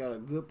they got a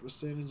good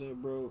percentage of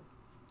it, bro,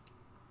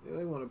 if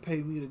they want to pay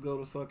me to go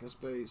to fucking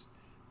space.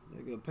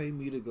 They're gonna pay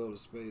me to go to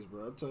space,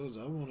 bro. I told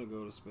you I want to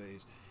go to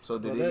space. So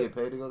did he get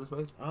paid to go to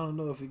space? I don't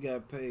know if he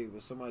got paid,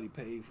 but somebody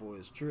paid for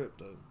his trip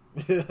though.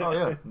 Oh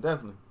yeah,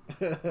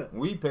 definitely.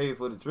 We paid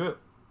for the trip.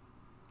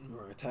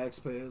 Right,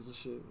 taxpayers and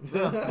shit.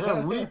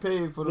 Yeah, we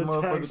paid for the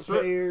motherfucking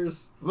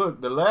taxpayers. Trip.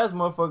 Look, the last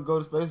motherfucker go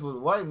to space was a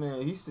white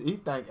man. He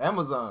thanked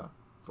Amazon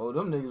for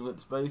them niggas went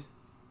to space.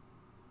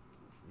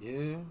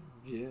 Yeah.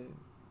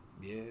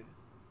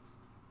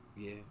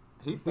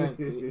 He think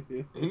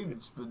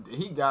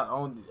he got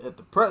on at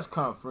the press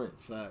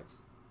conference. Facts.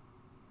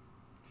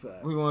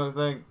 We want to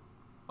thank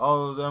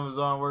all those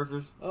Amazon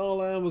workers.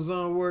 All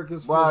Amazon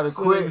workers. Why to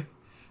quit?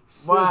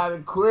 Why to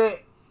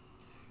quit?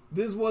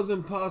 This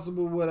wasn't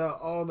possible without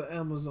all the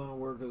Amazon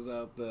workers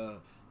out there.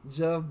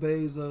 Jeff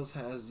Bezos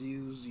has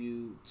used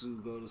you to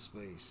go to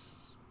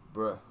space.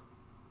 Bruh.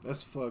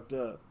 That's fucked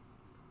up.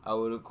 I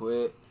would have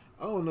quit.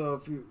 I don't know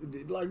if you...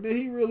 Like, did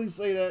he really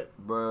say that?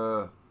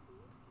 Bruh.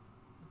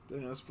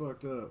 Damn, that's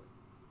fucked up.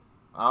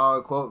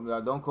 Don't quote me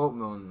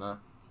on that.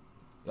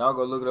 Y'all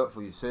go look it up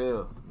for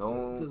yourself.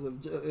 Don't... Because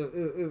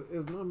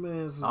if my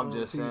man's... I'm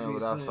just TV saying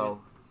what I saw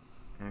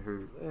and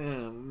heard.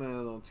 Damn, my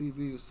man's on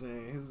TV was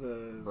saying his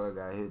ass... Bro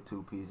got hit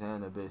 2-piece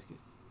and a biscuit.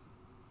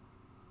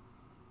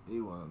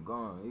 He wasn't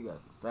gone. He got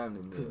the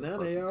family meal. Because now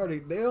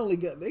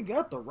they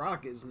got the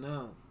rockets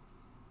now.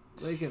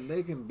 They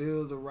can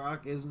build the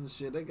rockets and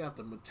shit. They got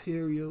the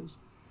materials.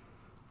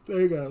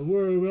 They ain't gotta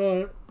worry about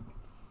it.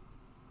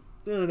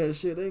 None of that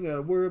shit. They ain't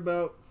gotta worry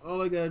about. All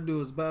they gotta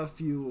do is buy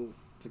fuel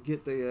to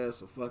get their ass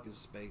to fucking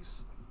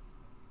space.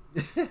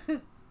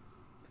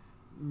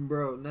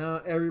 Bro,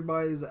 now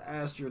everybody's an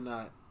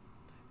astronaut.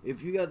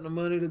 If you got the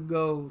money to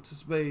go to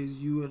space,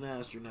 you an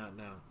astronaut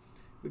now.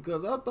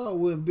 Because I thought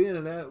when being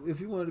if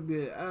you wanted to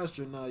be an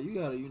astronaut, you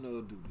gotta,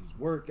 do these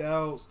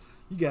workouts.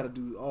 You gotta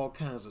do all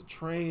kinds of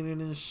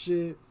training and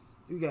shit.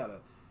 You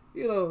gotta,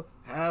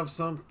 have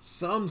some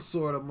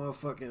sort of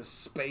motherfucking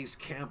space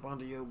camp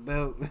under your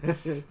belt.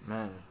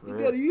 Man,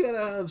 you gotta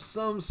have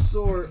some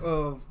sort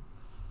of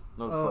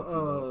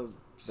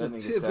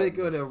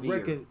certificate of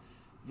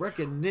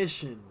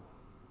recognition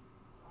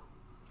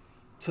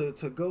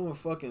to go in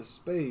fucking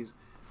space.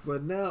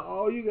 But now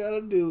all you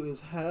gotta do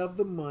is have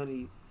the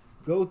money,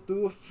 go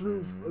through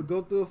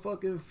a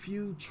fucking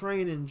few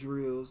training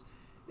drills,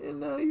 and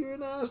now you're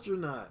an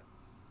astronaut.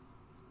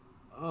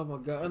 Oh my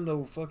god, I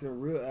know fucking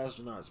real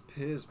astronauts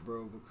pissed,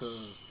 bro,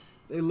 because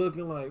they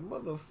looking like,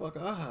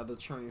 motherfucker, I had to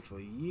train for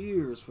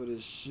years for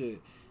this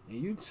shit,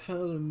 and you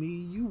telling me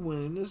you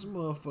went in this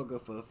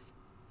motherfucker for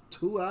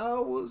 2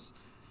 hours,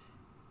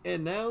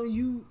 and now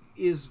you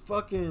is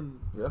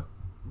fucking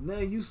now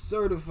you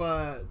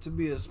certified to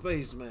be a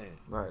spaceman.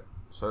 Right,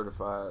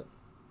 certified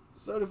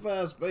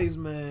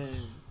spaceman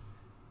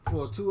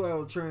for a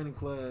 2-hour training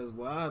class.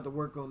 Well, I had to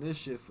work on this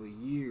shit for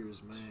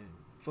years, man.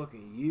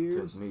 Fucking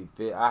years. Took me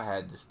fit. I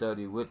had to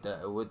study with the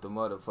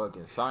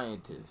motherfucking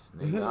scientists,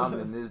 nigga. I'm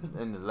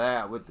in the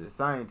lab with the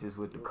scientists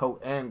with the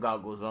coat and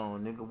goggles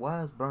on, nigga.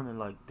 Why is burning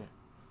like that,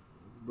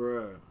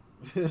 bruh?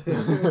 You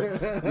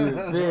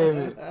feel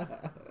me?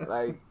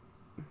 Like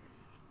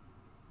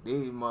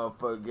these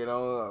motherfuckers get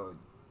on.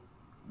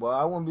 Well,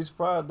 I wouldn't be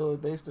surprised though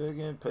if they still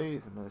getting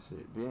paid for that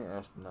shit. Being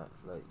astronauts,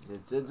 like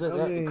just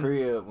at the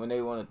crib when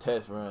they want to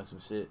test run some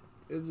shit,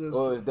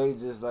 or is they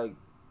just like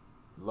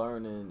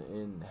learning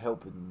and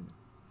helping?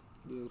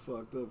 Just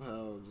fucked up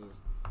how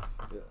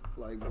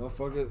like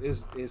motherfuckers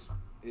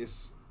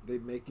is they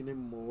making it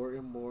more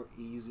and more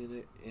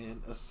easy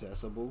and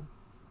accessible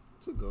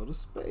to go to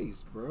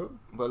space, bro.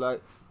 But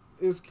like,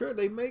 it's crazy.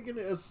 They making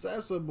it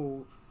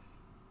accessible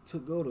to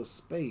go to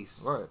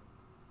space, right?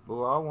 But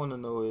what I want to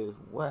know is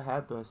what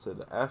happens to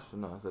the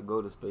astronauts that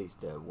go to space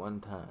that one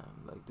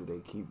time? Like, do they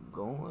keep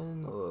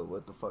going, or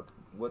what the fuck?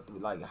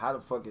 How the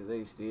fuck is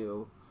they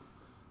still?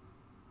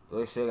 Do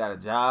they still got a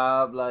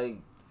job? Like,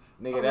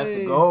 nigga, that's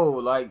the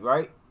goal. Like,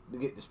 right, to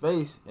get to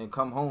space and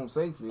come home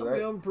safely, right? I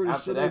mean, I'm pretty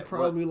sure they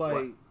probably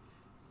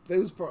they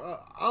was.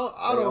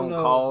 I don't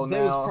know. Call they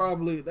now?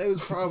 They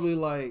was probably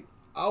like,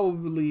 I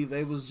would believe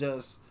they was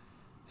just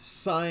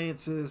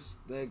scientists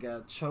that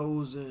got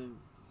chosen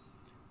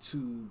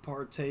to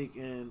partake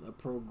in a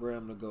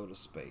program to go to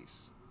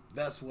space.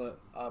 That's what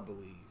I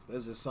believe.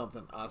 That's just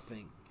something I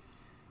think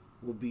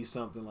would be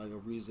something like a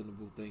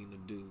reasonable thing to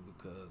do,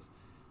 because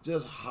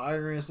just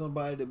hiring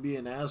somebody to be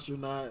an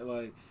astronaut,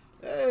 like,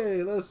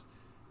 hey,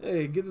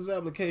 get this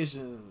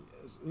application,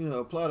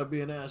 apply to be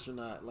an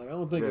astronaut. Like, I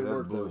don't think it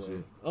worked that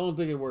way. I don't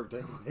think it worked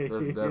that way.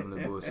 That's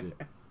definitely bullshit.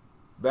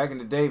 Back in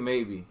the day,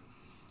 maybe.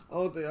 I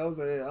don't think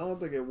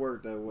it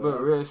worked that way.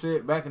 But real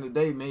shit, back in the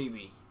day,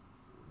 maybe.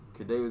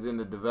 Cause they was in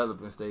the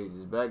developing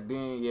stages. Back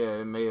then, yeah,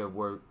 it may have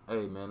worked.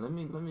 Hey man, let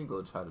me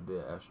go try to be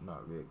an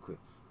astronaut real quick.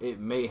 It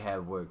may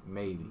have worked,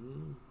 maybe.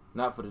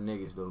 Not for the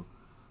niggas though.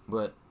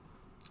 But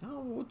I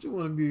don't know what you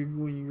want to be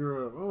when you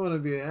grow up. I want to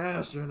be an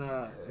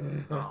astronaut.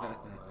 Oh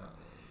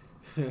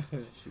man,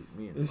 shoot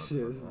me in the this shit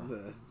is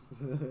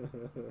nuts.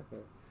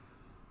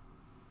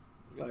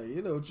 Like,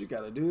 you know what you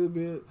gotta do a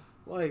bit.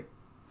 Like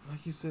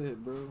you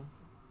said, bro.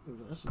 Is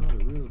an astronaut a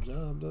real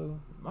job though?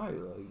 Right,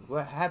 like,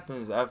 what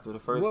happens after the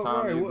first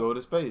time you go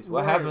to space?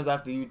 What happens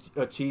after you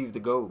achieve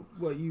the goal?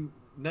 You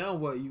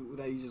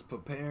just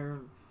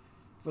preparing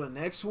for the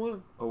next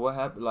one? Or what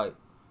happened? Like,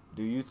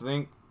 do you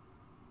think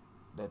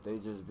that they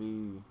just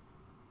be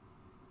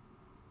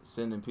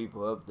sending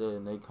people up there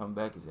and they come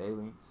back as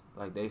aliens?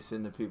 Like, they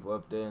send the people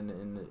up there in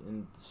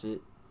the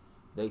shit.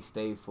 They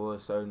stay for a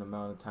certain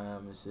amount of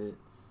time and shit.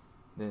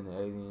 Then the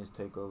aliens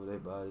take over their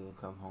body and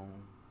come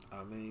home.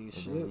 I mean, and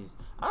shit.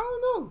 I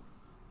don't know.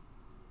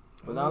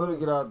 But now let me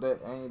get out that.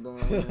 I ain't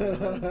doing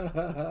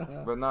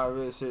anything. But not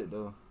real shit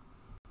though.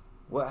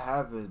 What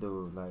happens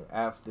though, like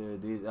after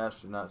these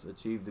astronauts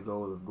achieve the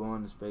goal of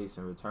going to space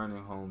and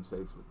returning home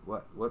safely?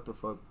 What the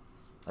fuck?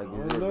 Like,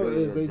 is it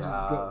really a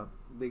job?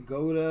 They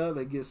go there.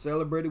 They get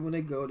celebrated when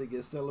they go. They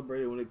get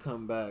celebrated when they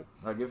come back.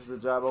 Like, if it's a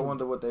job, I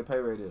wonder what their pay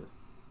rate is.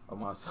 Oh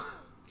my.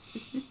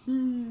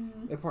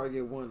 They probably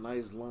get one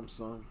nice lump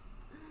sum.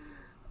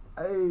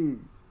 Hey.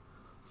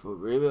 For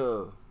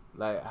real,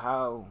 like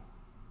how?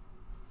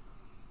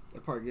 They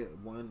probably get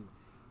one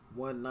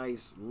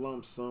nice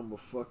lump sum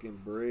of fucking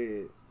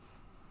bread.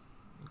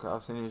 Cause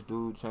I've seen this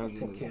dude changing.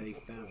 Take care of their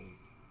family.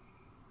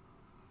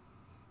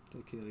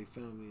 Take care of their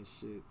family and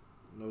shit.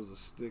 And there was a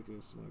sticker.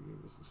 Somebody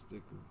gave us a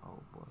sticker.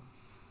 Oh boy.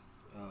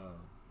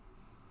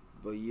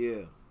 But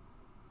yeah.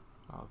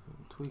 I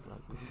motherfucking tweak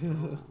like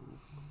that.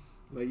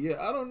 But yeah,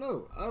 I don't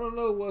know. I don't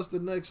know what's the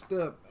next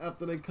step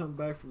after they come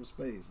back from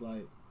space.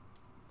 Like,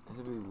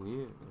 it'll be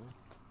weird, man.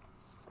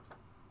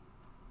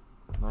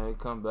 Like they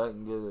come back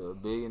and get a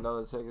 $1 billion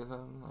check or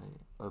something,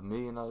 like $1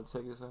 million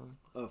check or something.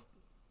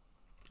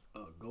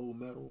 A gold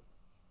medal,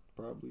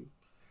 probably.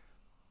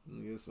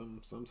 Get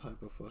some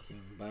type of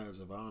fucking badge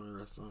of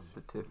honor or something.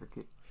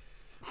 Certificate.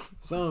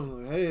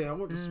 Something like, hey, I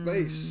went to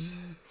space.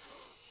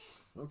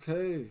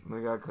 Okay.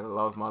 Nigga, I could have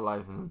lost my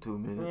life in them 2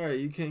 minutes. All right,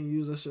 you can't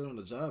use that shit on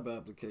the job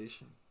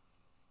application.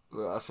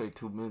 Look, I say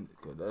 2 minutes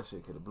because that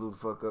shit could have blew the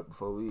fuck up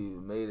before we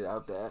even made it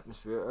out the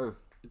atmosphere of Earth.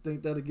 You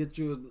think that'll get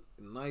you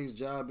a nice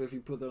job if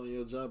you put that on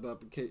your job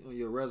application, on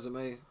your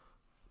resume?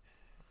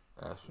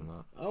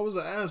 Astronaut. I was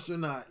an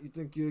astronaut. You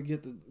think you'll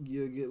get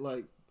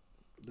like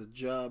the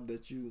job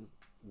that you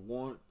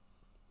want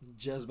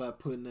just by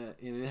putting that,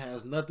 and it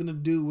has nothing to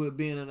do with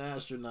being an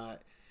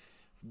astronaut,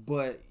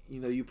 but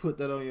you put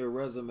that on your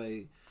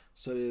resume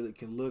so that it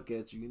can look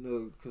at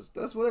you, because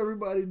that's what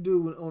everybody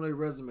do on their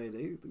resume.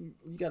 You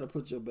got to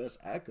put your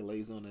best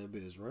accolades on that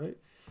bitch, right?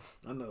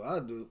 I know I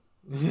do.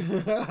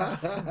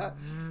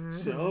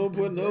 So I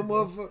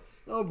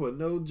don't put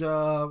no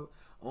job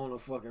on a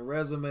fucking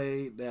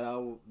resume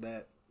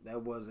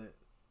that wasn't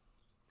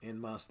in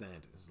my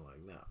standards. Like,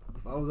 nah.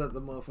 If I was at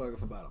the motherfucker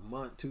for about a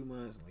month, 2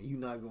 months, like, you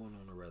not going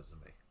on a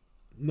resume.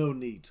 No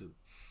need to.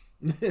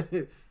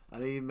 I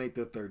didn't even make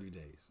the 30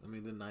 days. I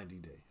mean the 90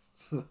 days.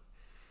 I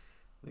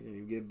can't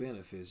even get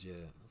benefits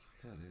yet.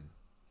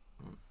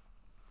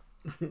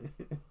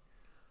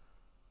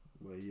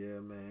 But yeah,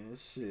 man,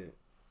 shit.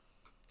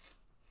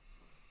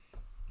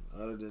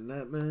 Other than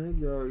that, man,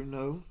 you already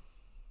know.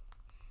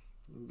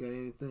 You got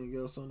anything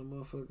else on the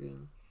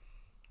motherfucking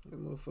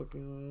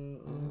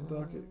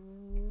docket?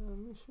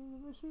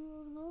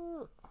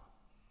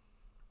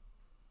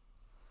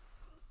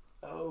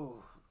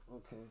 Oh,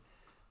 okay.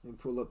 Let me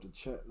pull up the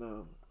chat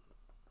now.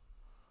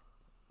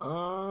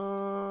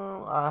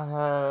 I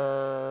have.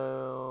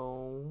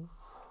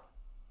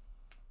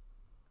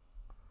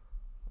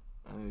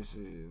 Let me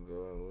see.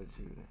 Go with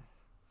you.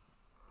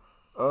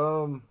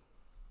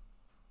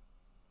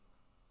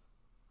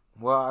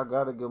 Well, I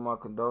gotta give my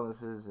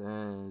condolences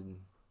and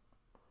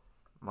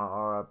my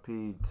RIP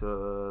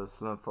to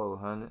Slim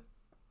 400,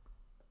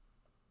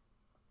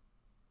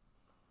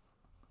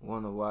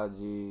 one of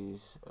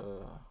YG's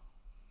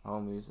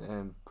homies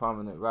and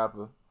prominent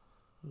rapper,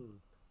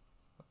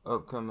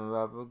 upcoming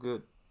rapper,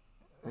 good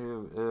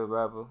ill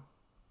rapper.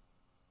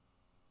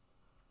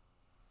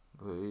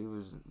 But he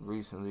was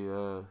recently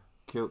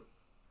killed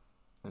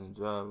in the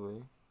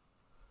driveway.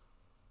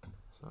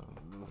 So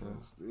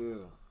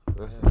still.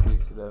 Rest in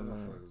peace to that man.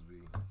 Motherfuckers be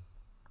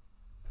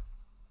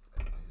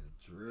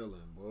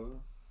drilling, boy.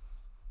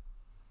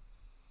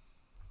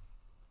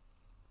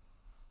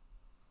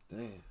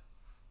 Damn.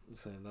 You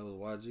saying that was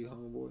YG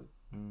homeboy?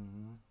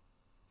 Mm-hmm.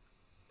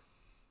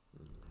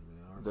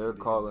 Man, they're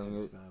calling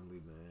it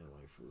family, man,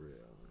 like for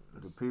real.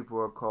 Man. The people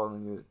are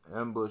calling it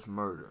ambush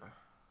murder.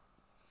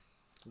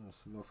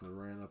 Some motherfucker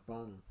ran up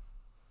on him.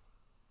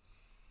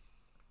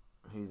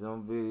 He's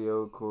on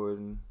video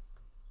recording.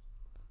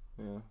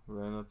 Yeah,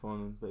 ran up on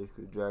him,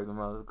 basically dragged him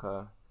out of the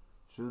car,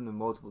 shooting him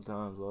multiple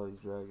times while he's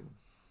dragging him.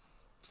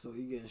 So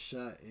he getting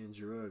shot and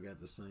drugged at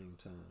the same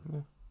time.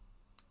 Yeah,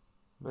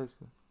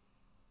 basically.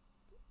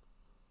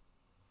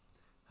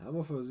 How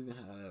motherfuckers even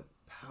have that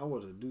power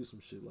to do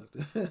some shit like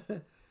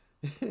that?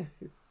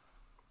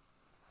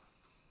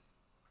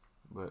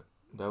 But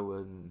that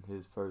wasn't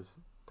his first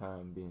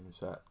time being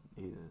shot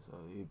either, so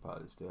he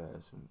probably still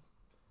has some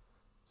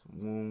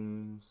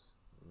wounds,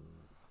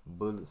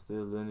 bullets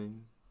still in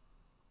him.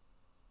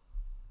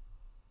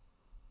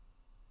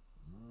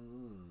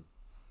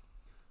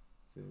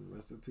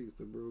 Rest in peace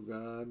to bro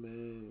God,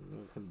 man.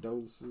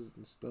 Condolences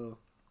and stuff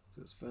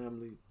to his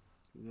family.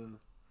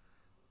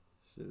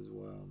 Shit is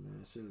wild,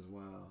 man. Shit is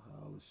wild.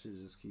 How all this shit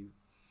just keep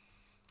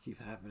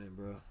happening,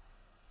 bro.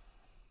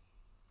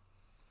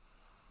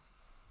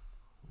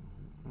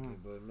 Okay,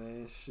 but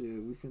man,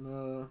 shit, we can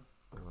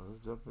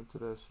let's jump into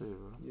that shit,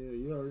 bro. Yeah,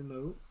 you already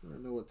know. You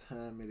already know what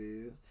time it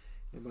is.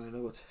 Anybody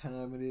know what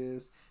time it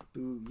is?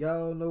 Do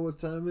y'all know what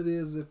time it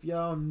is? If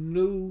y'all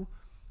new,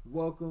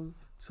 welcome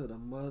to the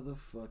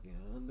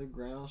motherfucking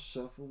Underground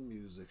Shuffle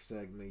Music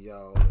segment,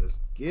 y'all. Let's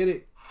get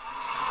it.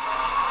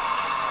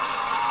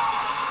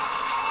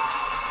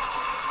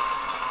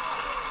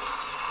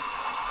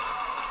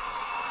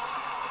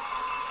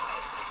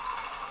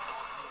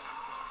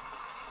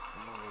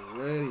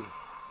 Alrighty.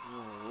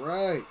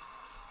 Alright.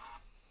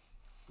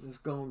 Let's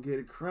go and get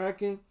it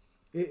cracking.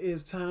 It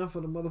is time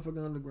for the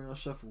motherfucking Underground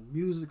Shuffle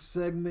Music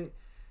segment.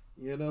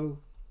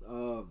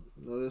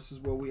 This is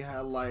where we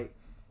highlight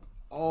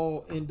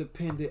all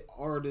independent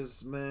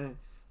artists, man.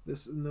 We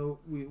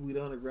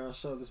the Underground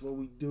Shuffle. This is what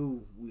we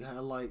do. We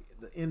highlight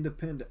the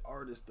independent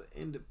artist, the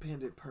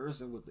independent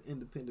person with the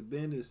independent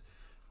business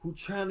who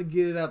trying to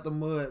get it out the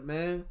mud,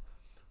 man.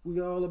 We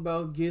all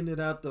about getting it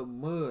out the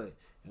mud.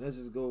 And let's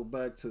just go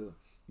back to,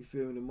 you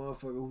feel me, the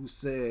motherfucker who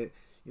said,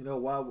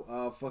 why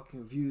our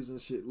fucking views and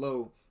shit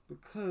low,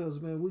 Because,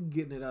 man, we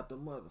getting it out the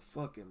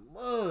motherfucking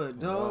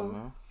mud, dog.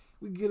 man.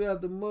 We get it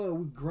out the mud.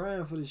 We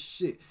grind for this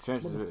shit.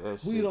 Trenches with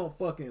that We shit. don't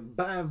fucking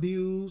buy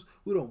views.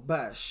 We don't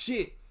buy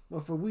shit.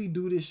 Motherfucker, we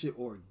do this shit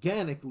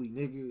organically,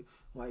 nigga.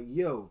 Like,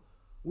 yo,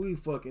 we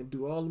fucking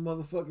do all the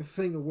motherfucking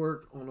finger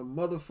work on the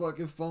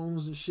motherfucking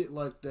phones and shit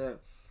like that.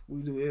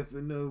 We do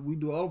we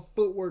do all the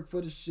footwork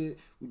for the shit.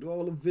 We do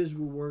all the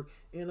visual work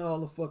and all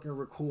the fucking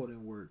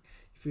recording work.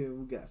 You feel me?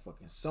 We got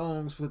fucking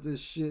songs for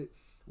this shit.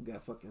 We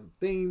got fucking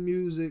theme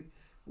music.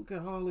 We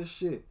got all this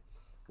shit.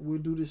 We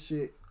do this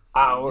shit for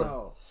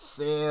y'all.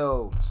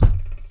 Ourselves.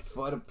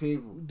 For the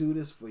people. We do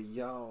this for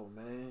y'all,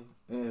 man.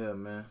 Yeah,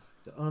 man.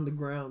 The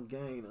underground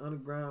gang, the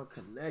underground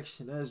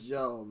connection. That's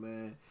y'all,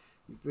 man.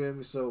 You feel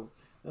me? So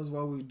that's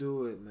why we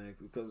do it, man.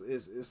 Because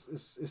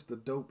it's the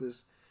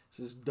dopest.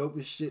 It's the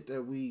dopest shit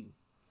that we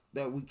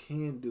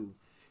can do.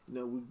 You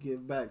know, we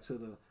give back to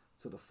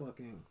the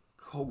fucking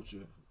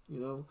culture. You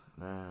know,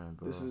 Man,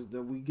 bro. this is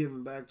that we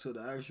giving back to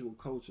the actual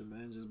culture,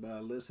 man. Just by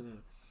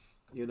listening,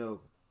 you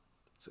know,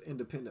 to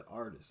independent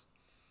artists.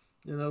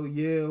 You know,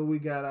 yeah, we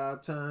got our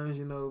times.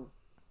 You know.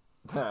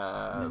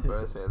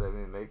 Bro said, let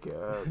me make it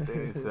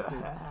thing so.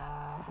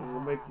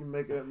 We'll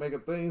make a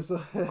thing so.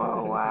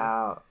 Oh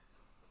wow.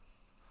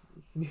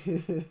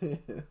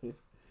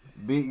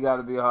 Beat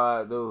gotta be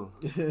hard though.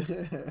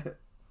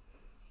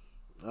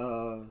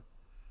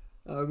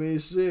 I mean,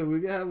 shit, we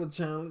can have a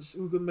challenge.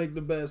 Who can make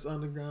the best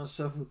underground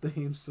shuffle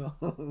theme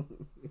song?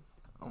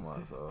 Oh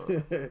my soul.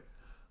 Get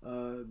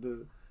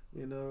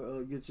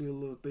you a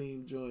little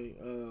theme joint.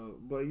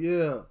 But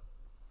yeah,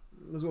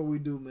 that's what we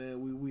do,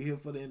 man. We here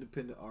for the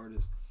independent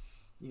artists.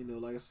 You know,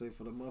 like I say,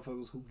 for the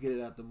motherfuckers who get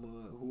it out the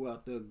mud, who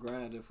out there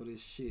grinding for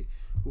this shit,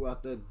 who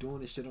out there doing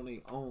this shit on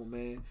their own,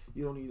 man.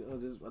 You don't need,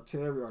 I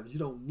tell every artist, you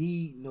don't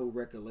need no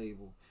record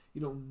label.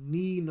 You don't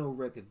need no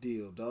record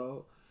deal,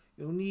 dog.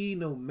 You don't need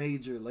no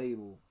major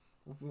label.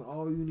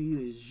 All you need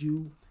is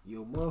you,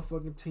 your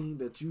motherfucking team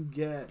that you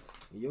got,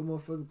 and your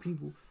motherfucking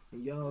people,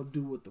 and y'all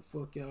do what the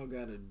fuck y'all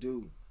gotta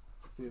do.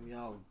 Feel me?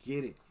 Y'all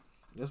get it.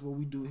 That's what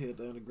we do here at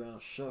the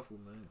Underground Shuffle,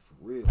 man. For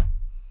real.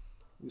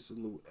 We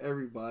salute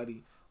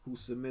everybody who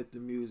submit the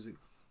music.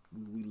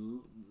 We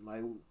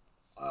like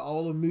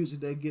all the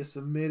music that gets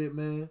submitted,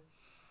 man.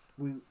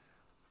 We,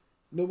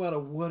 no matter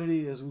what it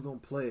is, we're gonna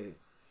play it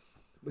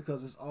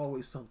because it's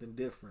always something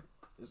different.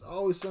 It's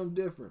always something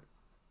different.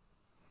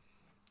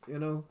 You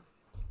know,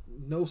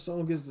 no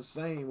song is the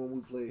same when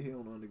we play it here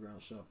on the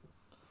Underground Shuffle.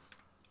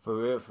 For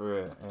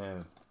real.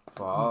 And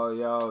for all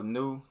y'all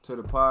new to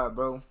the pod,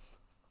 bro,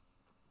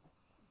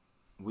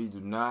 we do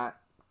not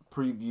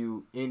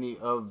preview any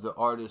of the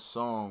artist's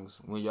songs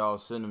when y'all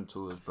send them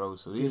to us, bro.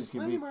 So these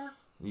can be,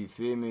 you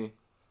feel me?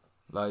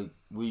 Like,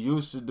 we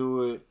used to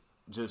do it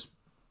just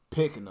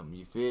picking them,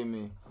 you feel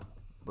me?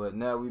 But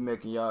now we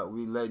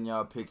letting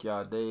y'all pick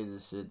y'all days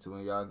and shit to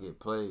when y'all get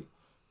played,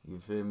 you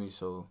feel me?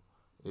 So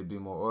it be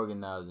more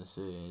organized and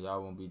shit, and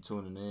y'all won't be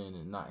tuning in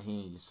and not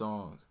hearing your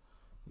songs,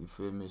 you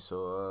feel me?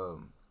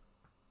 So,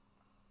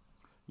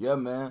 yeah,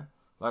 man.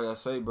 Like I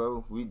say,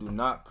 bro, we do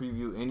not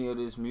preview any of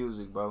this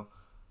music, bro.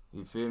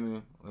 You feel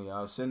me? When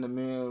y'all send them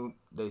in,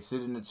 they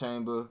sit in the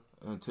chamber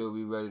until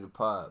we ready to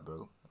pod,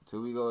 bro.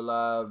 Until we go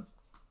live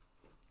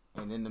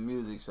and in the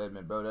music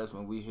segment, bro, that's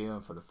when we hear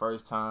them for the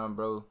first time,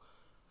 bro.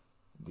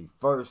 The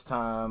first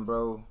time,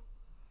 bro.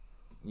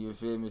 You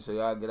feel me? So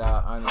y'all get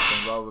our honest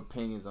and raw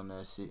opinions on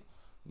that shit.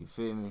 You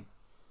feel me?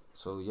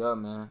 So, yeah,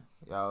 man.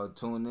 Y'all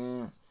tune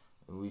in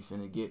and we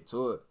finna get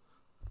to it.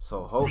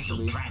 So,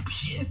 hopefully,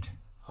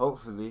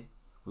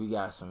 we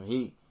got some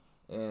heat.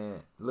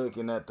 And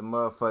looking at the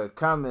motherfucking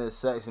comment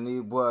section,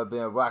 these boys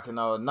been rocking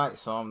all night,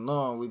 so I'm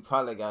knowing we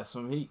probably got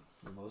some heat.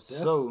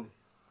 So,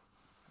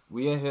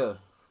 we in here.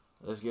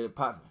 Let's get it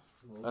popping.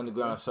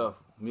 Underground Shuffle,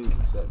 music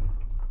segment.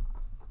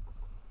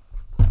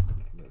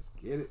 Let's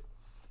get it.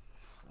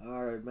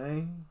 All right,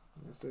 man.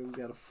 I say we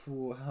got a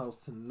full house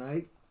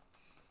tonight.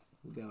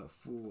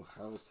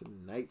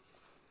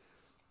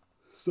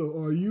 So,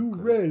 are you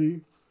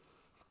ready?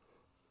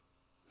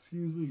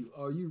 Excuse me.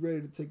 Are you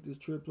ready to take this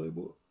trip,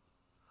 Playboy?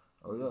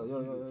 Oh,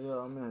 yeah,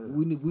 I'm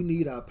in. We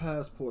need our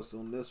passports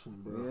on this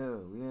one,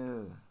 bro.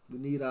 Yeah. We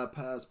need our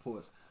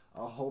passports.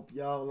 I hope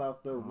y'all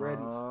out there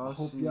ready. Oh, I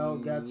hope y'all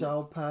got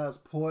y'all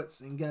passports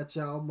and got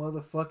y'all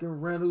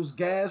motherfucking rentals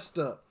gassed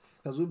up.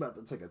 Because we about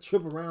to take a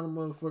trip around the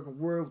motherfucking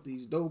world with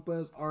these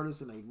dope-ass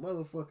artists and they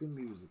motherfucking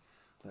music.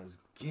 Let's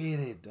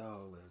get it,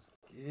 dog. Let's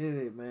get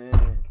it, man.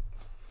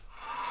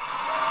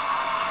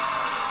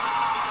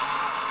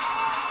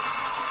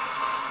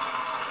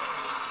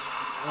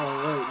 All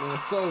right, man.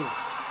 So,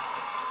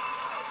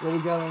 what we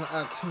got on the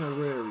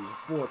itinerary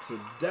for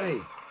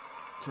today?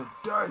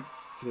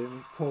 Feel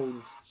me?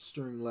 Quoting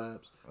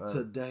Streamlabs. Right.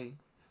 Today.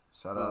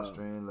 Shout out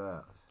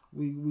Streamlabs.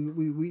 We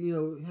you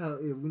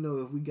know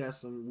if we got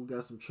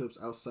some trips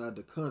outside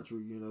the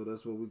country, you know,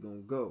 that's where we're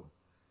gonna go.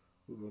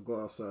 We're gonna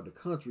go outside the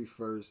country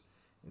first,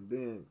 and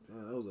then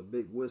that was a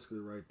big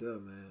whisker right there,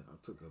 man. I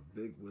took a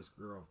big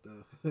whisker off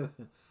there.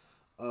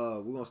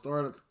 We're gonna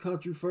start at the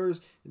country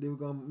first, and then we're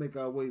gonna make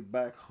our way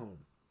back home.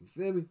 You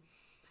feel me?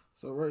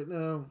 So right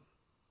now,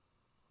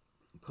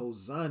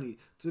 Kozani.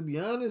 To be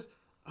honest,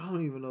 I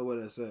don't even know where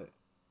that's at.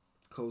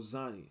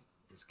 Kozani.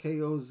 It's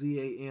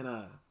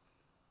Kozani.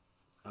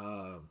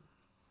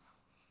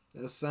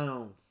 That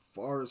sound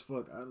far as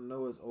fuck. I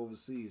know it's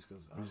overseas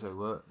because You say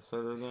what?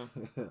 Say that again.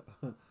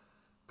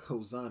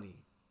 Kozani.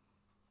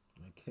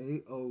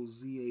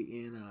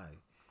 Kozani.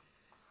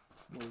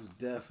 Most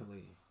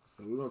definitely.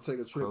 So we're gonna take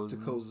a trip to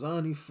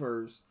Kozani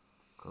first.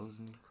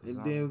 Kozani.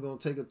 And then we're gonna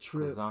take a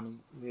trip. Kozani.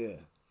 Yeah.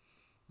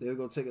 Then we're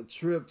gonna take a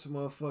trip to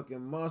motherfucking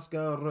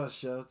Moscow,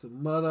 Russia, to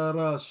Mother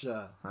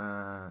Russia.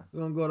 We're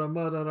gonna go to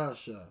Mother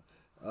Russia.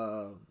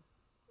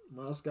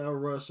 Moscow,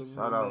 Russia.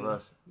 Shout out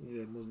Russia.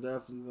 Yeah, most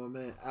definitely my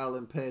man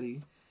Alan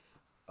Petty.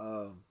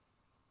 And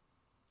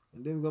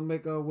then we're gonna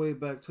make our way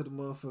back to the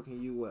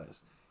motherfucking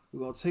US. We're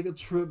gonna take a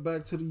trip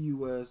back to the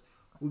US.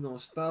 We're gonna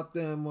stop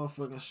there in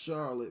motherfucking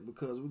Charlotte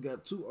because we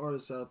got 2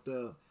 artists out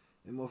there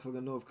in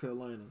motherfucking North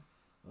Carolina.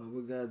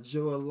 We got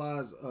Joe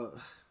Eliza.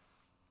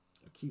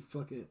 I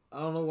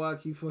don't know why I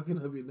keep fucking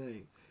up your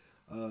name.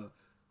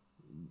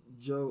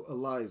 Joe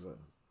Eliza.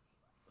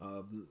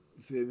 You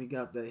feel me?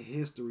 Got that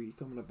history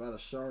coming up out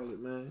of Charlotte,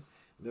 man.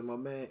 And then my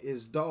man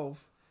is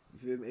Dolph. You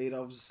feel me?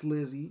 Adolph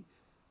Slizzy.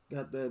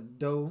 Got that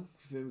dough.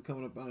 You feel me?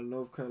 Coming up out of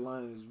North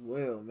Carolina as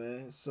well,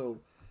 man. So,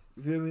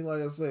 you feel me?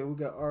 Like I said, we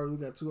got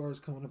 2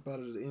 artists coming up out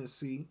of the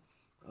NC.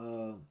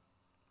 You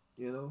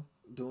know,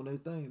 doing their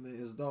thing, man.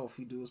 It's Dolph.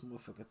 He do his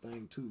motherfucking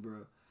thing too,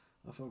 bro.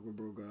 I fuck with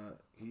Bro God.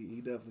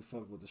 He definitely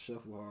fuck with the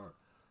shuffle hard.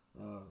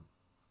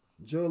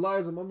 Joe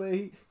Eliza, my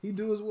man, he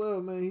do as well,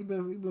 man. He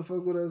been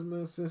fuck with us,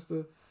 man, since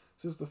the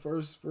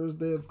first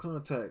day of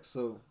contact.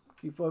 So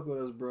keep fuck with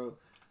us, bro.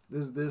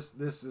 This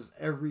is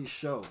every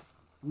show.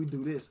 We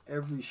do this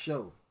every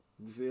show.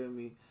 You feel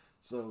me?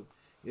 So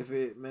if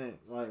it, man,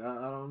 like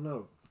I don't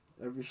know.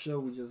 Every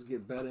show we just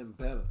get better and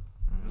better.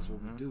 That's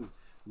what we do.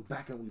 We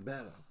back and we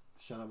better.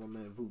 Shout out my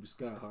man Ruby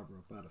Skyharbor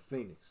up out of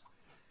Phoenix.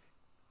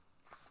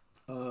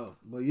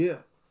 But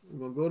yeah,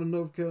 we're gonna go to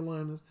North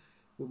Carolina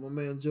with my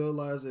man Joe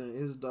Eliza and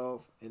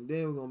Isdolph, and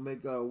then we're gonna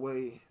make our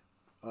way.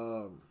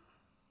 We're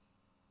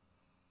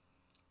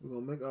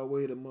gonna make our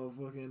way to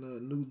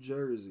motherfucking New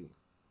Jersey.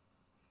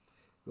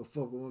 Go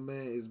fuck with my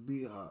man is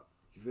B Hop.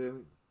 You feel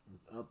me?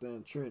 Out there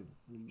in Trenton,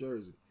 New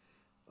Jersey.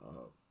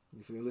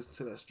 You feel me? Listen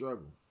to that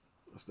struggle.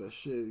 That's that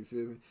shit. You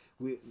feel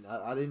me?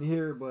 I didn't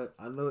hear it, but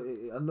I know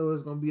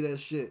it's gonna be that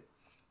shit.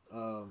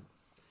 And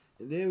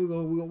then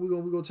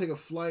we're gonna take a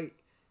flight.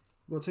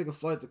 We're gonna take a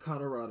flight to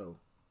Colorado.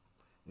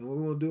 And what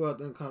we're gonna do out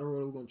there in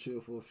Colorado, we're gonna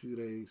chill for a few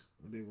days,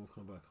 and then we're gonna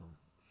come back home.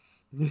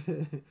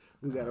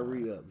 We gotta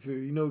re-up.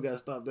 You know we gotta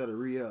stop there to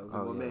re-up.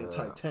 My man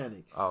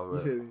Titanic. Oh,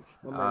 you feel me?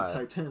 My man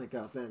Titanic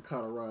out there in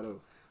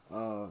Colorado.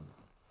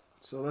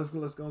 So let's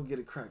go get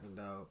it cracking,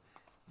 dog.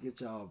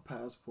 Get y'all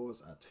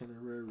passports,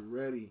 itinerary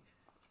ready.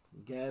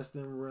 Gas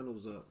them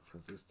rentals up,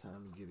 because it's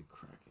time to get it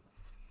cracking.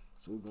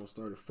 So we're gonna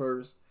start it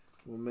first.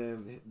 Well,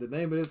 man, the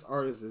name of this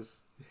artist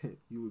is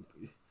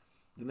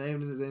the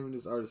name of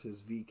this artist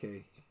is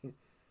VK.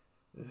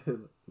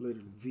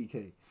 Literally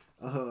VK.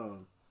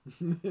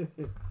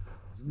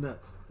 It's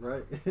nuts,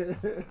 right? Yeah.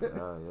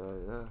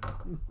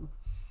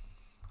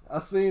 I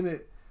seen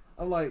it.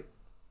 I'm like,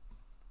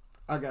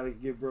 I gotta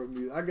get bro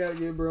music. I gotta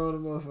get bro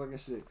on the motherfucking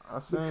shit. I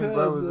seen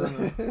bro was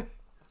in the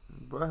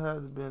bro had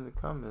to be in the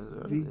comments.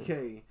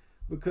 VK,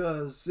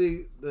 because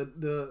see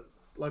the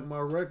like my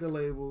record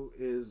label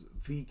is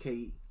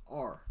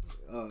VKR,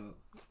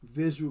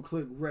 Visual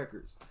Click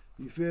Records.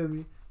 You feel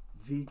me?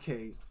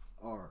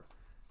 VKR,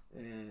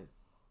 and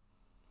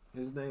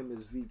his name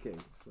is VK.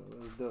 So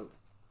that's dope.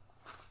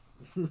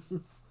 The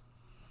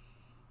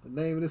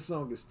name of this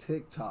song is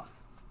TikTok.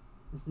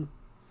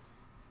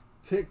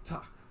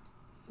 TikTok.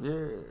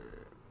 Yeah.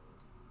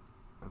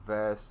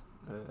 Vast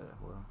Tech.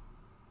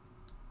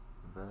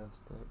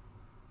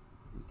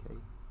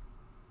 VK.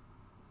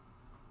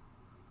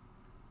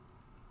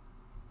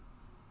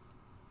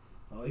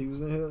 Oh, he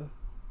was in here?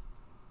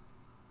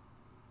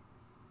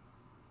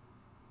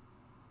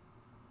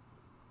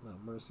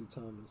 Not Mercy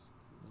Thomas.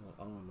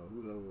 I don't know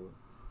who that was.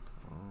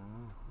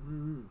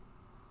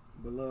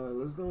 But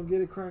let's go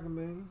get it cracking,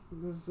 man.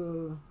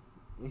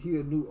 And he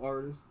a new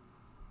artist.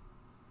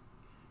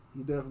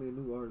 He's definitely a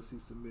new artist. He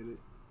submitted.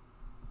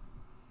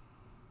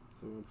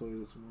 So we're gonna play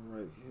this one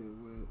right here.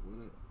 What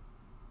up?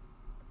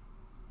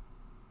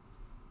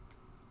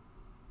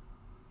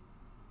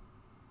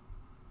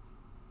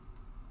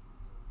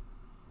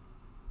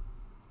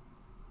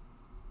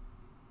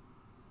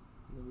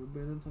 Never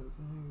been in type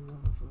thing.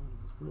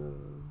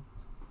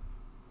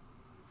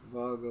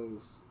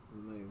 Vagos.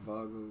 His name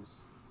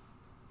Vagos.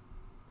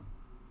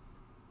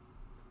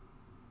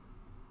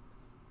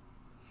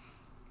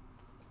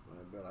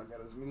 I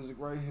got his music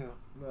right here.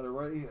 Got it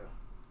right here.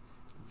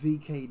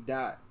 VK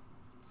Dot.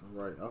 So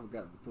right, I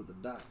forgot to put the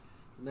dot.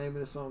 The name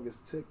of the song is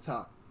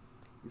TikTok.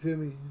 You feel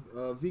me?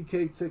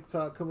 VK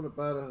TikTok coming up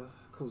out of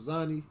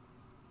Kozani.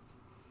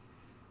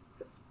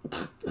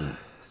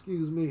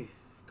 Excuse me.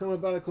 Coming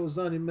up out of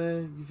Kozani,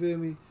 man. You feel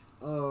me?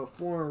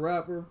 Foreign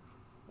rapper.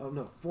 Oh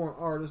no, foreign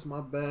artist.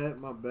 My bad.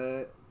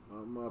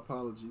 My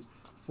apologies.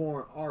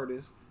 Foreign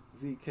Artist.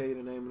 VK,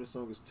 the name of the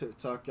song is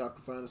TikTok. Y'all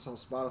can find us on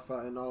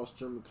Spotify and all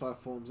streaming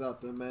platforms out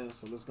there, man.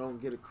 So let's go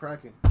and get it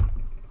cracking.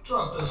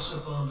 Drop that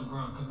shit for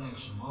Underground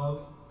Connection,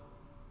 Marley.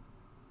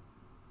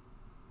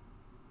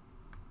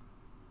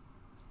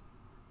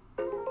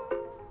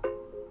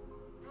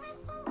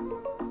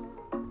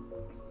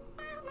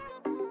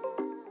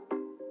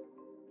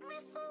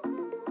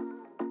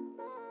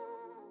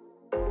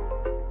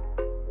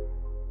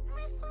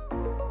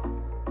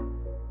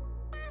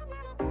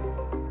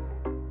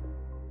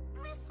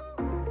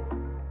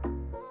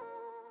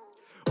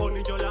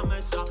 Όλοι κι όλα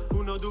μέσα,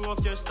 uno duo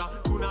fiesta.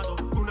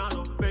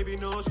 Κούνατο, baby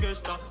no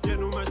σκέστα.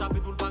 Βγαίνουμε σαν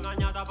πιτούλ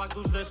παγανιά, τα πακ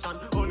τους δέσαν.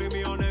 Όλοι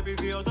μειών επί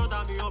δύο, το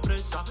ταμείο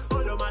πρέσα.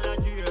 Όλο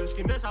μαλακίες,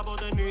 σκηνές από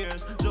ταινίες.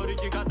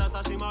 Ζωρική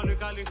κατάσταση, μα όλοι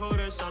καλοί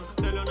χωρέσαν.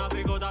 Θέλω να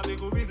φύγω τα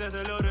πικουπί, δεν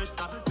θέλω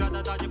ρέστα.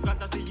 Κράτα τα και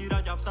βγάλτα στη γύρα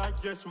κι αυτά,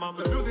 yes mama.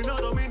 Φελούδινο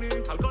το μίνι,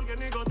 αλκοόλ και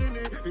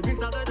νοικοτήνη. Η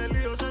νύχτα δεν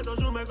τελείωσε, το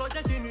ζούμε εγώ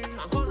και εκείνη.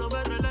 Αγχώνομαι,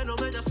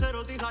 τρελαίνομαι, για ξέρω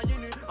τι θα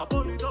γίνει.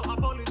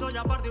 Απόλυτο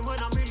για πάρτι μου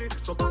ένα μίλι.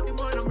 Στο πάρτι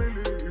μου ένα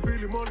μίλι. Οι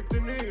φίλοι μου όλοι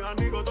κτηνοί.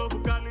 Ανοίγω το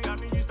μπουκάλι,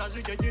 ανοίγει τα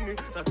ζει και εκείνη.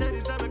 Τα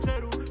ξέρεις δεν με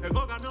ξέρουν.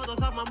 Εγώ κάνω το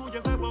θαύμα μου και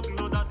φεύγω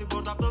κλείνοντας την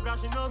πόρτα από το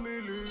πράσινο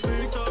μίλι.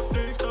 TikTok,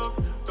 TikTok,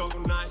 το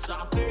κουνάει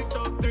σαν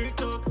TikTok,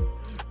 TikTok.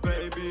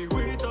 Baby,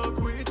 we talk.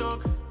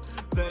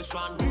 Δεν σου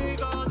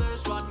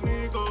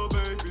ανοίγω,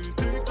 baby.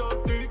 TikTok,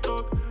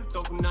 TikTok,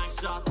 το κουνάει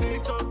σαν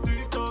TikTok,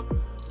 TikTok.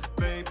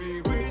 Baby,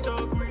 we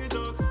talk.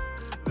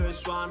 Δεν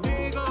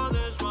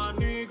σου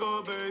ανοίγω,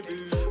 baby.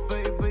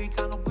 Baby,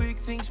 κάνω big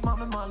things, μα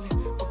με μάλλη.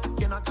 Ό,τι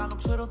και να κάνω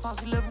ξέρω θα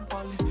ζηλεύουν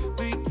πάλι.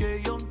 VK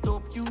on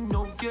top, you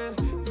know, yeah.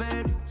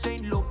 Mary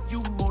Jane, love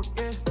you more,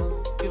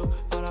 yeah.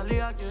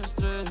 Παραλία και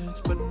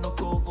στρες. Παίρνω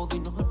κόβω,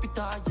 δίνω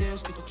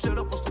επιτάγες. Και το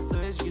ξέρω πως το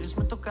θες, γύρες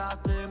με το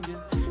κάτεμ,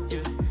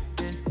 yeah.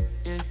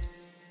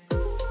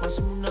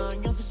 Μαζί μου να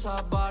νιώθεις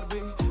σαν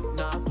Barbie.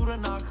 Να του ρε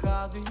ένα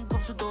χάδι,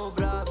 κόψε το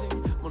βράδυ.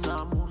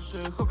 Μόνα μου σε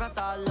έχω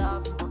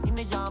καταλάβει. Μα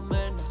είναι για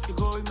μένα κι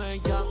εγώ είμαι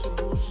για σου.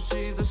 Πούσου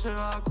εσύ δεν σε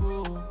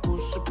ακούω.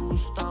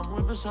 Πούσου τα μου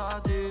είπες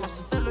αντί. Μα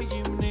σε θέλω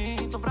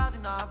γυμνή, το βράδυ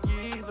να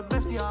βγει. Δεν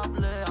πέφτει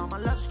αυλαία, μα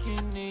αλλάζει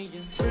σκηνή,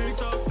 yeah.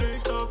 TikTok,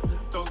 TikTok,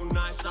 το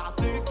κουνάει σαν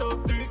TikTok,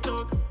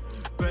 TikTok.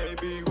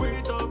 Baby, we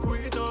talk.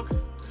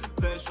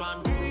 Δεν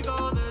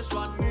σου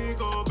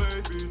ανοίγω,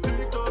 baby.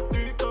 TikTok,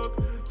 TikTok,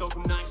 το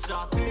κουνάει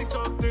σαν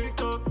TikTok,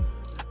 TikTok.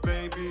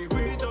 Baby,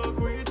 we talk.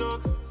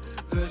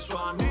 Δεν σου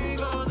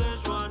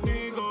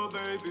ανοίγω,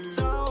 baby.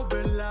 Ciao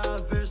bella,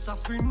 δεν σ'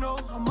 αφήνω.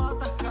 Άμα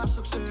τα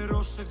χάσω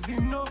ξέρω σε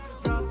εκδίνω.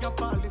 Βράδια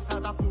πάλι θα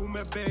τα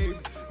πούμε, babe.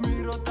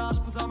 Μη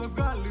ρωτάς που θα με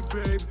βγάλει,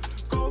 babe.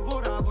 Κόβω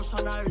ράβω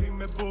σαν να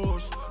είμαι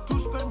boss.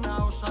 Τους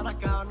περνάω σαν να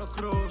κάνω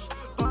cross.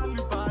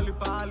 Πάλι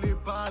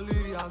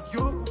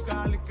αδειό που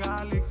κάλι.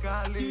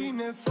 Κι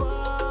είναι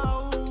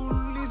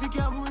φάουλ, η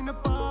δικιά μου είναι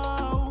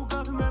πάου.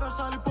 Κάθε μέρα σ'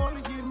 άλλη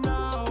πόλη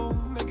γυρνάω.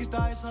 Με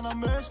κοιτάει σαν να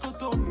με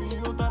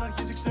σκοτώνει. Όταν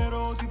αρχίζει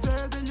ξέρω ότι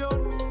δεν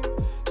τελειώνει.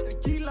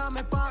 Τεκίλα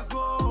με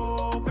πάγω,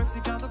 πέφτει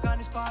κάτω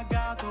κάνεις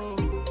παγκάτο.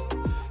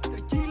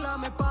 Τεκίλα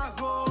με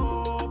πάγω,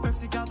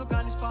 πέφτει κάτω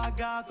κάνεις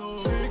παγκάτο.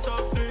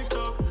 TikTok,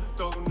 TikTok,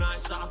 το κουνάει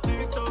σαν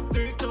TikTok,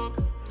 TikTok.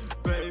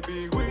 Baby,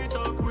 we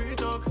talk.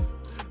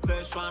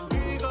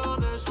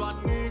 Δεν σου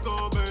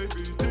ανοίγω,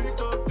 baby.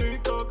 TikTok,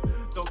 TikTok,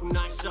 το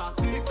κουνάει σαν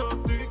TikTok,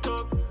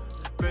 TikTok.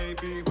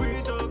 Baby, we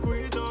talk.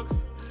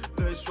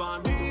 Δεν σου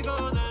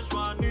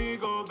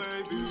ανοίγω,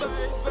 baby.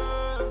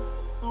 Baby,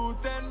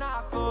 ούτε να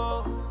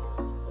πω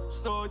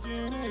στο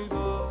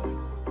κινητό.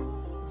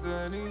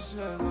 Δεν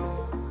είσαι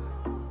εδώ.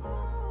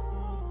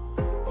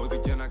 Ό,τι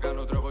και να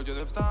κάνω τρέχω και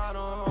δεν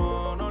φτάνω.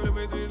 No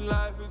limited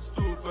life, it's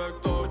too fake.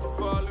 Το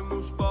κεφάλι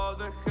μου σπάω,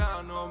 δεν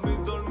χάνω.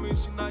 Μην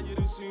τολμήσει να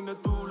γυρίσει, είναι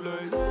too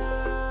late.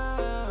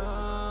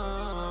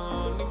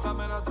 Νύχτα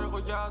μέρα τρέχω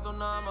για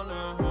τον άμα,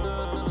 ναι.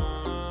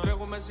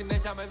 Τρέχουμε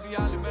συνέχεια με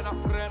διάλειμμα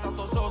φρένα.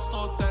 Το ζω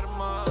στο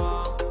τέρμα.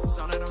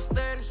 Σαν ένα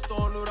αστέρι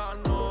στον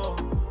ουρανό.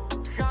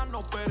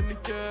 Χάνω, παίρνει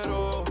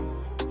καιρό.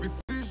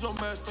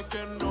 Βυθίζομαι στο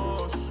κενό.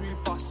 Σου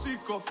είπα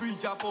σήκω,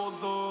 φύγε από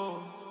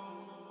εδώ.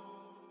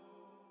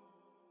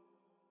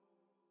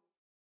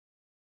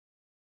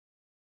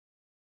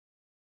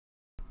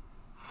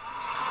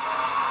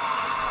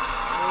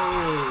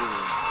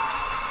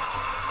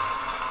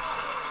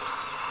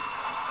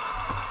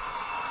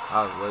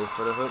 I was waiting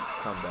for the hook to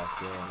come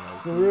back in.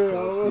 Like, For real,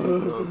 I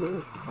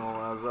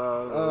was.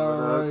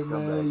 Alright,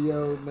 man.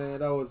 Yo, man,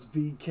 that was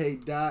VK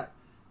Dot.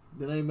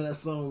 The name of that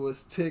song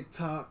was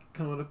TikTok,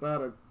 coming up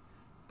out of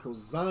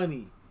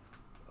Kozani.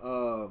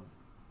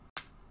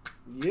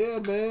 Yeah,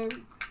 man.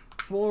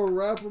 Foreign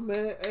rapper,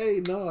 man.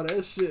 Hey, no,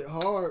 that shit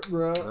hard,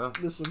 bro. Yeah.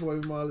 This your boy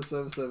Marley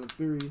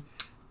 773.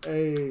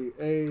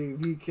 Hey,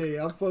 VK,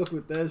 I fuck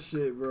with that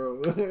shit, bro.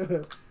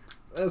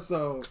 That's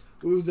all.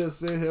 We was just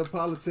sitting here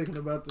politicking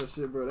about that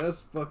shit, bro. That's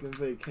fucking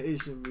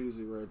vacation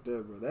music right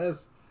there, bro.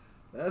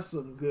 That's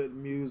some good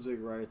music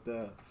right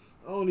there.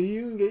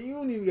 You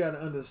don't even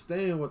gotta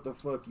understand what the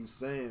fuck you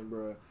saying,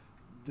 bro.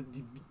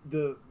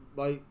 The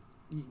like,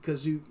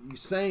 cause you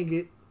sang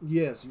it.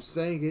 Yes, you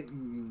sang it.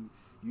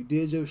 You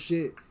did your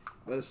shit.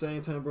 But at the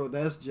same time, bro,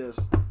 that's just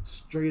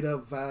straight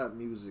up vibe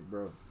music,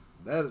 bro.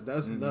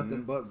 That's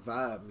nothing but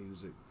vibe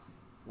music.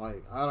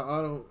 Like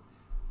I don't.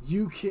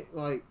 You can't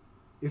like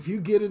if you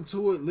get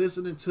into it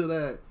listening to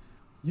that,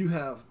 you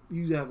have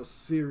a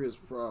serious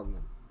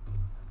problem.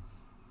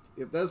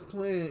 If that's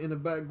playing in the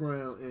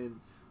background and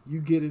you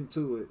get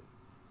into it,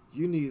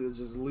 you need to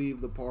just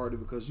leave the party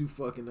because you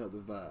fucking up the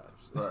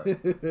vibes.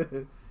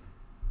 Right.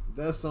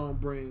 That song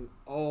bring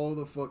all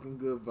the fucking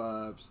good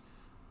vibes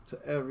to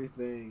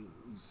everything.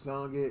 You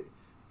sung it.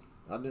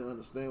 I didn't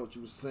understand what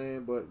you was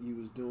saying, but you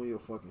was doing your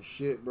fucking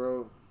shit,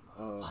 bro.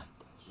 I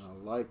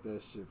like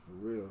that shit for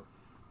real.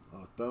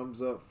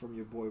 Thumbs up from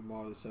your boy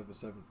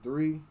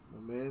Marley773.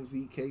 My man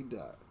VK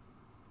died.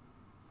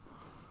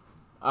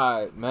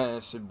 Alright, man,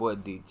 it's your boy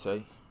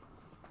DJ.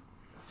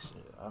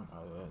 Shit, I might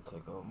have to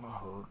take over my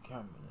whole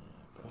camera,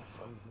 man, bro.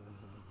 Fuck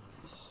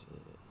it. Shit,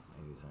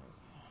 niggas ain't.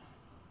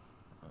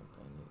 I don't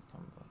think niggas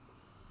come back.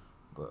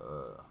 But,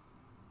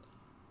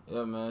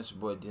 yeah, man, it's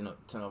your boy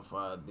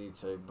 1005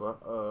 DJ,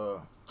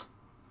 bro.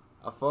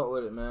 I fuck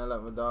with it, man.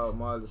 Like my dog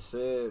Marley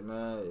said,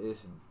 man,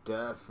 it's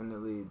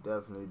definitely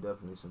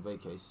some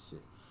vacation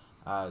shit.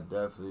 I'd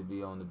definitely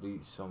be on the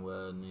beach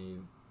somewhere,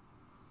 need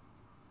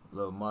a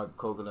little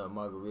coconut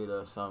margarita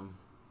or something,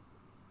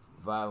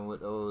 vibing with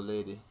the old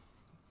lady.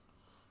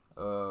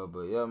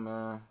 But yeah,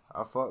 man,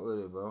 I fuck with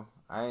it, bro.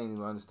 I ain't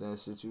even understand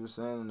shit you was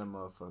saying in that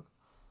motherfucker.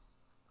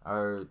 I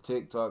heard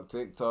TikTok,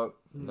 that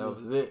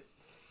was it.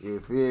 You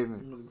feel me?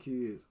 One of the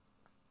kids.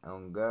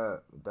 Oh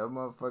God, that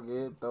motherfucker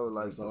hit though,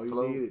 like That's the all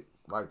flow, you needed.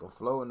 like the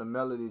flow and the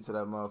melody to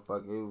that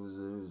motherfucker.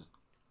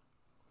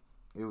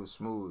 It was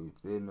smooth. You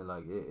feel me?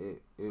 Like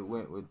it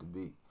went with the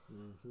beat.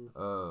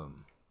 Mm-hmm.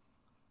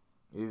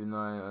 Even though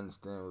I didn't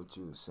understand what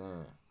you was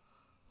saying,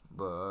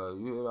 but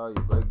you hit all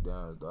your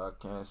breakdowns though. I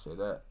can't say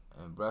that.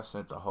 And bruh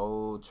sent the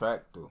whole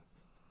track through.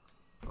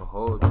 The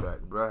whole track.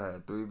 Bruh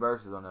had 3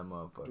 verses on that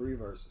motherfucker. 3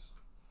 verses.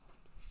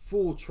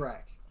 Full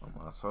track. On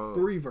my soul.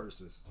 3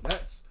 verses.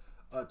 That's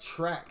a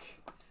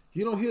track.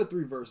 You don't hear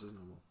 3 verses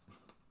no more.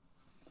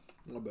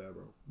 My bad,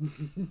 bro.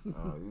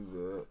 Oh, you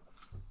good.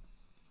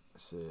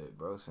 Shit,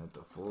 bro sent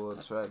the full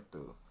track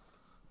through.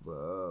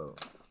 But,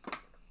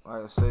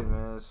 like I say,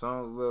 man, the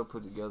song well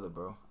put together,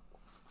 bro.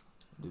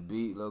 The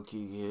beat,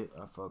 low-key hit.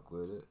 I fuck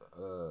with it.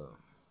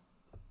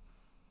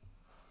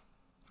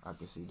 I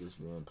can see this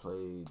being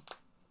played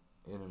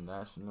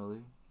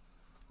internationally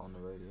on the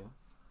radio.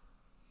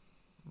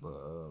 But,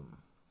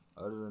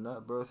 other than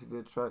that, bro, it's a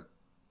good track.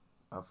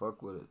 I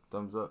fuck with it.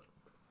 Thumbs up.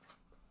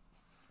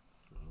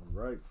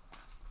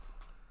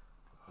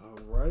 All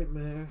right,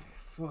 man.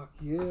 Fuck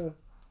yeah,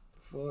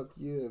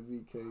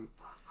 VK.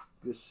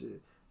 Good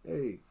shit.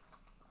 Hey,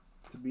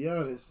 to be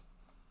honest,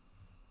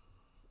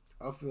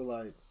 I feel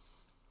like,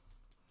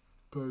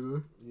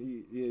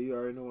 you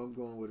already know where I'm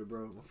going with it,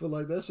 bro. I feel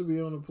like that should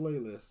be on the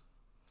playlist.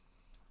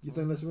 You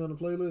think that should be on the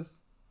playlist?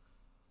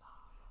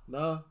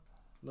 Nah?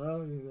 All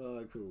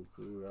right, cool.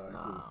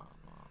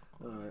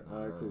 All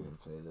right, cool.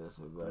 Playlist,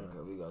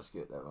 we gonna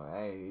skip that one.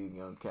 I ain't even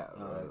gonna cap,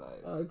 right?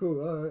 Like, all right, cool.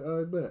 All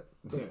right, bet.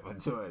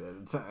 Enjoy it at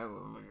a time.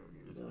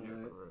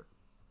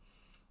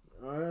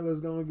 All right, let's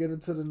go and get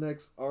into the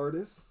next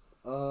artist.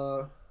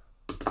 My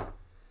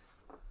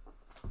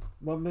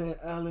man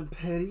Alan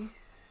Petty.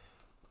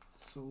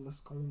 So let's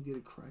go and get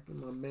it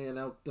cracking. My man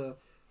out there.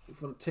 We're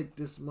gonna take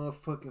this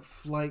motherfucking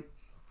flight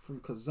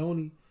from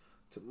Kazoni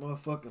to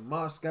motherfucking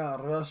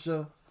Moscow,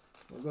 Russia.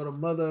 We'll go to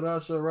Mother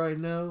Russia right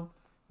now.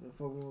 And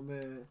fuck with my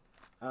man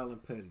Alan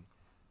Petty.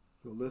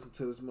 Go listen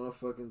to this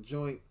motherfucking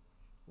joint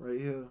right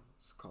here.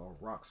 It's called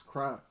Rocks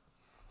Cry.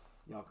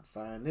 Y'all can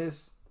find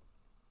this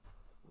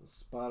on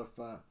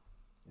Spotify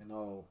and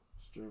all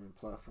streaming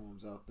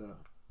platforms out there.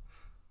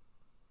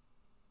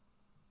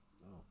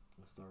 Oh,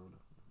 let's start with it.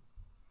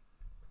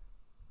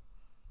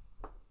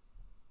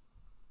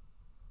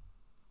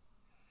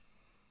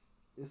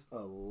 It's a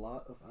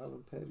lot of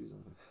Alan Petty's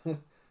on it.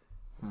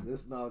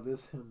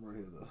 This him right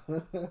here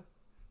though.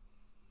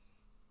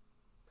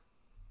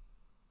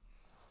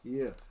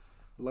 Yeah.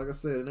 Like I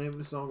said, the name of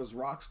the song is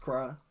Rocks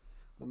Cry.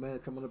 My man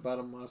coming up out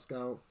of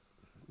Moscow,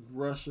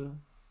 Russia.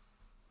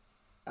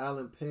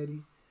 Alan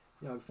Petty.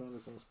 Y'all can find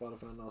us on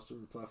Spotify and all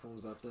streaming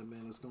platforms out there,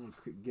 man. Let's go and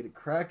get it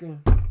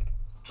cracking.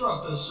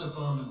 Drop that shit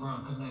for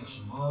Underground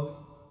Connection, Marley.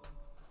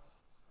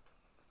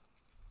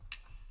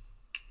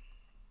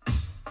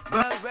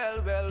 Well.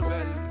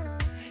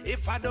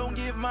 If I don't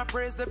give my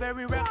praise, the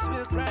very rocks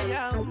will cry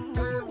out.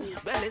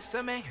 Well,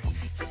 listen me,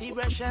 see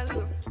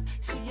Rachel,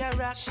 see a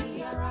rock,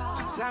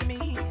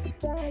 Sammy,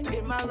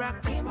 in my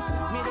rock, me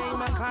there in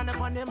my corner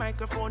on the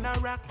microphone, a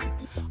rock.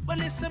 But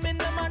listen me,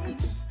 no man,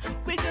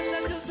 we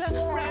just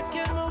rock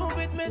and move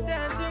with me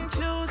dancing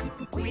shoes.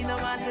 We know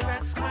want the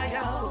rocks cry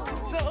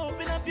out, so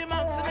open up your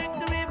mouth to make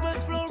the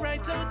rivers flow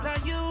right out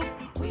of you.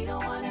 We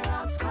don't want the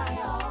rocks cry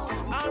out.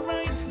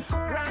 Alright,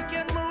 rock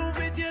and move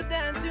with your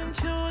dancing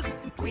shoes.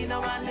 We know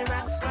want the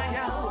rocks cry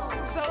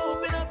out. So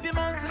open up your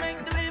mouth to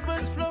make the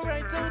rivers flow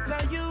right out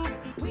of you.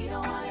 We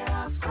don't want the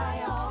rocks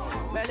cry out.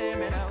 Well, hear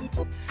me now.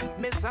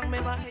 Me song me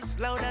voice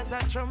loud as a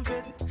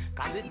trumpet.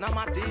 Cause it not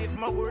matter if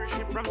my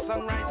worship from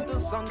sunrise to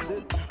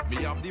sunset. Me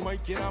have the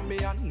mic in my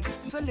hand.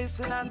 So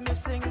listen as me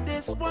sing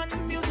this one,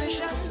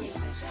 musicians.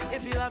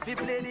 If you have to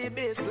play the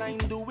bass line,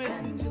 do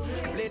it.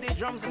 Play the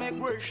drums, make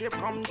worship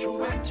come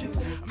true.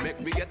 Make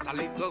we get a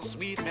little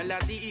sweet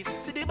melodies.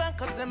 See the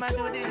backups, them I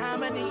do the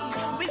harmony.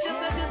 We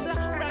just have this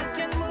rock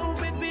and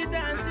move it, we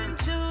dancing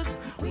shoes.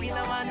 We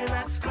don't want the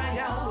rocks cry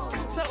out.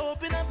 So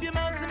open up your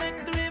mouth to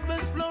make the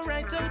rivers flow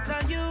right out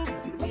on you.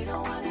 We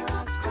don't want the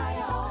rocks cry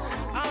out.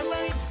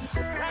 Alright,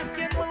 rock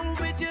and move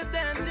with your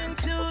dancing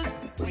shoes.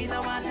 We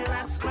don't want the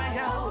rocks cry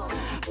out.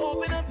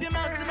 Open up your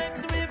mouth to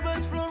make the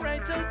rivers flow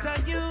right out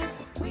on you.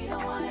 We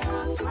don't want the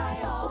rocks cry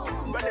out.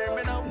 But let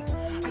me know.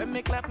 When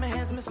me clap my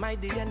hands, me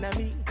smite the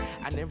enemy.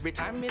 And every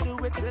time me do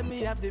it, tell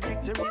me have the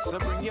victory. So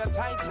bring your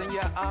tithes and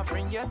your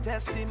offering, your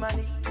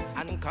testimony.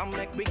 And come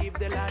make we give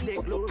the Lord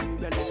the glory.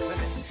 Well, listen.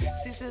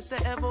 See Sister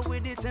Eva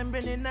with the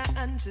timbrel in her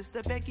hand.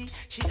 Sister Becky,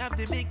 she have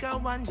the bigger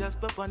one.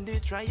 Just upon the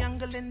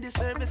triangle in the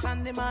service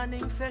and the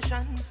morning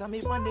session. Some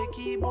me on the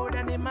keyboard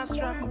and in my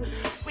strum.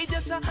 We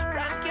just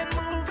rock and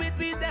move it,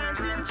 we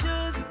dancing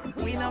shoes.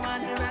 We don't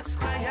want the rocks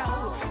cry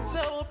out. So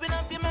open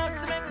up your mouth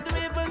to make the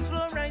rivers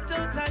flow right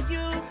out of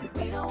you.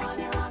 We don't want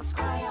the rocks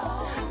cry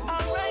out.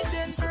 Alright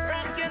then,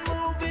 rock and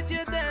move with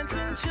your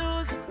dancing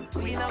shoes.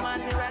 We don't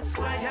want the rocks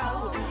cry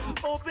out.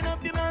 Open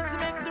up your mouth to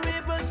make the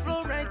rivers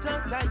flow right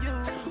out of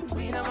you.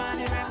 We don't want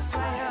the rocks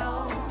cry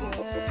out.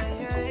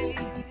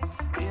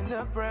 Yeah. In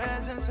the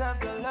presence of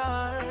the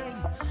Lord,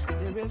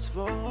 there is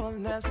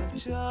fullness of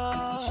joy.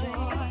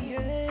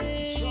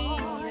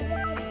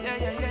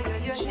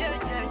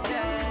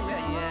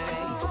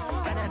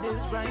 And that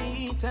is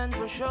right and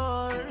for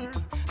sure.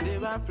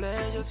 There are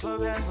pleasures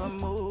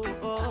forevermore.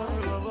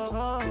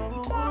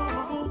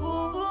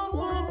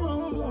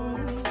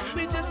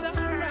 We just have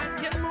to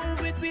rock and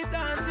move it with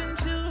dancing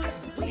shoes.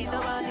 We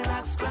don't want the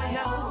rocks cry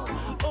out.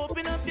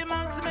 Open up your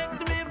mouth to make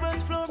the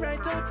rivers flow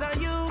right out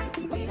of you.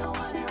 We don't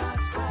want the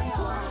rocks cry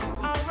out.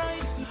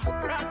 Alright,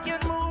 rock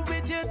and move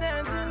with your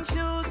dancing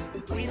shoes.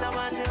 We don't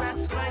want the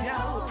rocks cry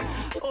out.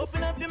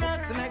 Open up your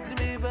mouth to make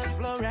the rivers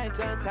flow right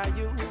out of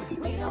you.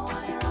 We don't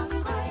want the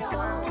rocks cry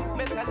out.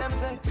 Me tell them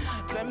say,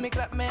 when me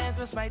clap my hands,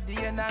 me smite the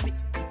enemy.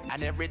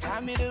 And every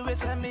time you do it,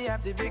 say me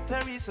have the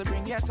victory. So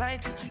bring your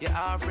tithes, your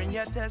offering,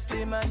 your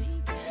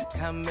testimony.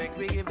 Come make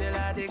we give the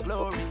Lord the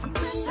glory.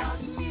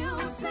 Without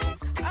music,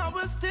 I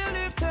will still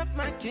lift up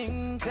my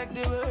King. Take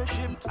the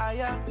worship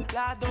higher,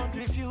 Lord, don't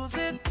refuse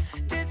it.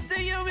 It's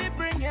to you we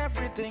bring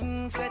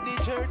everything. Set the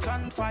church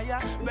on fire.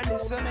 Well,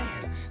 listen me,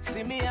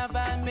 see me have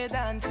on me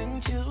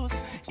dancing shoes.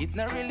 It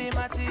not really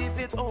matter if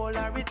it old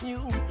or it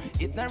new.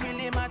 It not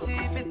really matter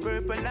if it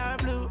purple or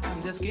blue.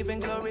 I'm just giving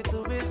glory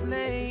to His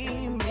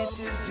name. It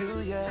is you,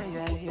 yeah,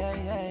 yeah, yeah,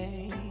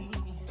 yeah.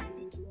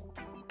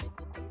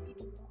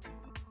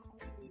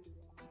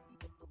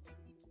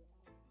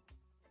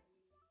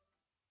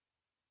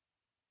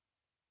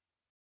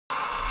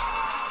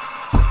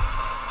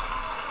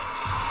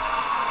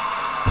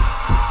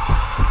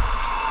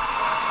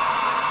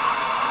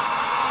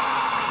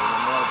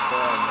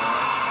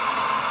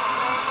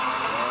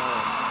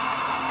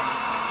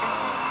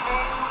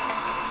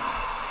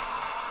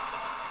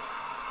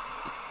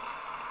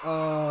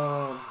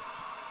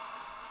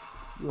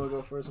 You wanna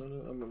go first on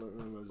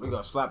that? We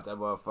gonna slap that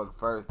motherfucker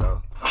first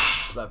though.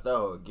 Slap that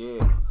hoe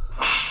again.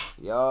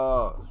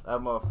 Yo, that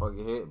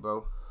motherfucker hit,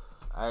 bro.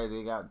 I ain't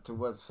even got too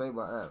much to say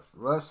about that.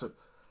 Russia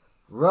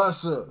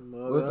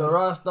with the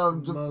Rasta.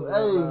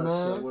 Hey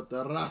man, with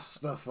the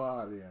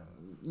Rastafari.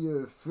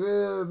 You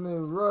feel me?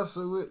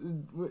 Russia with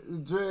the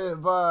dread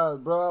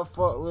vibes, bro. I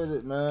fuck with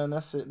it, man.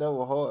 That shit, that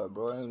was hard,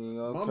 bro. I ain't even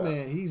gonna My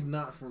man, he's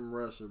not from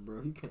Russia,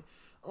 bro. He can't.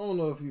 I don't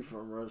know if he's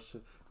from Russia,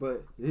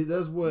 but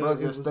that's what. Bro,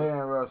 just stay in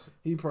Russia.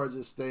 He probably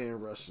just stay in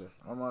Russia.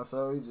 On my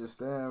soul, he just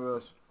stay in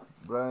Russia.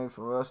 Bro, ain't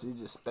from Russia. He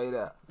just stay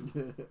there.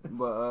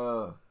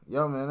 But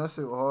yo, man, that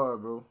shit was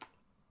hard, bro.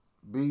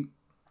 Beat,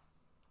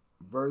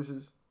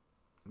 verses,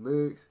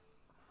 lyrics,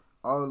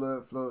 all of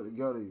that flowed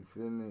together. You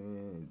feel me?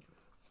 And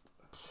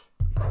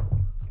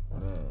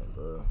man,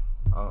 bro,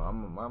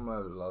 my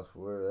mother lost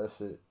for words.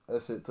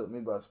 That shit took me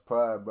by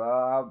surprise,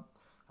 bro.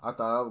 I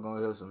thought I was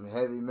gonna hear some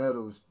heavy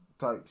metals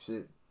type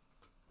shit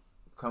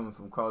coming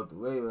from across the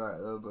way right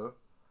there, bro.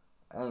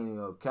 I ain't even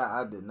gonna cap.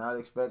 I did not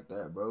expect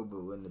that, bro.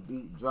 But when the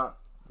beat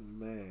dropped,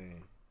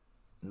 man,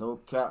 no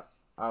cap,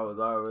 I was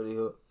already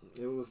hooked.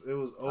 It was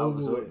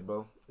over with,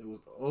 bro. It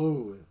was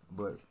over with.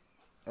 But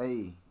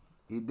hey,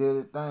 he did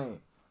his thing.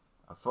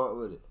 I fuck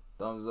with it.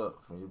 Thumbs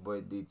up from your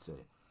boy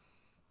DT.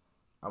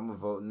 I'ma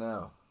vote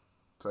now.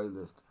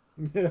 Playlist.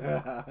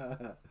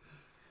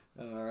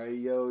 All right,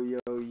 yo,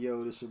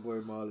 this your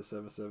boy Marley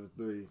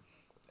 773.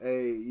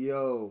 Hey,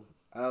 yo,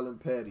 Alan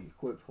Petty,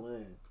 quit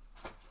playing.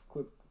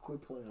 Quit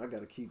playing. I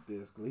gotta keep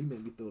this. Cause he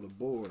made me throw the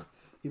board.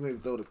 He made me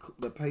throw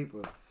the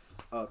paper.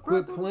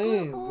 Quit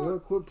playing, bro.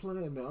 Quit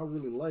playing, man. I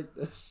really like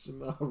that shit,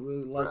 man. I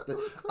really like that.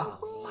 I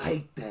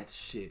like that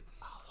shit.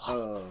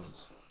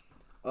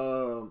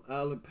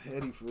 Alan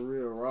Petty for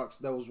real. Rocks.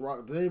 That was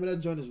Rock. The name of that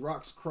joint is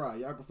Rocks Cry.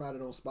 Y'all can find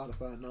it on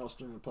Spotify and all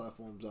streaming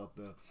platforms out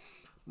there.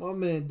 My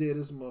man did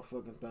his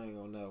motherfucking thing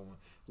on that one.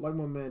 Like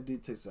my man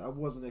D-Tay said, I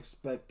wasn't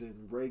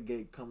expecting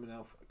Reggae coming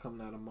out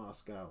of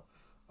Moscow.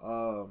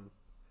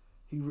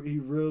 He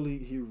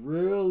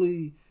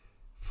really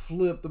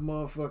flipped the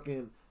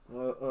motherfucking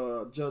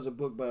judge a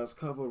book by his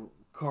cover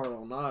card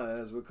on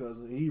our ass, because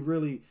he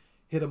really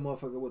hit a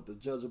motherfucker with the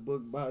judge a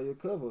book by your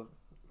cover,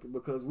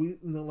 because we,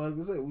 like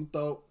I said, we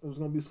thought it was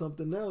gonna be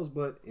something else,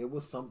 but it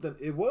was something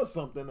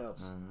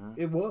else. Mm-hmm.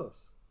 It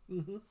was.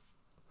 Mm-hmm.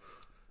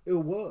 It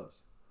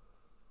was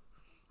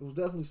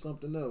definitely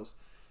something else.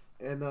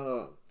 And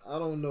I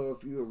don't know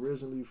if you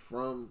originally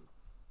from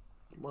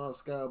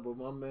Moscow, but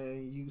my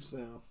man, you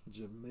sound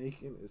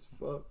Jamaican as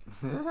fuck.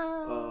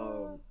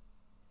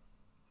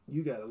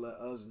 You gotta let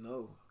us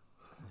know.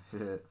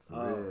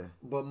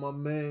 But my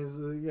man's,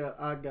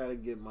 I gotta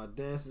get my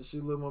dancing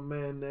shoes. Look, my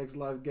man Next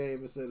Life Game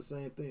and said the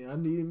same thing. I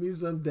need me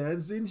some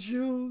dancing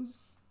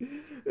shoes.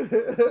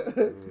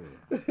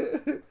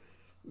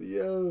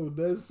 Yo,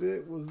 that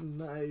shit was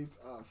nice.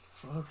 I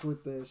fuck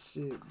with that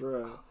shit,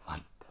 bro. I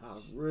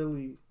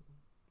really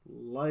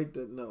liked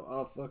it. No,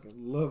 I fucking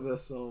love that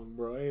song,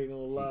 bro. I ain't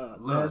gonna lie.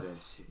 Love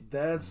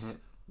that shit.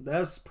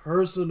 That's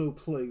personal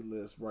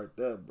playlist right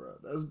there, bro.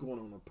 That's going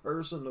on a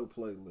personal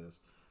playlist.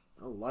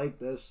 I like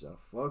that shit. I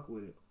fuck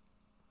with it.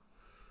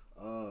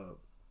 I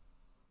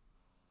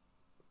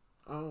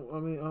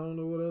don't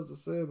know what else to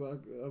say,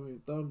 but I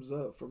mean, thumbs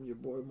up from your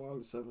boy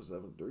Marley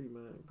 773,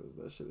 man, because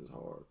that shit is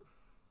hard.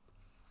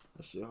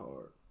 That shit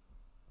hard.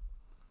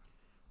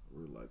 I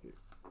really like it.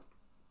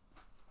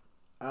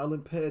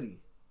 Alan Petty,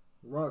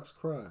 Rocks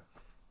Cry,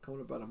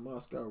 coming up out of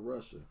Moscow,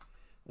 Russia.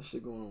 That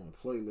shit going on a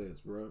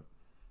playlist, bro.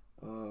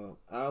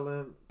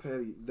 Alan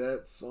Petty,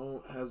 that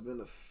song has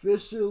been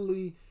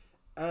officially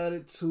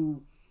added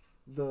to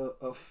the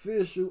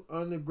official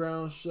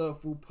Underground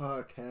Shuffle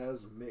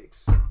podcast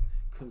mix.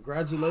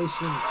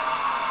 Congratulations.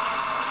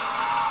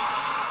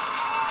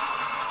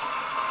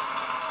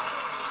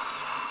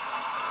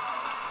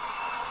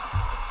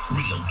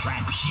 Real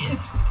trap shit.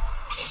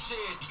 This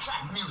is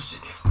trap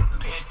music,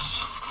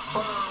 bitch.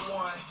 Burn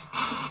one.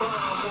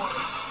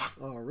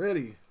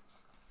 Already.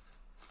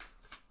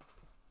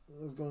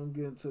 Let's go and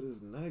get into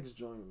this next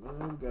joint,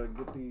 man. We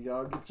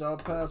gotta get y'all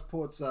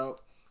passports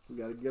out. We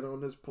gotta get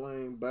on this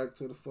plane back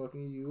to the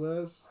fucking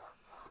US.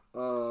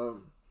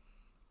 Not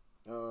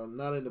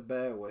in a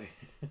bad way.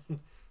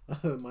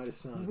 It might have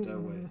sounded that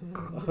way.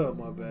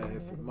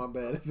 My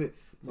bad if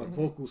my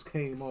vocals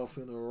came off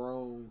in the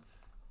wrong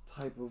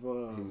type of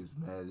He was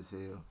mad as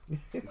hell.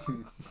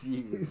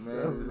 he was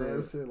mad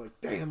as hell.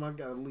 Like, damn, I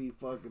gotta leave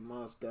fucking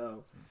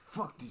Moscow.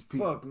 Fuck these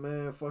people. Fuck,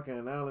 man.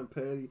 Fucking Alan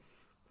Petty.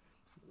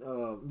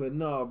 But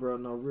no, bro,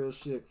 no real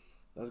shit.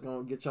 That's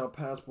gonna get y'all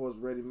passports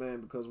ready,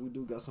 man, because we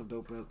do got some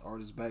dope ass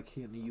artists back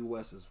here in the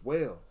US as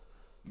well.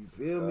 You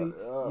feel me?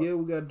 Yeah,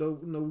 we got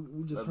dope.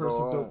 We just heard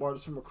some dope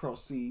artists from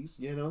across seas.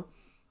 And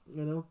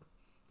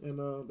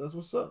that's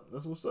what's up.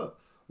 That's what's up.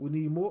 We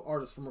need more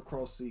artists from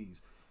across seas.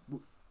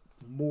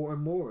 More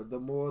and more. The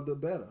more, the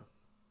better.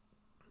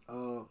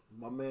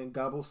 My man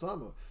Gabo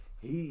Sama,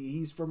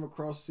 he's from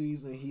across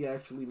seas, and he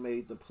actually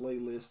made the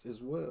playlist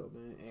as well,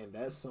 man. And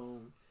that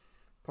song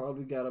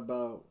probably got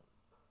about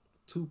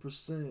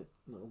 2%,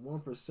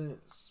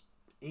 1%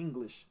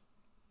 English.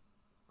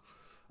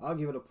 I'll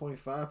give it a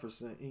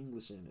 0.5%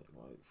 English in it.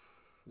 Like,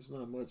 there's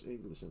not much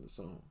English in the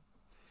song,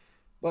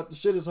 but the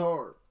shit is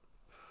hard.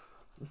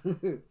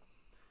 But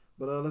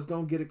let's go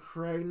and get it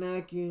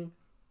cracking.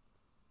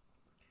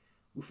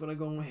 We finna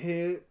go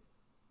ahead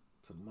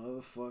to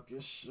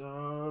motherfucking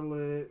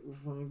Charlotte. We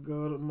finna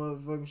go to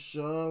motherfucking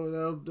Charlotte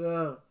out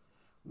there.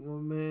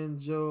 My man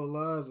Joe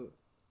Eliza.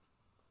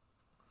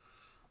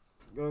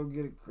 Let's go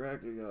get it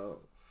cracking,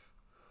 y'all.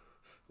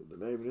 The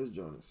name of this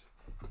joint is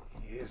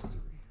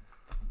History.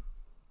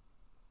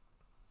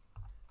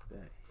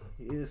 That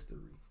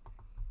history.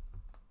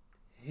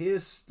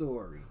 His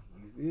story.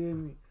 You feel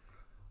me?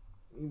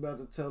 He about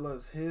to tell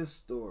us his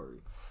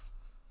story.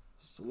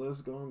 So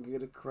let's go and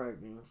get it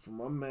cracking. For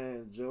my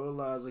man Joe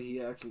Eliza,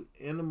 he actually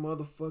in the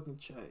motherfucking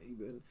chat. He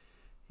been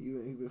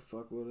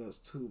fucking with us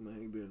too, man.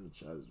 He been in the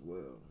chat as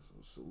well.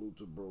 So salute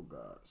to bro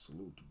God.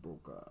 Salute to bro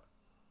God.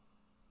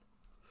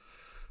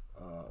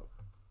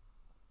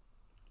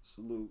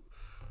 Salute.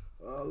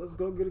 Let's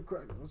go get it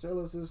cracking. Let's tell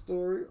us his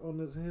story on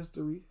this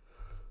history.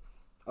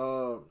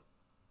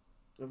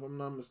 If I'm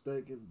not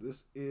mistaken,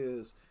 this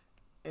is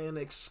an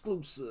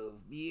exclusive,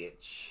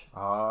 bitch.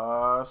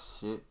 Ah,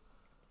 shit.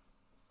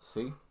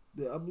 See?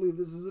 Yeah, I believe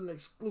this is an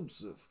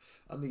exclusive.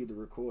 I need to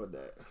record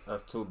that.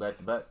 That's two back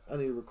to back. I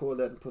need to record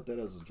that and put that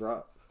as a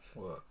drop.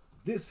 What?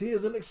 This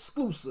here's an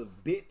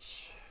exclusive,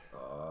 bitch.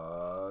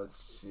 Ah,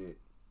 shit.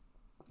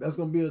 That's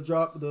gonna be a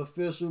drop. The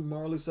official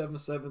Marley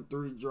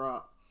 773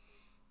 drop.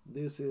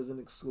 This is an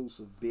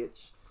exclusive,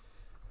 bitch.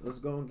 Let's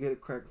go and get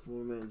it cracking for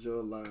my man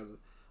Joe Eliza.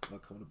 I'm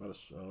coming about a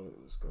Charlotte.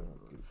 Let's go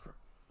and get it cracking.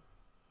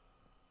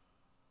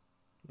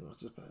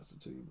 Let's just pass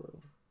it to you,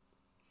 bro.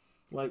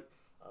 Like,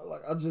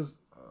 I just.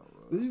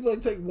 Did you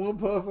like take one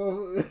puff off?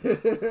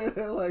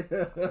 Like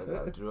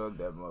I drugged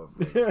that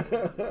motherfucker.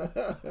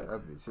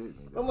 That bitch hit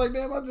me. Though. I'm like,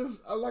 damn. I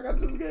just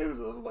gave it.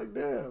 I'm like,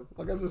 damn.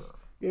 Like I just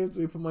gave it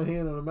to you. Put my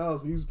hand on the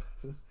mouse. And you was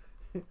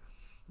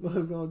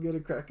Let's gonna get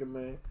it cracking,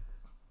 man.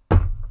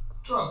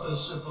 Drop that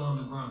shit for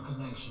Underground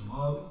Connection,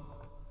 Marley.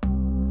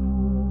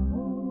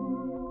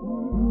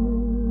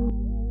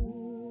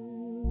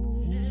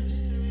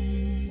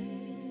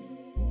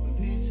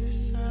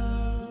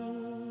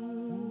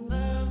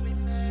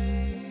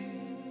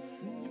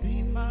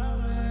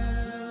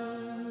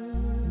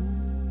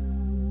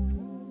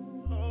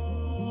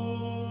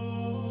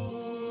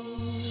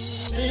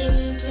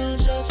 Feelings don't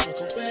just walk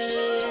away,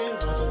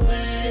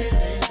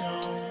 they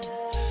don't.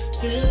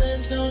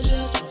 Feelings don't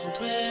just walk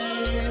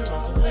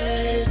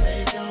away,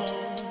 they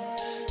don't.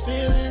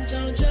 Feelings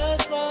don't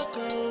just walk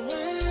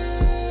away,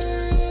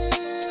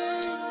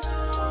 no.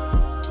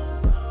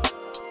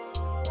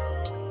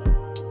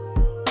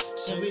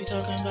 So we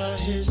talking about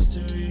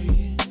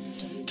history.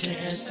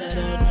 Can't ask that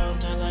out,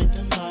 no, not like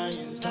the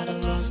Mayans. Not a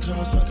lost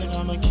cause, fucking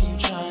I'ma keep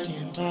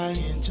trying,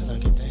 buying till I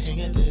get the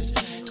hang of this.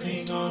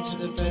 Cling on to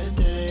the better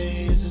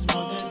days, it's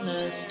more than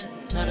less.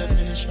 Not a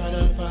finished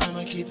product, but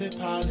I'ma keep it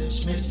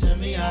polished. Mr.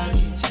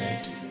 Miyagi,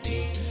 take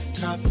me.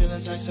 Caught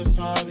feelings like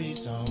safari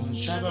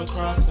zones. Travel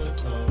across the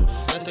globe,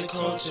 let the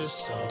culture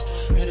sow.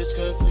 It is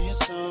good for your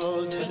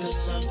soul, let the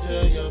sun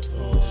fill your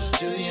pores.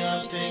 Do the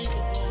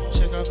unthinkable,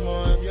 check out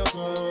more of your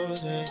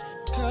goals, hey.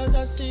 Cause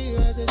I see you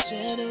as a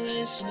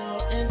generational,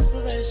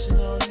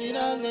 inspirational. Need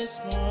a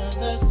list more,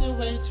 invested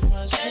way too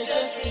much. Can't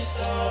just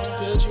restore,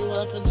 build you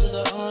up into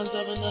the arms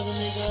of another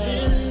nigga.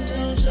 Feelings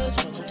don't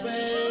just walk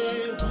away,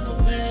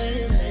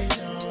 they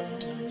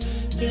don't.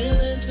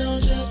 Feelings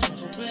don't just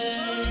walk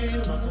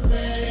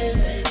away,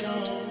 they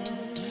don't.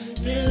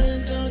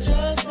 Feelings don't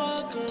just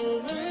walk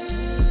away.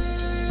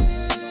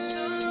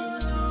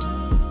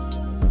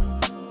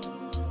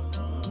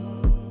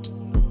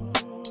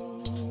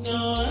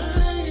 No, I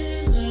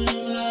ain't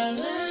learned my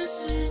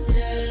lesson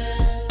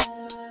yet.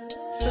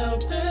 Fell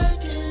back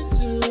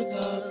into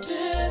the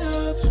pit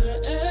of her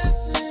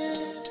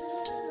essence.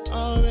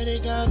 Already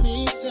got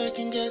me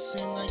second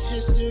guessing, like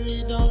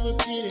history don't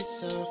repeat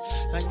itself.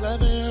 Like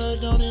loving her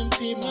don't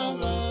impede my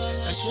will.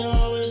 Like she'll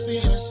always be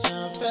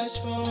herself.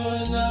 Fast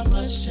forward, not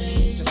much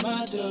change in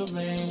my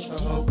range. For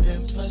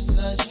hoping for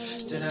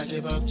such, did I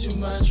give up too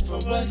much for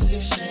what's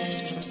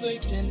exchanged?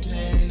 Conflicting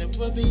pain, it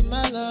would be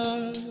my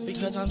love.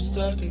 Because I'm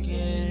stuck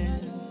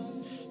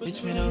again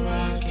between a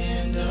rock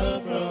and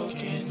a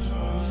broken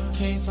heart.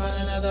 Can't find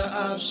another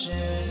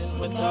option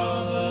with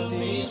all of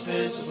these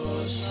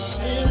visible scars.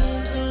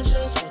 Feelings don't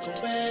just walk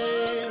away,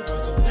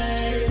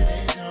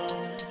 they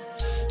don't.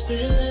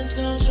 Feelings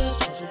don't just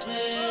walk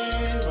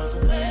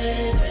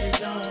away, they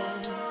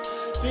don't.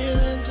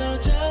 Feelings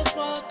don't just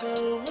walk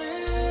away.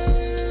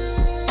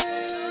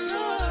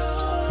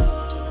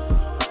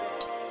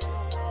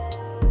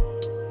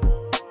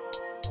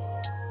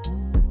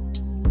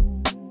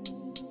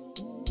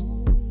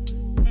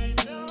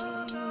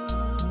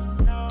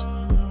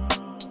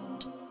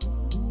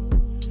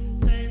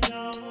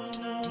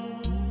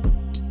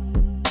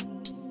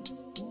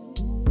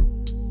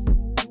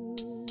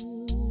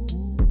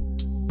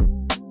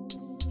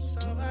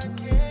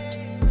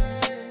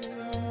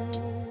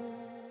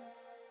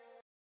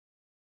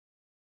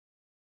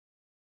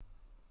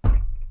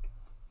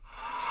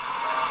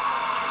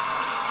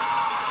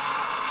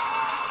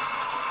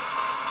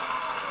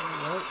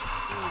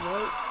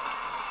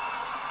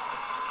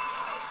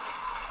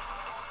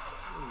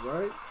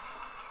 Right?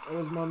 That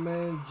was my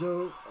man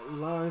Joe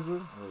Eliza.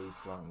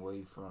 Where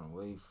you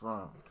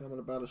from? Coming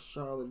about of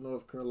Charlotte,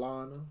 North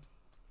Carolina.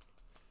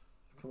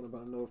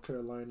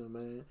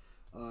 Man.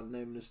 The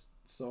name of this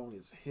song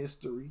is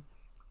History.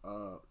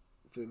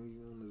 Feel me?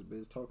 You on this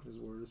bitch talking his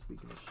word,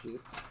 speaking of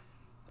shit.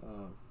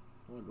 I'm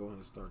gonna go ahead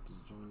and start this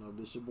joint up.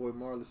 This your boy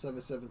Marley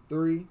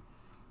 773.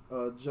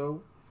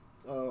 Joe.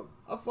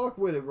 I fuck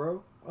with it,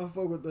 bro. I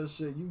fuck with that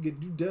shit. You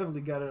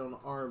definitely got it on the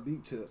R&B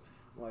tip.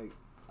 Like,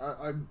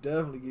 I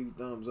definitely give you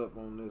thumbs up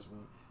on this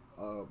one.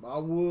 I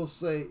will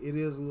say it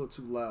is a little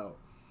too loud.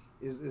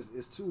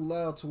 It's too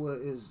loud to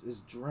where it's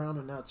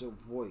drowning out your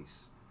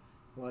voice.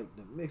 Like,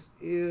 the mix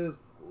is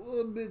a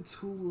little bit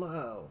too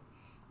loud.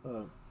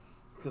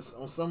 Because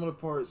on some of the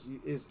parts,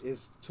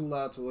 it's too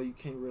loud to where you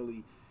can't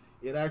really.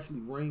 It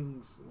actually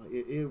rings. Like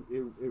it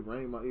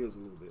rang my ears a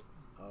little bit.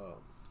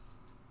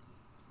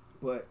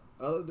 But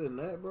other than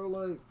that, bro,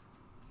 like,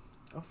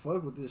 I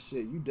fuck with this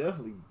shit. You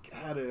definitely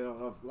got it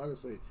on. Like I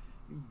say,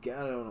 you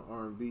got it on an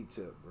R&B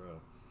tip,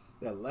 bro.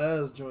 That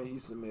last joint he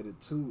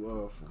submitted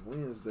too for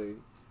Wednesday.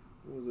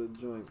 What was that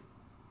joint?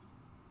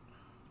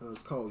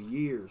 It's called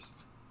Years.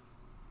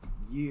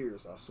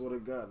 I swear to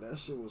God, that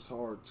shit was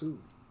hard too.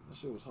 That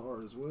shit was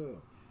hard as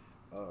well.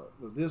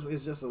 But this one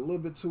is just a little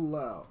bit too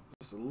loud.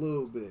 Just a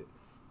little bit.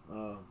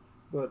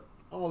 But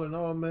all in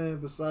all, man,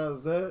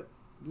 besides that,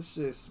 this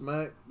shit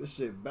smack. This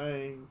shit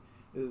bang.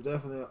 It's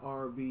definitely an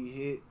R&B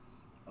hit.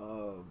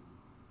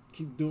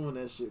 Keep doing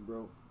that shit,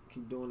 bro.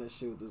 Keep doing that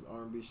shit with this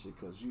R&B shit,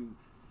 because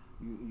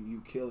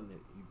You killing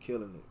it. You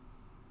killing it.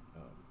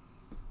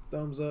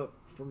 Thumbs up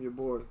from your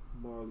boy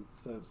Marley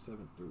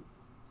 773.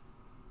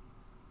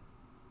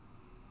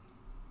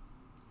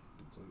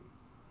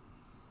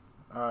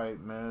 Alright,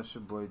 man, it's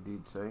your boy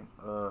DT.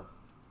 I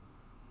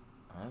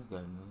ain't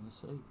got nothing to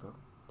say, bro.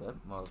 That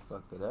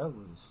motherfucker, that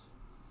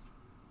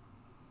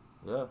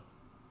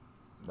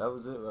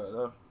was it right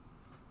there.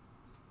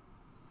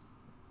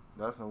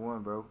 That's a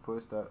one, bro.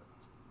 Push that.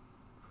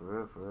 For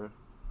real.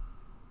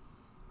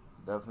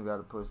 Definitely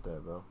gotta push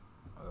that, bro.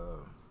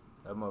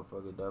 That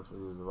motherfucker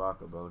definitely was a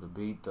rocker, bro. The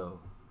beat though,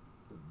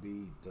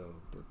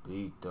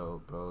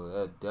 bro.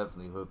 That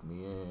definitely hooked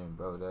me in,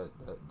 bro. That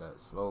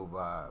slow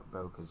vibe,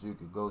 bro. Cause you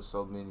can go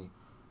so many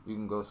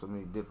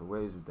different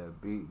ways with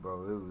that beat,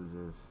 bro. It was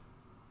just,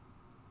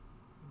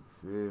 you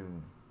feel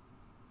me?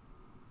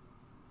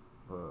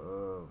 But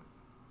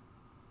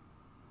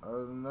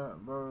other than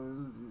that,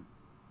 bro,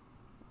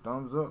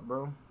 thumbs up,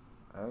 bro.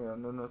 I ain't got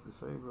nothing else to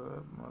say, bro.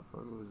 That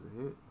motherfucker was a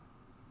hit.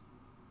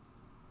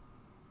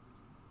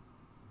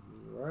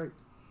 All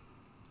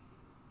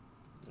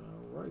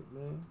right,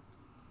 man.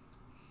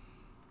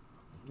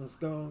 Let's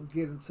go and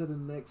get into the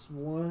next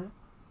one.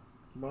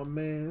 My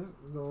man,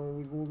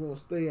 we're gonna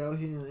stay out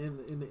here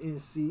in the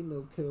NC,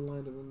 North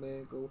Carolina. My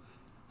man, go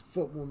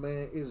fuck my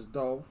man. It's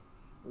Dolph.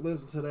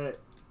 Listen to that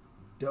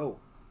dope.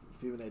 You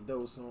feel me? That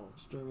dope song.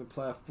 Streaming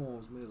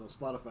platforms, man. It's on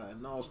Spotify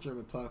and all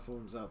streaming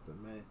platforms out there,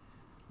 man.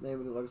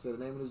 Name of it, like I said,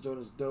 the name of this joint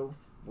is dope.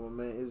 My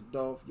man, it's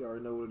Dolph. You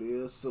already know what it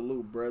is.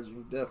 Salute,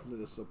 brethren.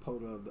 Definitely a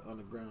supporter of the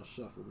Underground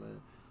Shuffle,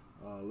 man.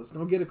 Let's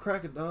go get it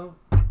cracking, dog.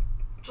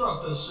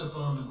 Drop that shit for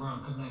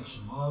Underground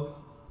Connection, Molly.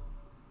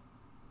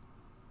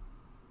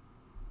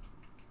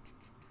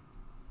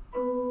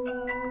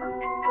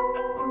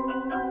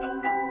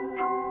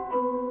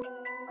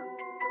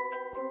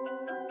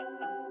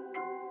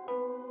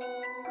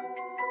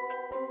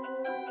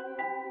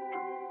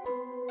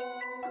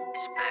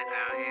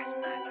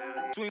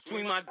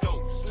 Swing my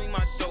dope.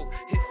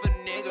 If a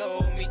nigga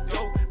owe me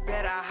dope,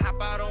 bet I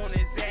hop out on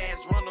his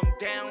ass, run him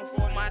down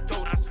for my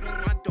dope. I swing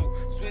my dope,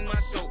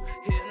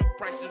 hitting the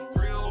prices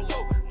real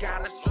low.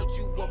 Gotta search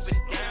you up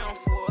and down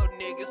for a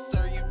nigga,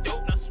 sir, you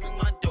dope. Now swing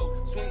my dope.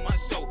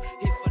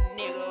 If a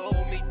nigga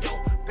owe me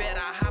dope, bet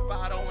I hop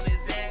out on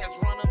his ass,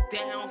 run him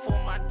down for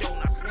my dope.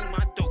 Now swing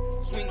my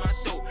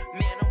dope.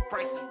 Man, them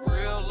prices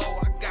real low.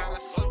 I gotta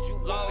search you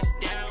up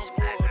and down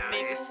for a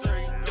nigga, sir,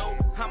 you dope.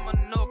 I'm a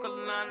North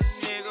Carolina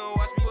nigga,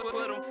 watch me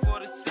put them for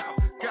the South.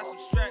 Got some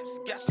straps,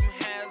 got some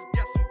hats,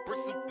 got some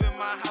bricks up in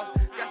my house.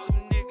 Got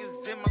some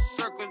niggas in my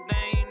circle,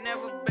 they ain't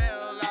never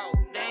bail out.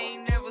 They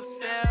ain't never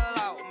sell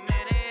out,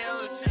 man, they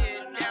held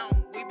shit down.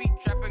 We be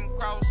trapping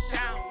cross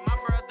town. My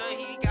brother,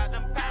 he got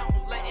them pounds,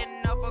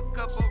 letting up a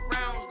couple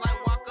rounds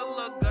like Walker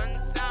little gun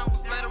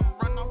sounds. Let him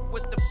run up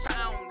with the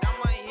pound,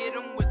 I'ma hit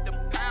him with the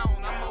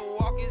pound. I'ma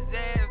walk his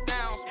ass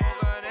down,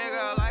 smoke a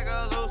nigga like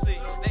a Lucy.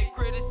 They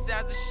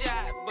criticize the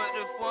shot, but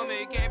the for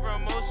me came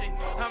from motion.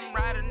 I'm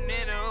riding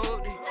in a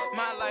hoodie,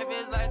 my life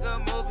is like a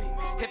movie.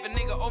 If a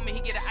nigga owe me, he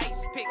get an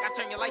ice pick. I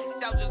turn your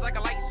lights out just like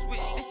a light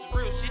switch. This is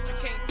real shit, you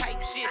can't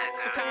type shit.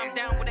 So calm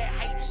down with that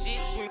hype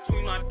shit.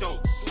 Swing my dope.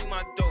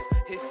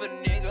 If a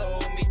nigga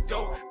owe me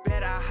dope,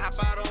 bet I hop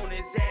out on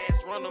his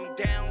ass, run him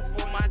down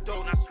for my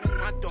dope. Now swing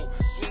my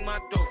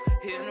dope.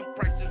 Hitting the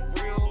prices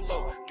real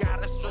low.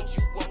 Gotta search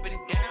you up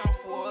and down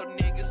for a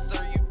nigga,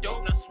 sir, you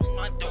dope. Now swing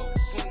my dope.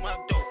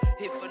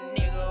 If a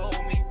nigga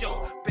owe me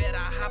dope, bet I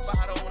hop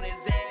out on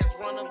his ass,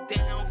 run him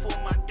down for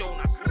my dope.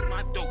 Now swing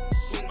my dope.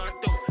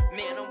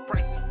 Man, them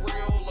prices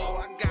real low.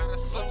 I gotta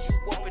search you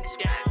up and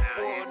down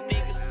for a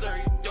nigga, sir,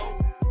 you dope.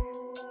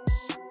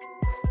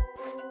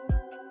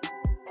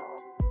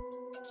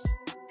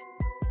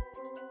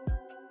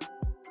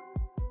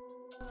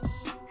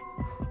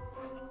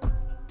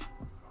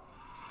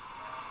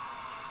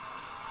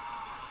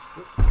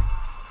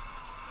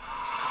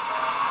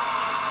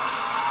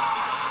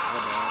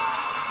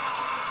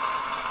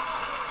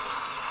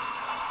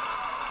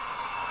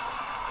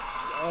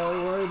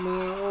 Alright,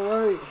 man.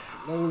 Alright.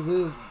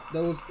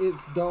 That was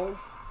It's Dolph.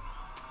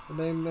 The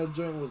name of that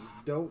joint was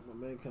Dope. My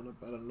man coming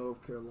up out of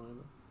North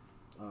Carolina.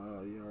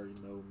 You already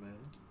know, man.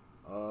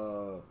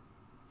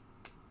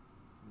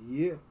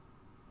 Yeah.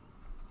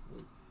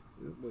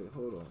 Wait,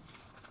 hold on.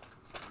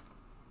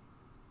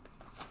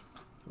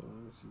 Let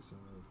me see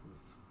something real quick.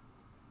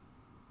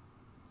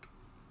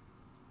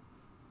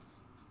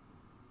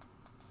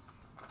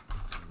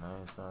 That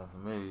ain't sound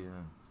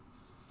familiar.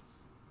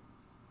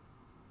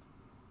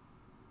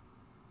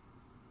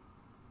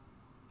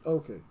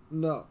 Okay.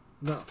 No.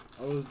 I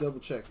was double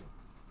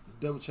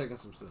checking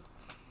some stuff.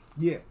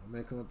 Yeah, my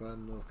man come up out of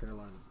North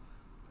Carolina.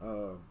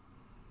 The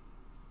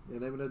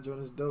name of that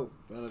joint is Dope.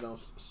 Found it on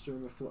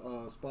streaming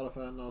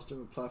Spotify and all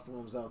streaming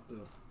platforms out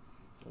there.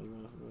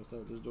 You wanna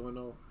start this joint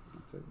off?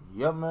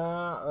 Yeah,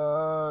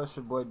 man. It's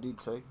your boy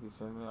D-Take. You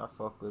feel me? I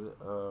fuck with it.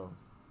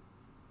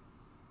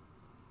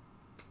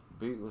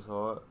 Beat was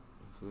hard.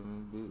 You feel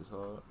me? Beat was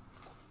hard.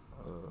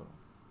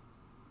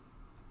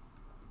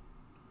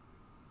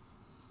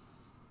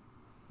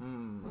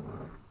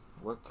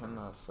 what can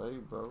I say,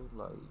 bro?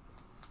 Like,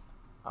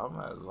 I'm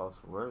at a loss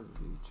for words with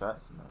these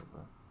tracks tonight,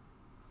 bro.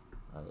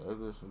 Like, it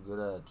was some good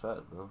ass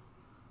tracks, bro.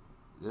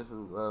 This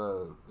was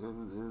it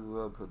was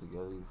well put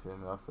together. You feel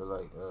me? I feel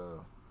like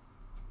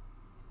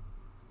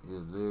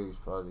his lyrics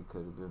probably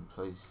could have been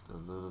placed a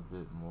little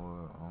bit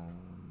more on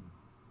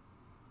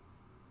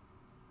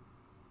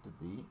the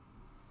beat,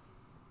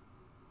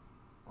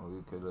 or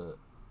you could have,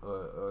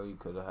 or you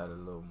could have had a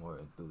little more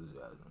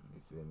enthusiasm.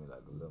 You feel me?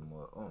 Like a little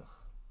more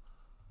oomph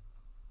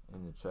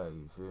in the track.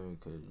 You feel me?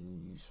 Cause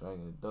you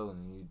swinging the dough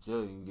and you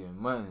judging, you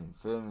getting money. You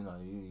feel me?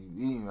 Like you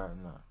eating right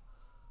now.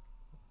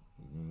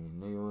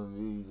 Nigga with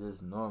me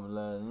just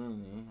normalizing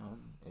anything.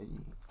 Hey,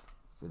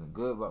 feeling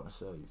good about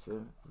myself. You feel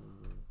me?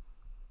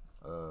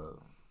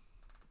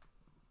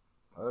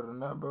 Other than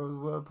that, bro, it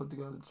was well put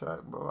together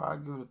track, bro. I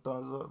give it a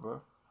thumbs up,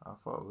 bro. I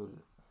fought with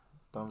it.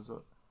 Thumbs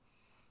up.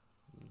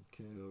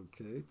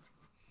 Okay.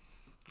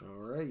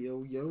 All right,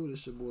 yo,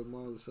 this your boy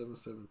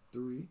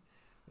Marley773.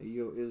 Hey,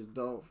 yo, it's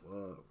Dolph.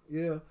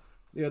 Yeah,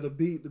 the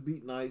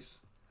beat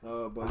nice.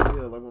 But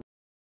yeah, like when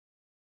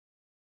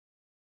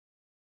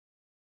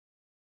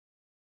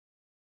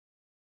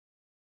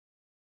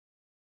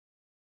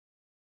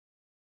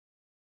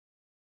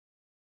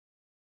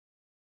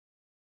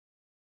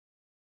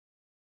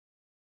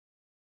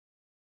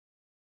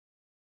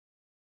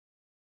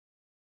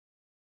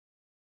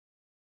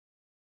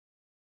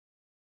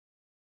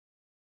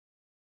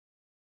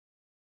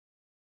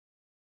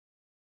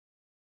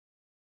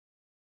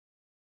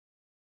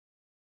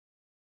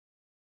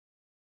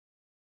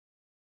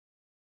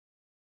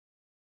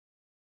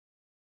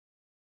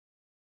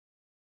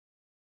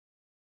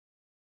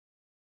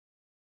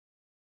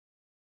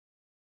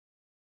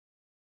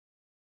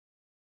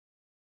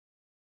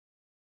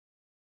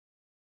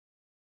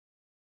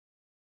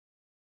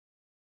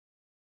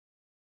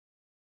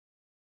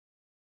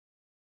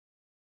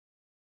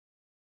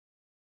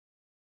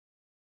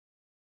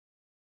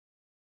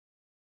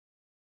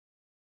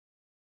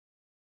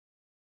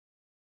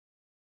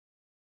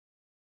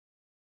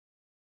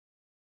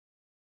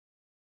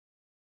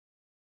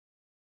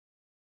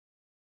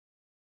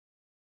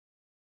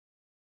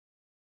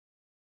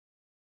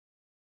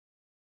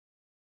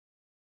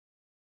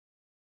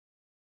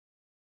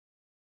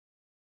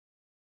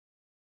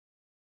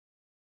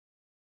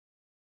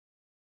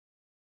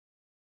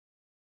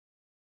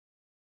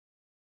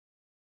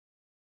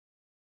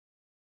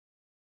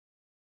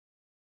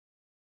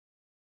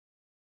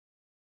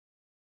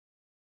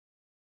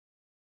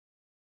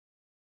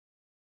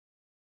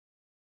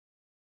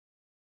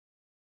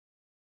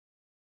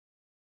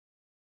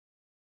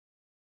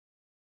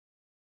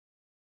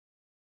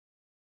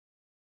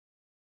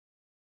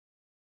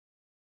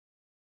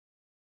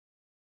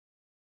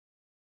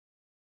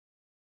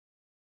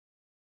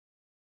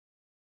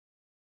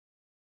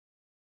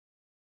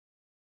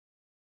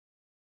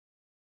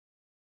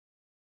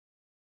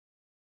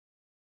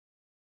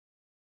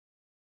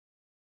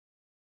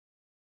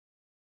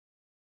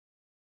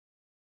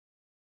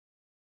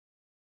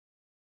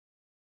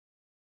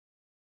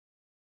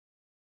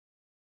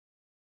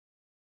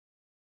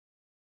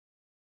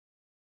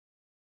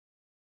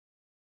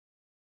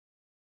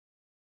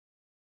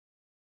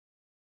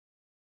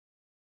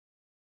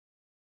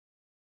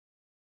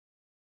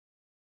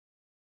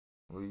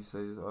What you say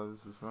this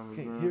artist was from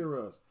again? can't hear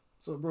us.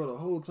 So, bro, the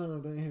whole time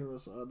they didn't hear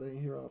us. They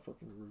didn't hear our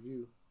fucking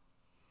review.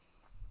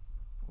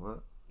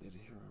 What? They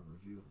didn't hear our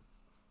review.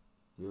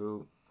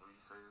 Yo.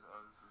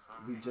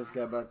 We just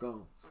got back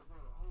on. So, bro,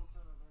 the whole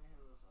time they didn't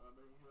hear us.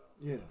 They didn't hear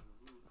our review.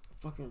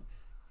 Fucking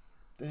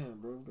damn,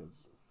 bro. We got a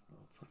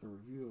fucking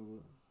review of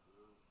it.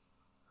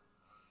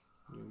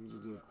 Yeah, we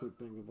just did a quick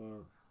thing of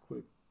our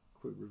quick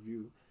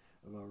review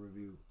of our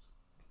reviews.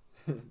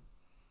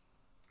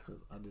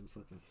 Cause I didn't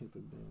fucking hit the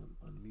damn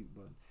unmute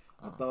button.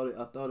 I thought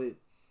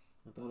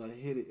I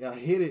hit it. I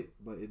hit it,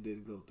 but it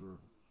didn't go through.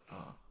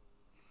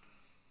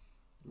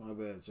 My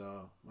bad,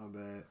 y'all. My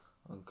bad.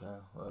 Okay,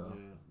 well,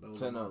 yeah,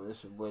 10 up.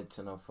 It's your boy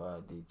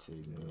 1005 DT,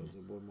 yeah, man.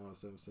 Your boy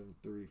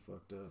Marley773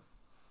 fucked up.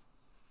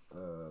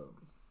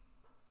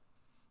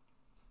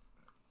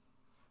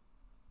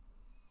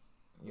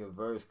 Your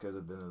verse could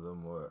have been a little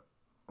more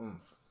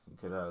oomph. You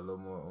could have had a little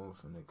more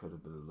oomph, and it could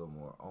have been a little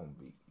more on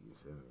beat. You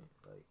feel me?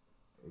 Like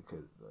it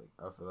could, like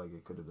I feel like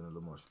it could have been a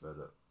little more sped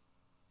up,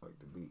 like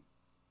the beat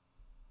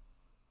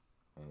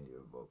and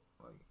your vote,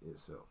 like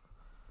itself.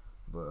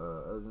 But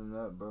other than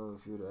that, bro,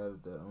 if you'd have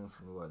added that oomph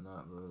and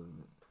whatnot, bro,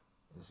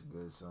 it's a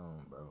good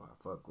song, bro. I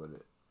fuck with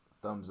it.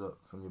 Thumbs up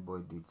from your boy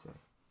DJ.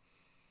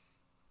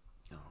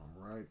 All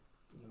right,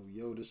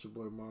 yo, this your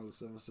boy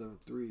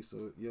Marley773.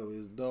 So yo,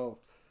 it's Dolph.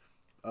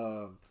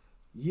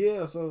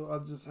 Yeah, so I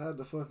just had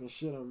the fucking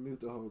shit on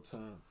mute the whole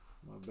time.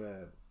 My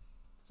bad.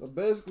 So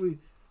basically,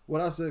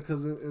 what I said,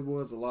 because it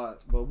was a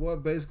lot, but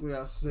what basically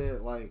I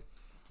said, like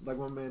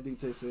my man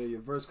DT said,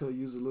 your verse could have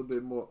used a little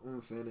bit more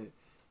oomph in it.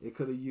 It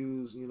could have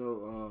used,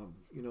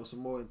 some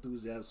more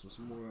enthusiasm,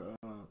 some more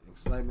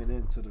excitement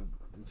into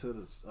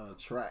the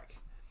track,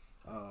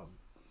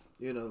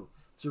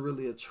 to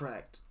really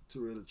attract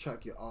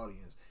your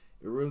audience.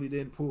 really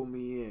didn't pull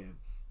me in.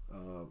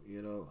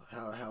 You know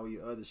how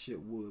your other shit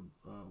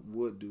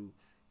would do,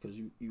 because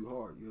you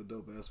hard, you're a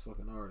dope ass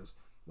fucking artist.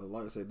 But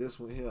like I said, this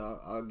one here,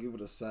 I'll give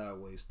it a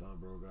sideways thumb,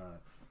 bro. God,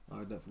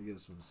 I'll definitely give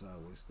this one a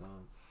sideways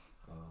thumb,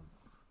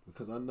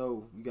 because I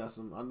know you got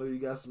some. I know you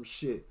got some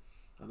shit.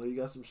 Like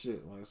I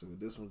said, but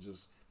this one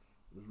just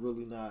was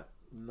really not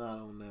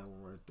on that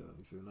one right there.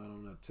 You feel, not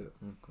on that tip.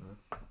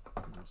 Okay.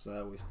 You know,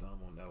 sideways thumb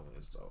on that one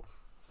is off.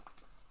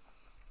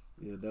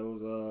 Yeah,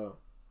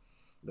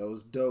 that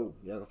was dope.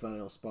 Y'all can find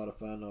it on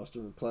Spotify and all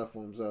streaming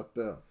platforms out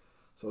there.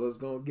 So let's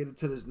go and get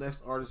into this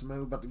next artist, man.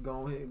 We're about to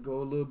go ahead and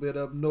go a little bit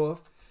up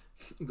north.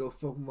 Go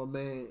fuck with my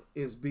man,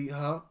 It's Beat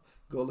Hop.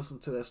 Go listen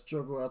to that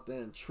struggle out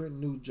there in Trenton,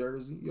 New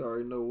Jersey. You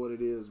already know what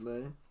it is,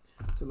 man.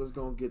 So let's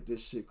go and get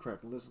this shit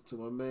cracking. Listen to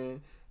my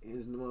man and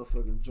his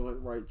motherfucking joint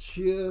right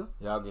here.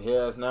 Y'all can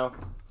hear us now?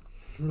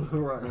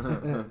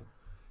 Right.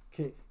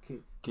 Can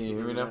you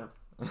hear me now?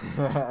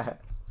 Can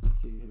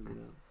you hear me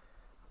now?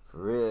 For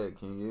real,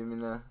 can you hear me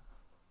now?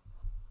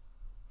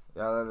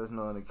 Y'all let us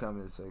know in the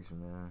comment section,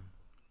 man.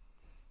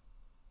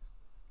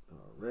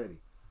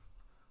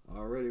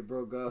 Already,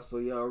 bro, guys. So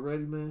y'all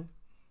ready, man?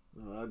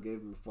 I gave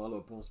him a follow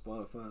up on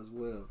Spotify as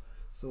well.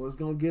 So let's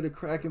gonna get it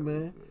cracking,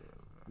 man.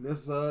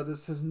 This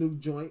his new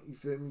joint. You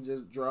feel me?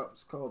 Just dropped.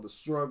 It's called The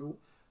Struggle.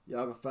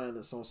 Y'all can find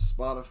this on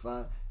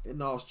Spotify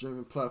and all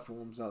streaming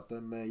platforms out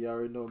there, man. Y'all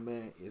already know,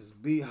 man. It's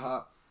Beat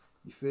Hop.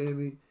 You feel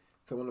me?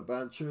 Coming up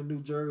out in Trenton,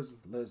 New Jersey.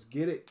 Let's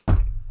get it.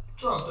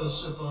 Drop that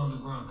shit for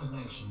Underground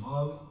Connection,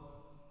 Molly.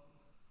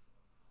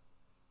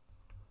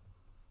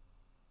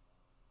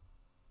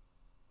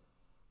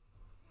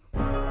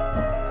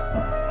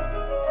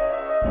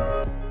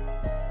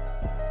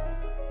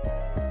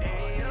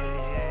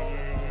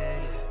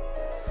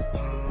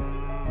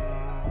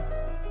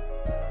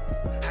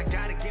 I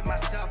gotta get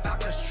myself out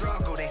the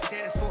struggle. They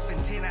said it's 4th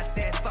and 10. I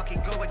said, fuck it,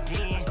 go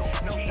again.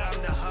 No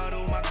time to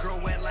huddle. My girl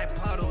wet like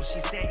puddles. She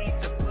said, eat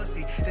the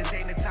pussy. This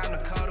ain't the time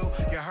to cuddle.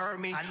 You heard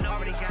me? I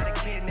already got a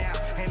kid now.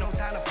 Ain't no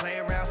time to play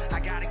around. I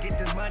gotta get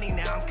this money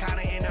now. I'm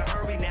kinda in a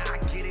hurry now. I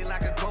get it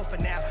like a gopher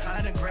now.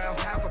 Underground,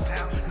 pound for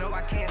pound. No,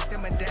 I can't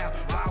simmer down.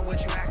 Why would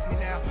you ask me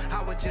now?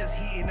 I was just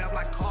heating up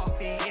like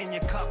coffee in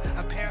your cup.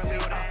 Apparently,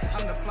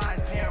 I'm the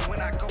fly's parent when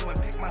I go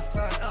and pick my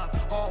son up.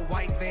 All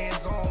white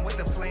Vans on with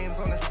the flames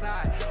on the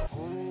side.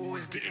 Ooh,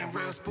 it's getting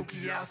real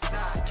spooky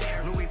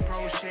outside. Louis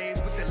Pro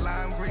shades with the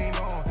lime green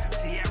on.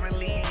 Sierra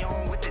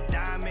Leone with the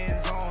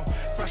diamonds on.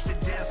 Fresh to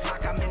death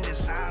like I'm in the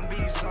zombie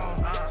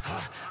zone.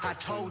 I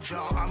told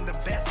y'all I'm the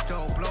best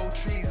though. Blow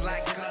trees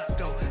like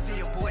gusto. See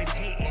your boys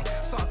hating,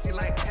 saucy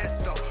like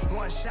pesto.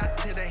 One shot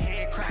to the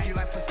head, crack you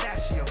like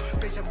pistachio.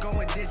 Bitch, I'm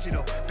going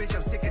digital. Bitch,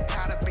 I'm sick and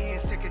tired of being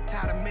sick and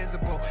tired of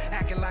miserable.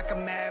 Acting like a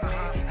madman.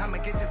 I'ma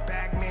get this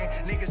bag, man.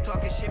 Niggas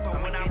talking shit,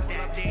 but when I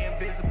pull up, they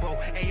invisible.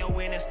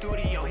 Ayo in the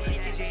studio,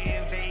 CJ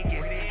in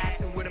Vegas.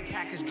 Asking where the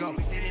package go.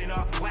 Sitting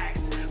off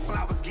wax,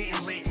 flowers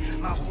getting lit.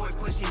 My boy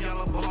pushing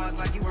yellow bars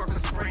like he work a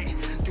sprint.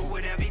 Do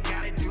whatever you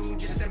gotta do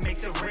just to make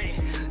the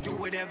rent. Do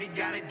whatever you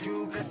gotta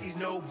do, cause he's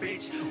no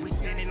bitch. We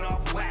sending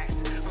off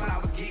wax,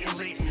 flowers getting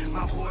lit.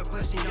 My boy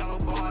pushing yellow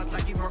bars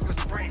like he work a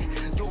sprint.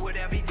 Do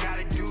whatever you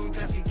gotta do,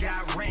 cause he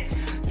got rent.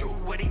 Do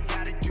what he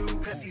gotta do,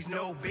 cause he's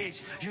no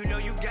bitch. You know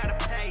you gotta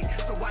pay,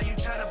 so why you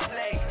tryna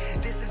play?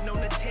 This is no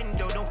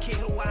Nintendo, don't care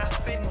who I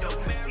offend though.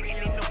 Sitting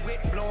in the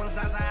whip, blowing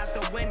Zaza out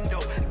the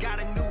window.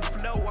 Got a new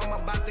flow, I'm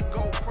about to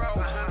go pro.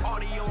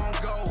 Audio on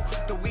go,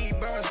 the weed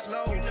burns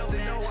slow. You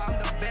know I'm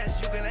the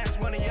best, you can ask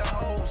one of your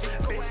hoes.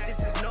 Bitch, this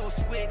is no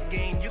Squid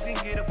Game. You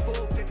can get a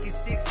full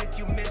 56 if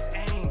you miss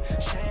aim.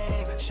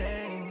 Shame,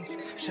 shame,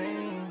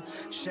 shame,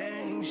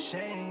 shame,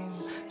 shame,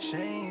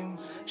 shame,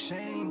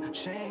 shame,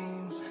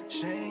 shame,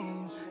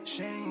 shame,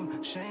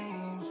 shame,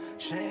 shame,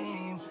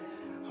 shame.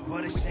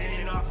 But it's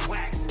sending off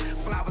wax,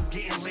 flowers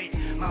getting lit.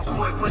 My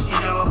boy pushing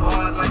yellow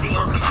bars like he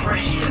work a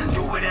sprint.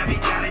 Do whatever you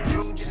gotta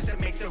do just to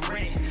make the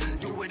rent.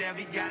 Do whatever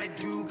you gotta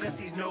do, cause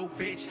he's no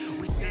bitch.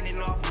 We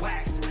sending off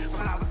wax,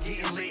 flowers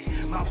getting lit.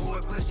 My boy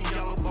pushing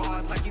yellow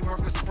bars like he work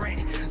a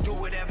sprint. Do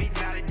whatever you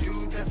gotta do,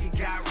 cause he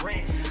got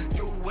rent.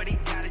 Do what he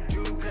gotta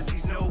do, cause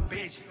he's no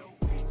bitch.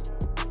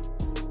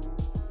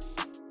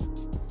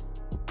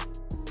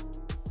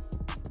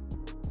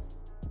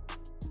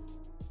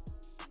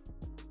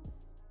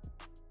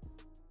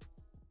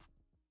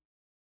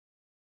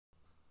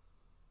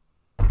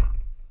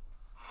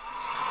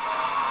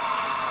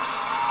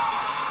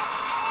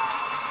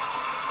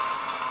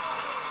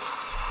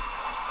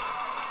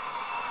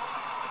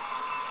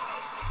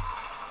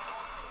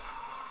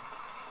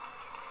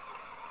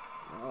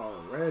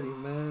 Already,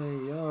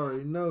 man. You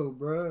already know,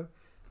 bruh.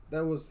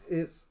 That was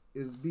It's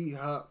Beat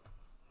Hop.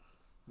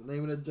 The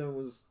name of that joint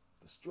was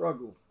The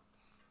Struggle.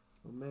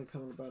 A man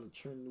coming about in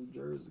Trenton, New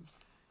Jersey.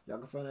 Y'all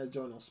can find that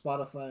joint on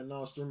Spotify and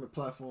all streaming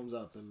platforms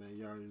out there, man.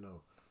 You already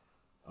know.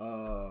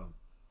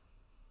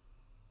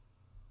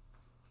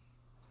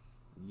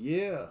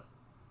 Yeah.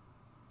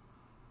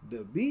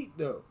 The beat,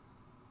 though.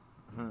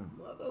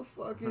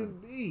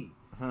 Motherfucking beat.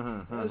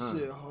 That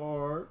shit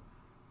hard.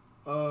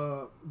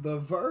 The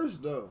verse,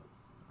 though.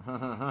 The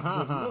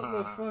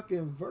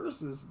motherfucking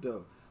verses,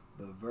 though.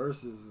 The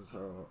verses is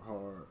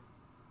hard.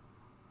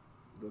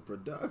 The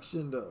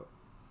production, though.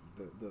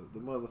 The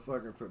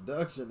motherfucking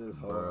production is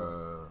hard.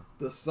 Bruh.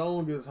 The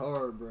song is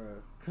hard,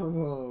 bruh. Come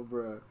on,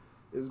 bruh.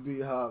 It's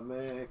be hot,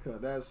 man.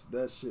 Cause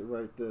that shit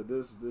right there.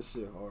 This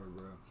shit hard,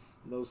 bruh.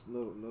 No,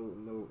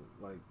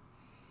 like,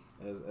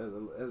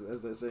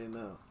 as they say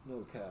now,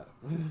 no cap.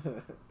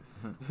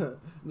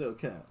 No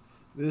cap.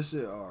 This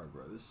shit hard,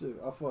 bro. This shit,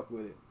 I fuck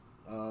with it.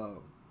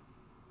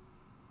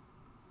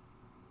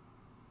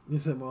 He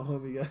said my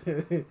homie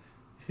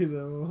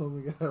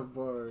got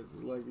bars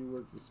like he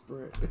worked for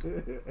Sprint.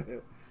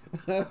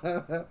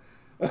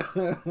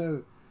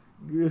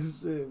 Good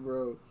shit,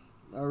 bro.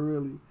 I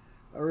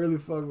really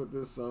fuck with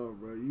this song,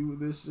 bro.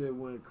 This shit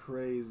went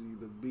crazy.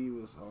 The beat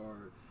was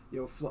hard.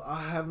 Yo, flow.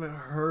 I haven't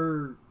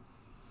heard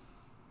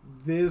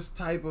this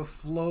type of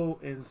flow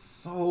in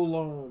so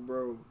long,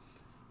 bro.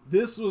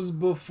 This was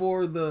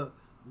before the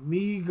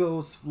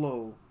Migos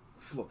flow.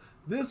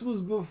 This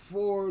was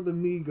before the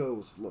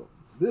Migos flow.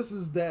 This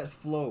is that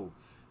flow.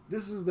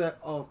 This is that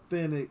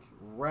authentic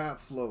rap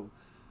flow.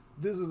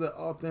 This is the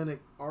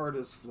authentic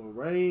artist flow.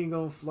 I ain't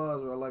gonna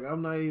flodge, bro. Like,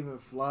 I'm not even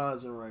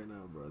flogging right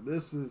now, bro.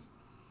 This is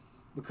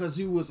because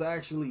you was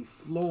actually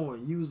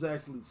flowing. You was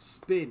actually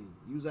spitting.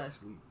 You was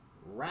actually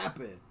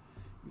rapping.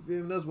 You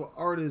feel me? That's what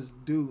artists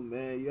do,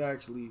 man. You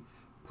actually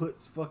put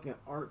fucking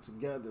art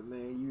together,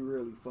 man. You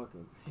really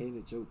fucking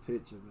painted your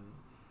picture, man.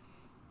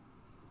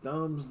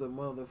 Thumbs the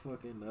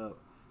motherfucking up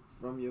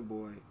from your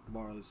boy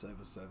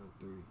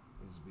Marley773.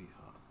 It's be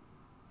hot.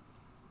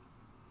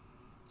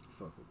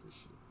 Fuck with this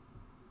shit.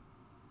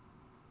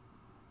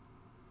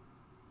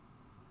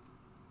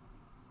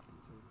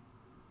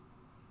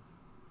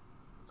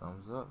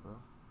 Thumbs up, bro.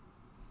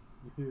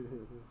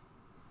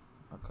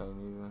 I can't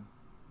even.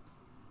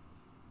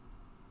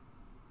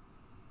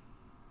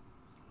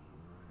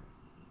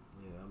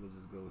 Yeah, I'm gonna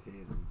just go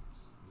ahead and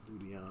do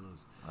the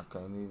honors. I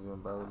can't even,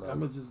 bro. Like, I'm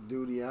gonna just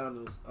do the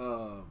honors.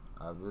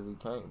 I really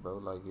can't, bro.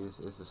 Like, it's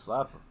a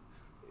slapper.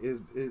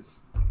 It's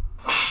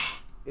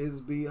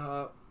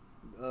B-Hop.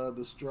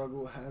 The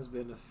Struggle has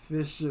been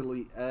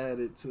officially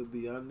added to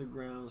the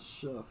Underground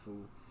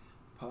Shuffle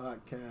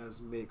podcast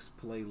mix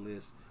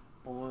playlist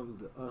on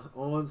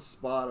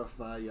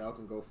Spotify. Y'all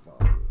can go follow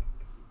it.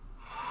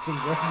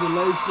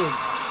 Congratulations.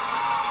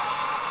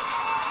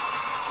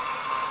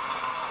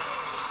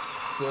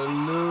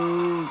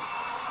 Salute.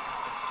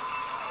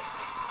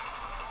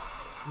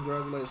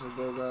 Congratulations,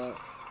 bro, God.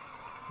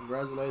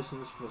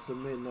 Congratulations for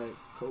submitting that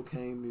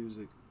cocaine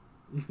music.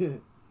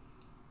 You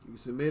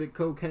submitted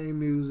cocaine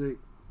music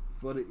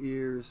for the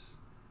ears.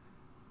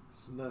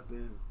 It's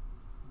nothing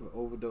but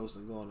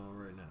overdosing going on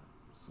right now.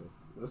 So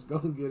let's go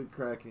and get it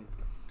cracking.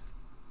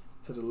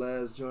 To the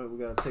last joint, we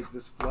gotta take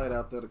this flight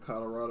out there to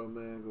Colorado,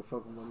 man. Go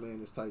fuck with my man,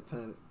 this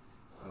Titanic.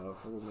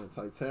 Fuck with my man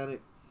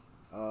Titanic.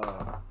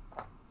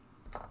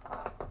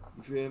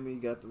 You feel me? You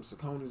got them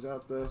Sauconys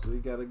out there, so you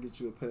gotta get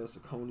you a pair of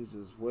Sauconys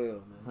as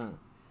well, man.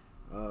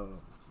 You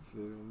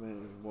feel me,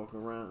 man?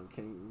 Walking around,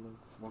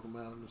 walking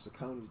around in them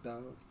Sauconys,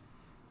 dog.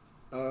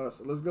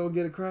 So let's go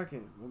get it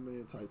cracking. My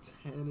man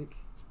Titanic.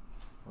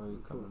 Where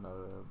you coming out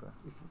of, bro?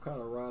 He from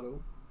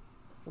Colorado.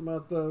 From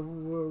out there,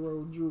 from where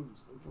Road Drew.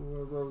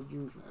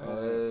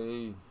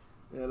 Hey.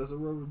 Yeah, that's a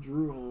Road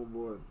Drew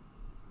homeboy.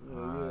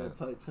 Yeah, right.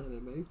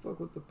 Titanic, man. He fuck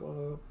with the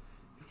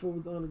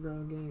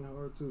underground gang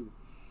hard too.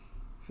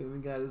 Feel me?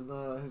 Got his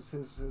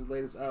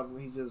latest album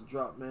he just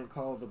dropped, man,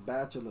 called The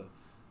Bachelor.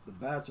 The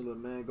Bachelor,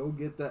 man. Go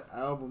get that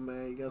album,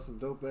 man. He got some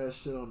dope ass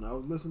shit on there. I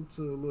was listening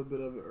to a little bit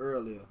of it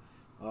earlier.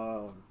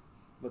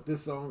 But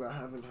this song I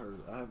haven't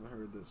heard. I haven't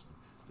heard this one.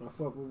 But I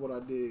fuck with what I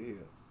did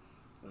here.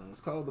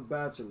 It's called The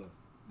Bachelor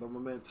by my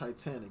man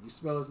Titanic. You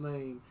spell his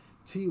name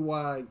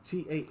Tytanik.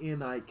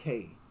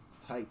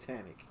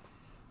 Titanic.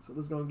 So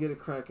let's go get it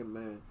cracking,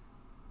 man.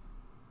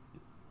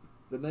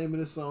 The name of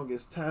this song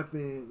is Tap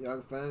In. Y'all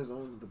can find it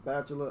on the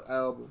Bachelor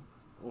album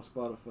on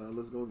Spotify.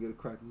 Let's go get it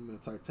cracking, man.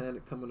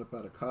 Titanic coming up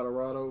out of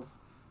Colorado.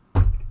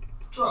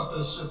 Drop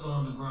that shit for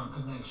Underground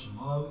Connection,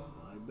 Marley.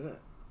 I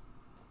bet.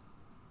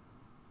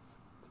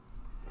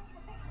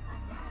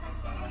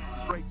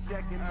 Straight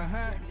checking.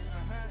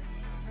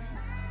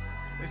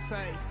 They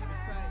say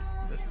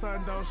the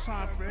sun don't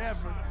shine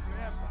forever,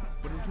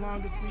 but as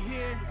long as we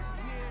here,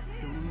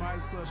 then we might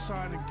as well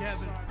shine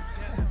together.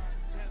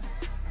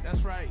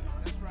 That's right.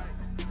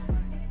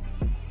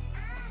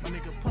 My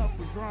nigga Puff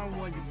was on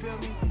one, you feel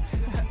me?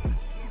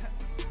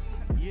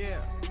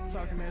 Yeah,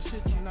 talking that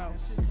shit, you know.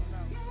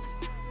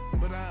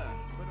 But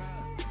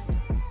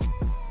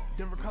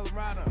Denver,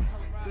 Colorado,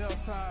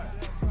 Bellside,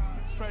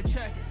 straight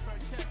checking.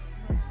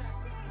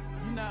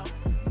 You know,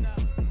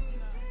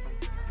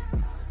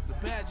 The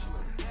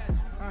Bachelor.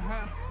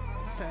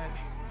 Sadly.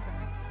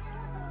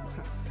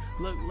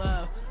 Look,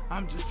 love,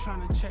 I'm just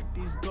trying to check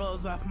these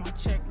goals off my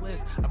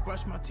checklist. I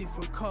brush my teeth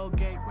with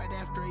Colgate right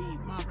after I eat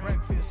my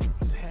breakfast.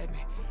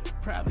 Sadly.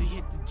 Probably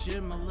hit the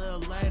gym a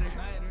little later.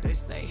 They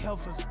say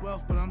health is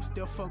wealth, but I'm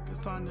still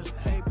focused on this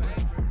paper.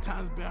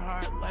 Time's been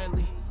hard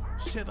lately.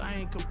 Shit, I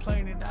ain't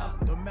complaining though.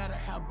 No matter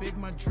how big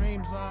my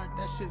dreams are,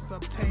 that shit's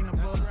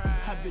obtainable.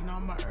 I've been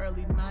on my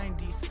early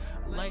 90s,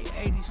 late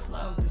 80s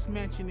flow. This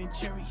mansion in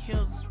Cherry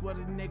Hills is what a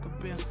nigga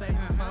been saving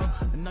for.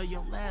 I know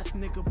your last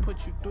nigga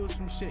put you through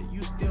some shit,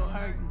 you still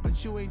hurting,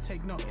 but you ain't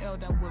take no L,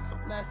 that was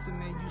a lesson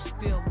and you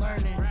still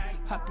learning.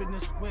 Hop in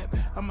this whip,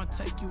 I'ma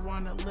take you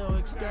on a little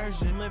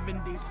excursion.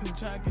 Living decent,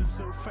 jogging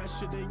so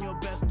fresher than your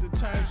best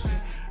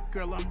detergent.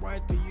 Girl, I'm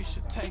worth it, you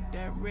should take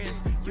that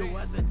risk. Your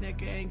other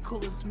nigga ain't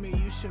cool as me,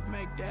 you should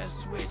make that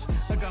switch.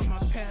 I got my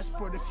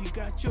passport, if you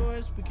got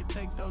yours, we can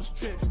take those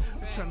trips.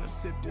 I'm tryna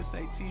sip this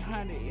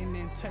 1800 and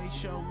then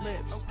taste your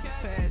lips.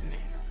 What's happening?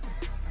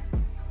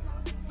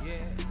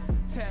 Yeah,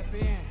 tap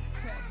in.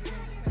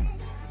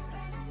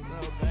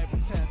 Little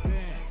baby, tap in.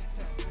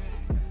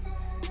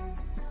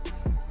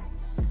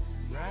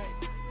 Right?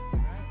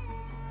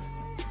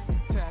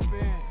 Tap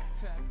in.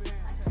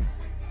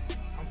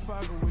 I'm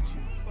fucking with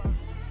you.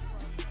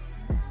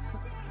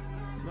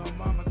 Little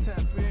mama,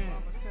 tap in.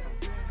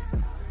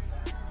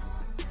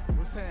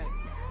 What's happening?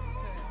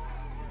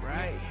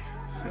 Right?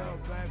 Yo,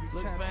 baby,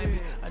 look, baby,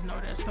 I know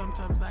that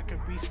sometimes I could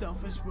be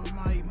selfish with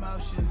my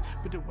emotions,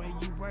 but the way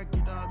you work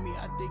it on me,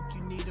 I think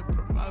you need a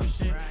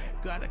promotion.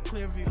 Got a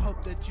clear view,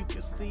 hope that you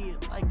can see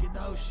it like an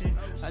ocean.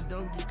 I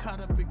don't get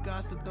caught up in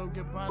gossip, don't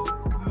get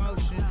bothered with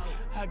commotion.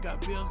 I got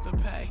bills to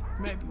pay,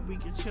 maybe we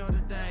can chill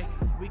today.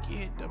 We can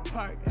hit the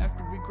park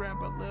after we grab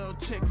a little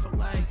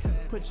Chick-fil-A.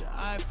 Put your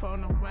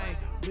iPhone away,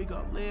 we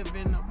gon' live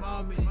in the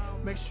moment.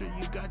 Make sure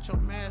you got your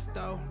mask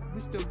though,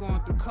 we still going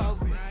through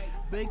COVID.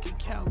 Bank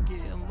account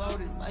getting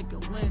loaded like a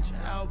Lynch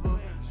album.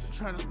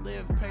 Tryna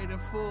live paid in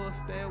full,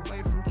 stay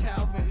away from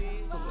Calvin's.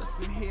 So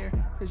listen here,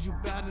 cause you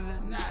bout it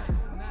or not.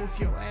 If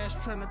your ass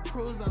tryna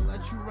cruise, I'll let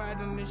you ride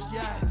on this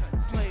yacht.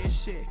 Slayin'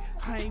 shit,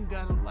 I ain't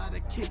got a lot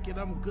of kick it,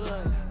 I'm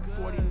good.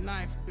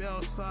 49th,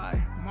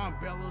 Bellside,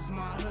 Montbello's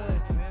my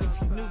hood.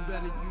 If you knew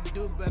better, you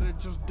do better,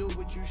 just do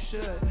what you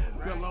should.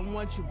 Girl, I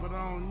want you, but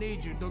I don't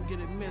need you, don't get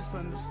it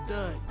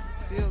misunderstood.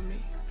 Feel me?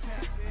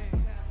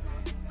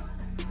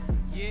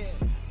 Yeah.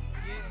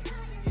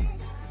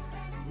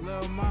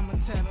 Lil' mama,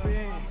 tap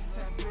in.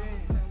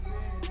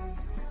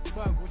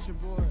 Fuck with your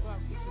boy.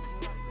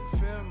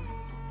 Feel me?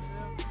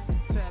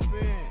 Tap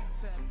in.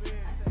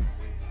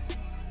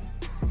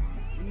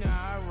 You know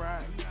I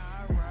ride.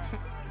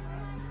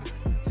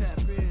 Tap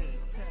in.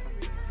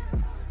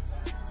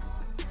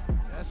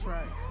 That's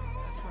right.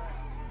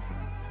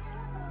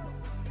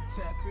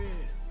 Tap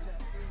in.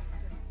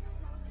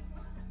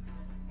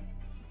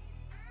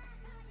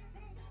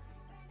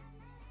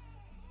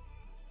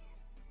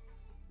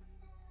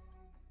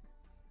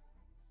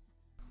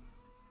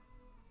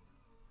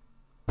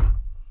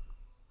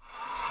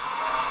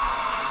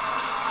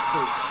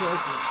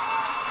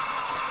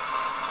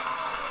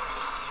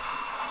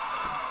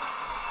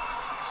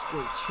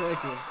 Straight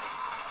checking.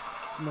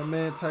 It's my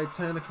man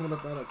Titanic coming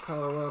up out of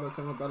Colorado,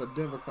 coming up out of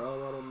Denver,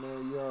 Colorado,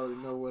 man. You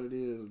already know what it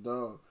is,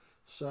 dog.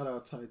 Shout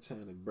out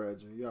Titanic,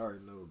 brethren. You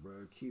already know,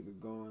 bro. Keep it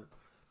going.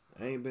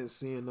 I ain't been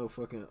seeing no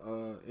fucking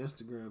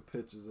Instagram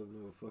pictures of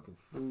no fucking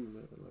food,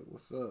 man. Like,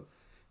 what's up?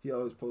 He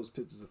always posts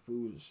pictures of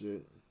food and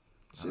shit.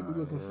 Should be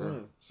looking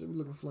flame. Should be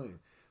looking flame.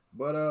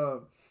 But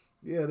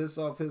yeah, this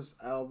off his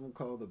album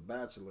called The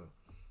Bachelor.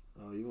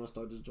 You wanna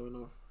start this joint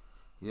off?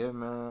 Yeah,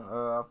 man.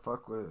 I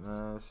fuck with it,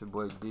 man. It's your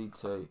boy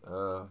D-Tate.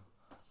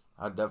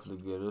 I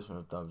definitely give this one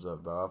a thumbs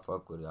up, bro. I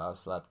fuck with it. I'll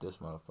slap this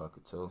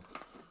motherfucker too.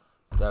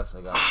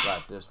 Definitely gotta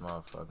slap this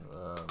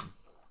motherfucker.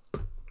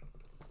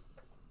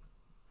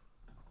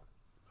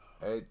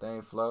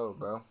 Everything flowed,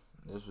 bro.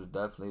 This was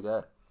definitely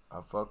that.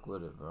 I fuck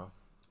with it, bro.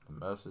 The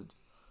message,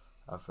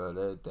 I felt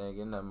everything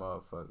in that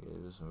motherfucker.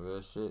 It was some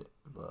real shit.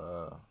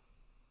 But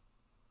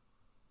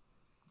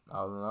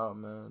all in all,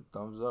 man,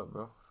 thumbs up,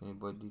 bro. For your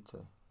boy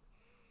D-Tate.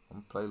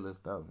 I'm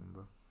playlist that one,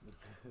 bro.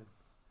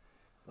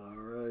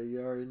 Alright,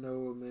 you already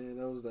know it, man.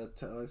 That was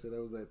that. Like I said,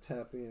 that was that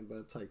Tap In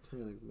by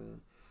Titanic,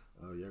 man.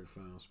 Y'all can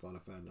find it on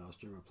Spotify and all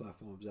streaming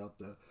platforms out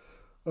there.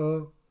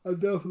 It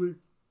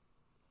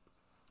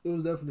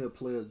was definitely a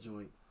player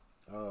joint.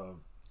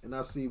 And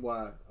I see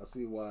why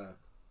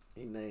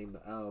he named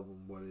the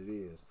album what it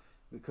is,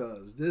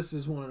 because this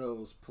is one of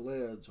those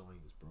player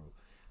joints, bro.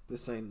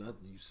 This ain't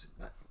nothing you sit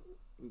back,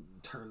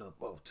 turn up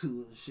off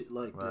to and shit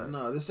like that.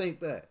 No, this ain't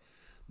that.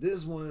 This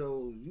is one of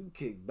those you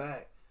kick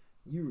back,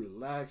 you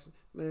relax,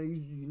 man.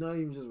 You not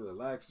even just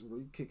relaxing, bro.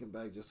 You kicking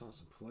back just on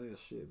some player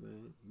shit,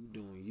 man. You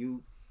doing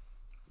you,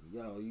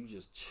 y'all. You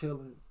just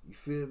chilling. You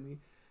feel me?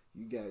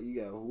 You got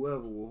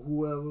whoever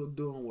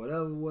doing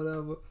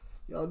whatever.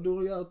 Y'all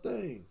doing y'all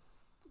thing.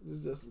 This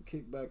is just some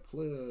kickback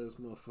players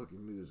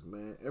motherfucking music,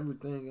 man.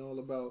 Everything all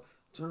about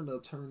turn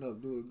up,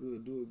 do it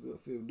good,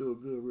 feel, do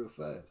it good real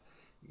fast.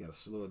 You gotta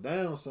slow it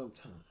down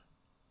sometimes.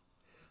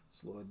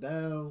 Slow it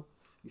down.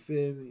 You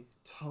feel me?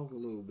 Talk a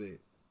little bit.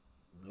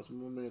 That's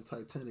what my man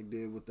Titanic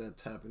did with that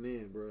tapping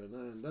in, bro.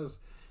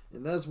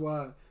 And that's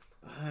why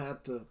I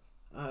had to,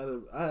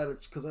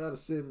 because I had to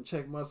sit and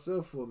check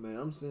myself for a minute.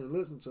 I'm sitting and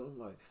listening to him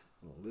like,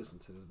 listen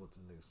to this, what this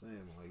nigga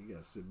saying. I'm like, you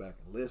gotta sit back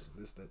and listen.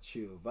 This that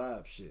chill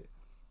vibe shit.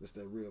 It's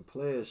that real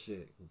player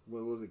shit.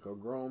 What was it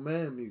called? Grown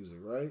man music,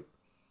 right?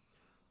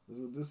 That's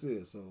what this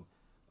is. So,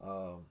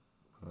 I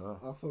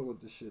fuck with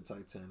this shit,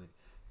 Titanic.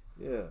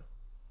 Yeah.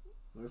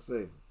 Like I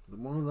say, the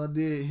ones I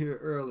did here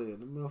earlier,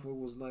 the motherfucker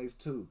was nice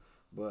too.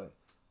 But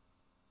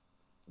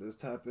let's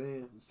tap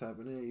in.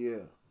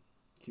 Yeah.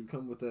 Keep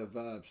coming with that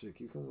vibe shit.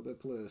 Keep coming with that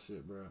player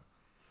shit, bro.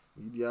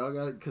 Y'all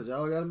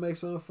gotta make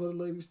something for the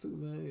ladies too,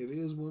 man. It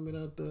is women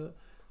out there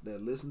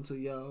that listen to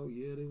y'all.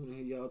 Yeah, they wanna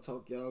hear y'all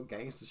talk y'all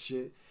gangster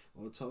shit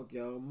or talk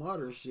y'all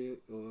modern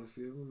shit or if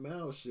you're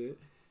male shit.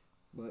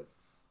 But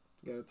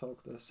you gotta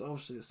talk that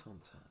soft shit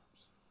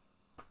sometimes.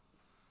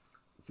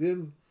 Feel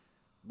me?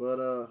 But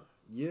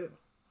yeah,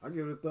 I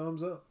give it a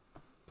thumbs up.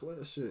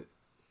 Player shit.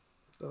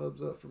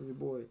 Thumbs up from your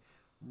boy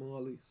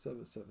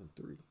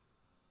Marley773.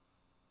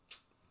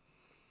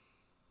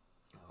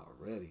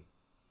 Already.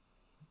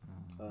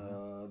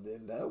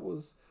 Then that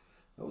was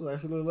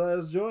actually the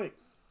last joint.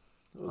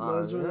 That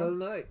was the last joint of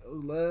the night. That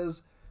was the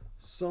last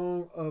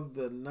song of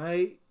the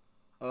night.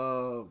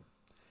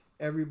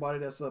 Everybody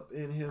that's up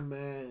in here,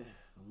 man,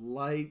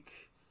 like,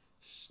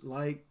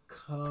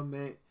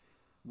 comment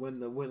when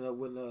the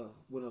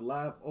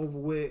live over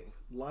with,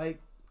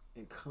 like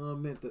and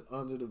comment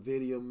under the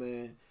video,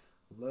 man.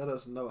 Let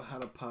us know how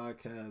the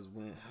podcast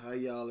went, how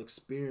y'all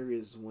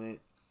experience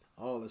went,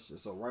 all this shit.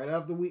 So right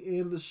after we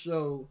end the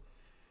show,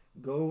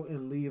 go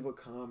and leave a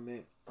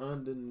comment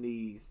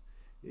underneath.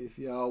 If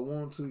y'all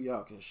want to,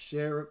 y'all can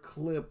share a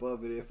clip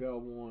of it if y'all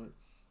want.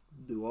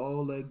 Do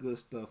all that good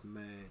stuff,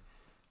 man.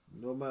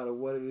 No matter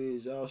what it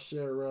is, y'all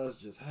share us.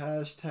 Just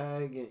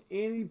hashtag in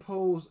any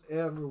post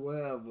ever,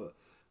 wherever.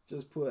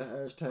 Just put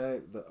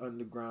hashtag the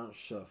Underground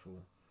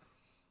Shuffle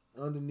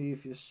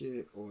underneath your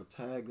shit or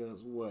tag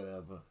us,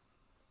 whatever.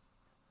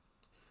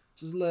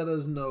 Just let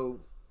us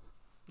know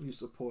you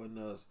supporting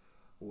us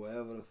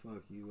wherever the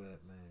fuck you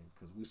at, man.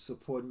 Because we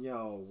supporting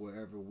y'all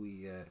wherever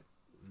we at.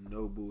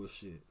 No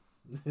bullshit.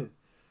 But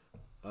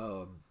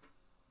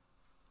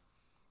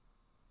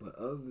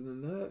other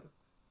than that,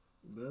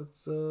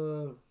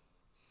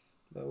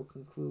 that will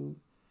conclude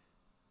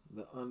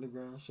the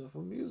Underground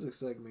Shuffle music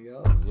segment,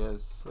 y'all.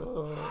 Yes,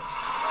 sir.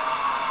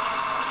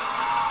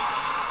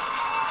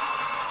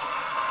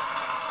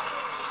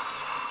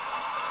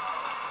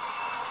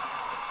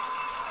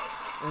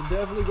 And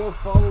definitely go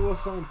follow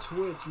us on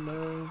Twitch,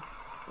 man.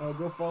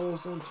 Go follow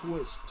us on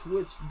Twitch,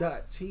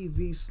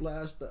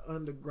 twitch.tv/the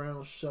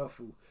Underground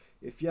Shuffle.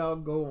 If y'all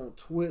go on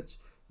Twitch,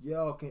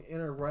 y'all can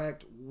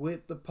interact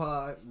with the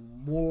pod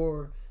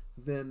more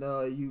than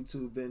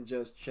YouTube, than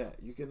just chat.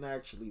 You can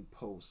actually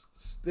post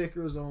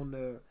stickers on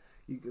there.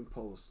 You can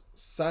post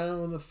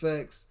sound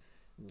effects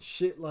and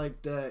shit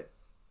like that.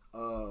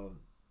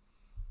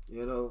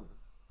 Yeah,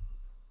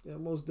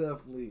 most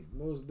definitely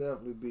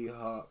be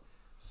hot.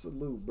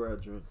 Salute,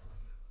 brethren.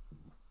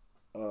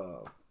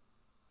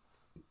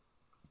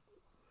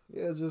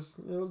 Yeah, just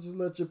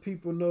let your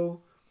people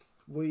know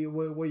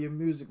where your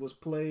music was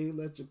played.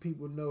 Let your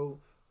people know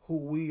who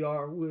we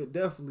are. We'll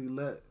definitely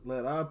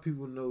let our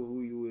people know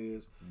who you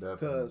is.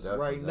 Because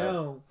right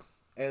now,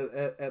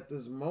 at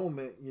this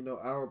moment,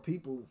 our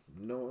people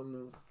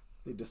they're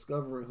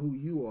discovering who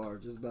you are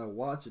just by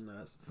watching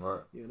us.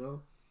 Right.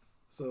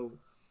 So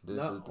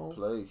this is the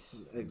place.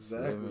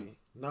 Exactly.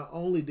 Not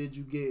only did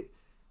you get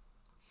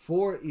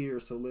 4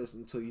 ears to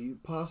listen to you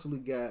possibly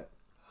got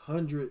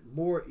 100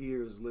 more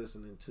ears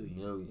listening to you.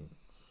 Millions.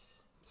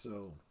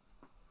 So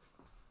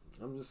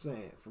I'm just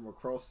saying, from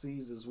across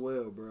seas as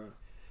well, bro.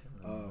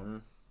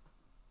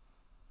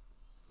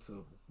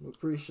 So we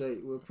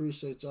appreciate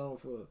y'all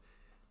for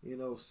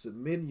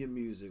submitting your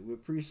music. We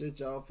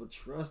appreciate y'all for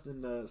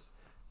trusting us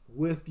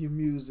with your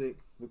music,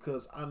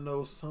 because I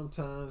know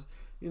sometimes,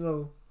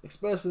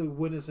 especially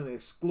when it's an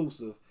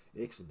exclusive,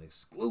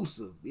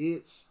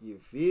 bitch. You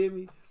feel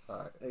me?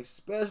 Right.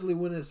 Especially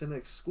when it's an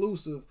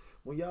exclusive,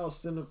 when y'all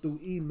send them through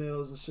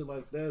emails and shit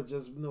like that,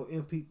 just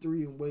MP3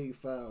 and WAV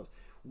files,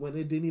 when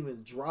it didn't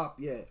even drop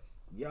yet,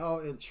 y'all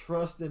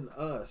entrusting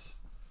us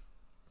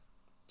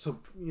to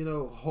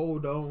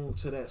hold on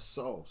to that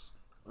sauce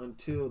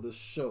until the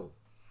show,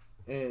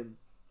 and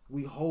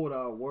we hold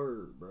our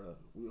word, bro.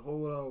 We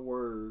hold our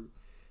word,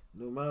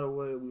 no matter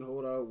what. We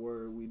hold our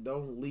word. We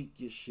don't leak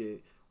your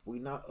shit. We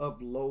not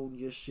uploading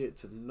your shit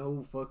to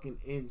no fucking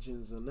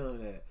engines or none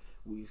of that.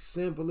 We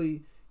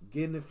simply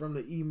getting it from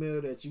the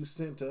email that you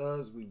sent to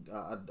us. We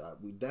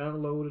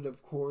download it,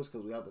 of course,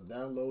 because we have to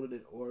download it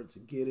in order to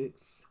get it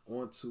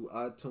onto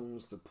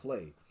iTunes to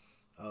play.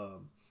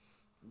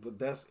 But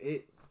that's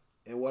it.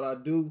 And what I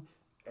do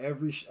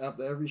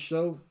after every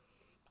show,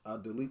 I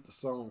delete the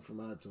song from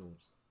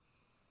iTunes.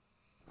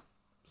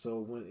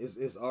 So when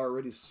it's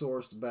already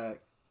sourced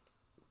back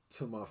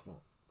to my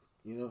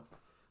phone,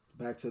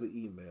 back to the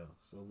email.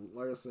 So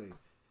like I say,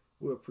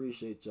 we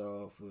appreciate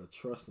y'all for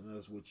trusting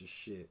us with your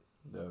shit.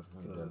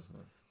 Definitely.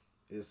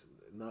 It's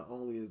not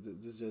only is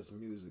this just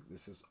music,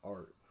 this is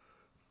art.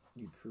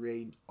 You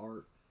create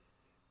art,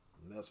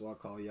 and that's why I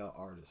call y'all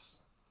artists.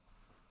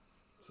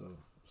 So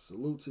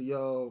salute to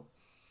y'all.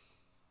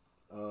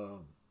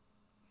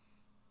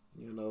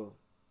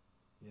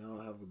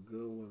 Y'all have a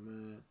good one,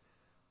 man.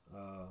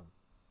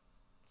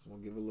 Just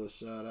want to give a little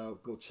shout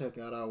out. Go check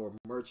out our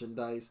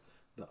merchandise,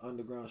 the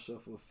Underground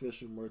Shuffle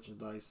official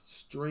merchandise,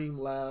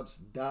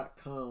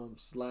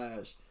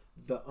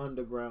 streamlabs.com/the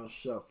Underground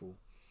Shuffle.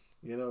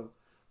 You know,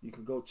 you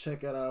can go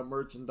check out our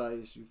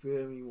merchandise. You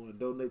feel me? You want to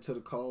donate to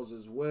the cause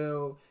as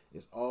well.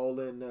 It's all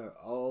in there.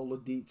 All the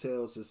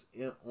details is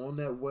on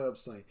that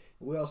website.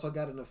 We also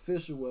got an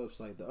official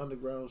website, the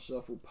Underground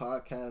Shuffle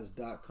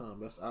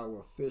Podcast.com. That's our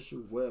official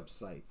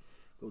website.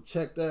 Go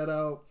check that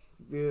out.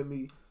 You feel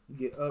me? You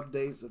get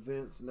updates,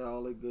 events, and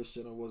all that good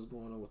shit on what's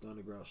going on with the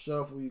Underground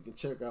Shuffle. You can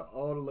check out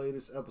all the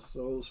latest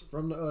episodes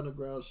from the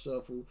Underground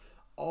Shuffle,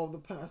 all the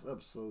past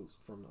episodes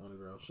from the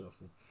Underground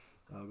Shuffle.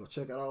 Go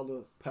check out all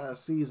the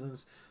past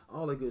seasons,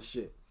 all that good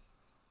shit.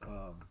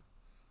 You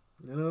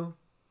know,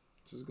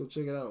 just go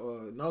check it out.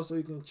 And also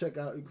you can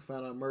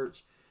find our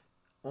merch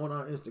on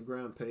our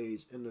Instagram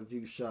page in the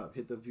view shop.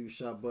 Hit the view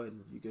shop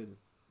button. You can,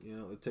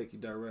 it'll take you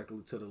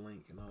directly to the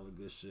link and all the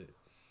good shit.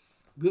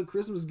 Good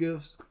Christmas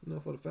gifts,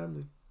 for the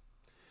family.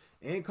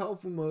 And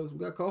coffee mugs. We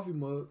got coffee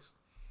mugs.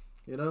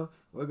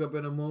 Wake up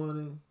in the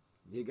morning.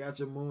 You got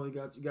your morning.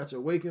 You got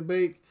your wake and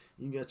bake.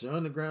 You got your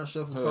Underground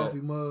Shuffle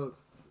coffee mug.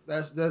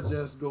 That's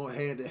just going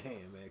hand in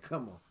hand, man.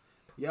 Come on,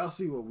 y'all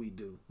see what we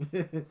do.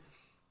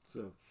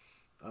 So,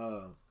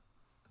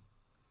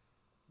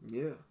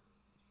 yeah.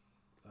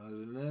 Other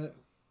than that,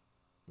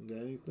 you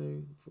got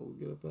anything before we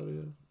get up out of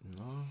here?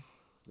 No. All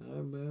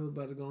right, man. We're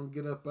about to go and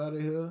get up out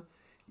of here.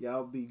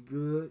 Y'all be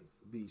good.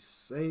 Be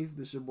safe.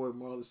 This your boy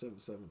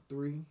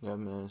Marley773. Yeah,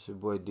 man. It's your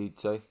boy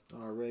DT.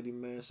 Already,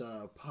 man. Shout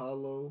out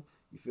Apollo.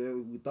 You feel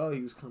me? We thought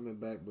he was coming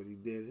back, but he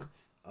didn't.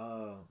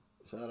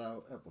 Shout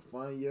out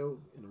Ep.14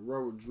 and the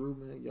road with Drew,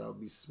 man. Y'all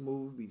be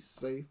smooth, be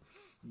safe.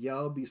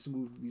 Y'all be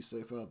smooth, be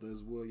safe out there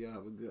as well. Y'all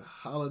have a good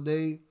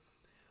holiday.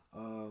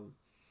 And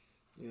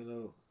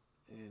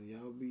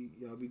y'all be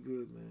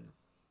good, man.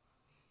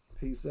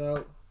 Peace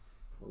out.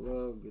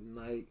 Love. Good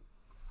night.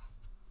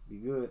 Be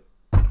good.